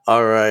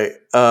 All right.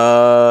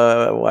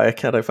 Why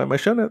can't I find my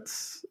show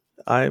notes?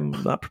 I'm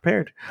not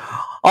prepared.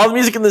 All the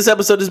music in this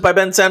episode is by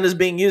Ben Sound, is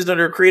being used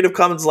under a Creative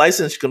Commons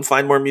license. You can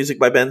find more music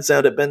by Ben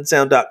Sound at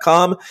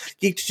bensound.com.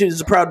 Geek to Geek is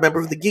a proud member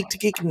of the Geek to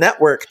Geek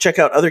Network. Check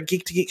out other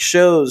Geek to Geek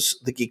shows,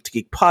 the Geek to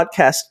Geek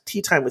podcast,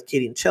 Tea Time with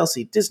Katie and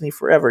Chelsea, Disney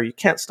Forever, You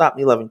Can't Stop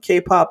Me Loving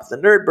K-Pop, The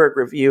Nerdberg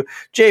Review,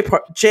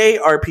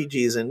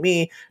 JRPGs and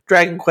Me,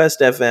 Dragon Quest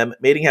FM,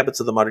 Mating Habits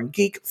of the Modern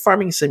Geek,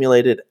 Farming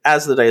Simulated,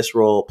 As the Dice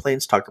Roll,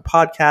 Planes Talker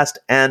Podcast,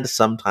 and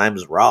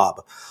Sometimes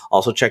Rob.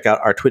 Also check out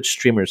our Twitch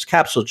streamers,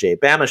 Capsule J,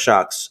 Bama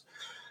Shocks,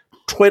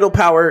 Twiddle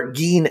Power,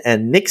 Geen,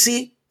 and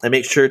Nixie. And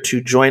make sure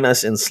to join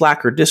us in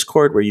Slack or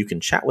Discord, where you can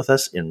chat with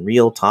us in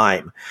real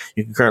time.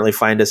 You can currently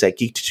find us at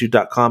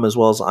geek22.com, as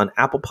well as on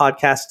Apple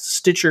Podcasts,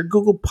 Stitcher,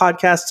 Google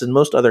Podcasts, and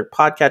most other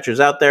podcatchers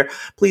out there.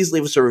 Please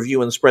leave us a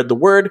review and spread the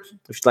word.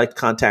 If you'd like to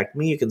contact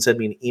me, you can send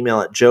me an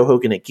email at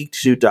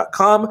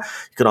joehogan@geek22.com.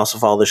 You can also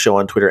follow the show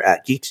on Twitter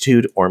at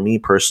geek22, or me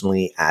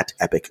personally at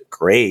Epic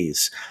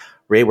Grays.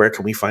 Ray, where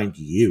can we find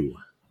you?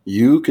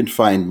 You can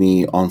find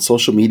me on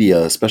social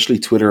media, especially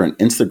Twitter and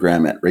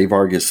Instagram, at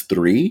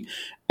RayVargas3.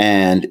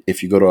 And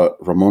if you go to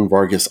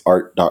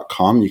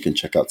RamonVargasArt.com, you can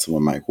check out some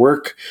of my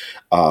work.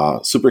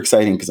 Super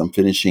exciting because I'm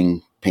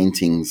finishing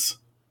paintings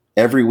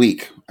every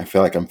week. I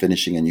feel like I'm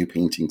finishing a new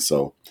painting.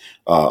 So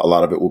a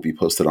lot of it will be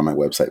posted on my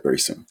website very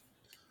soon.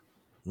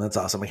 That's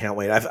awesome. I can't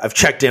wait. I've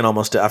checked in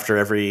almost after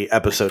every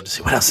episode to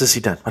see what else has he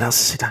done.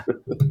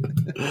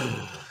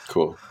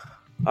 Cool.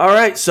 All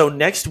right. So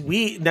next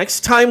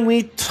time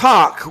we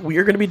talk, we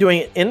are going to be doing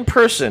it in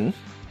person.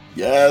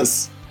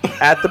 Yes.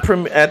 At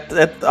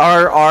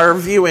our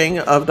viewing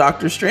of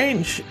Doctor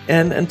Strange.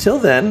 And until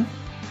then,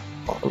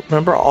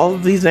 remember all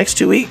of these next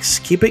 2 weeks,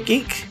 keep it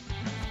geek.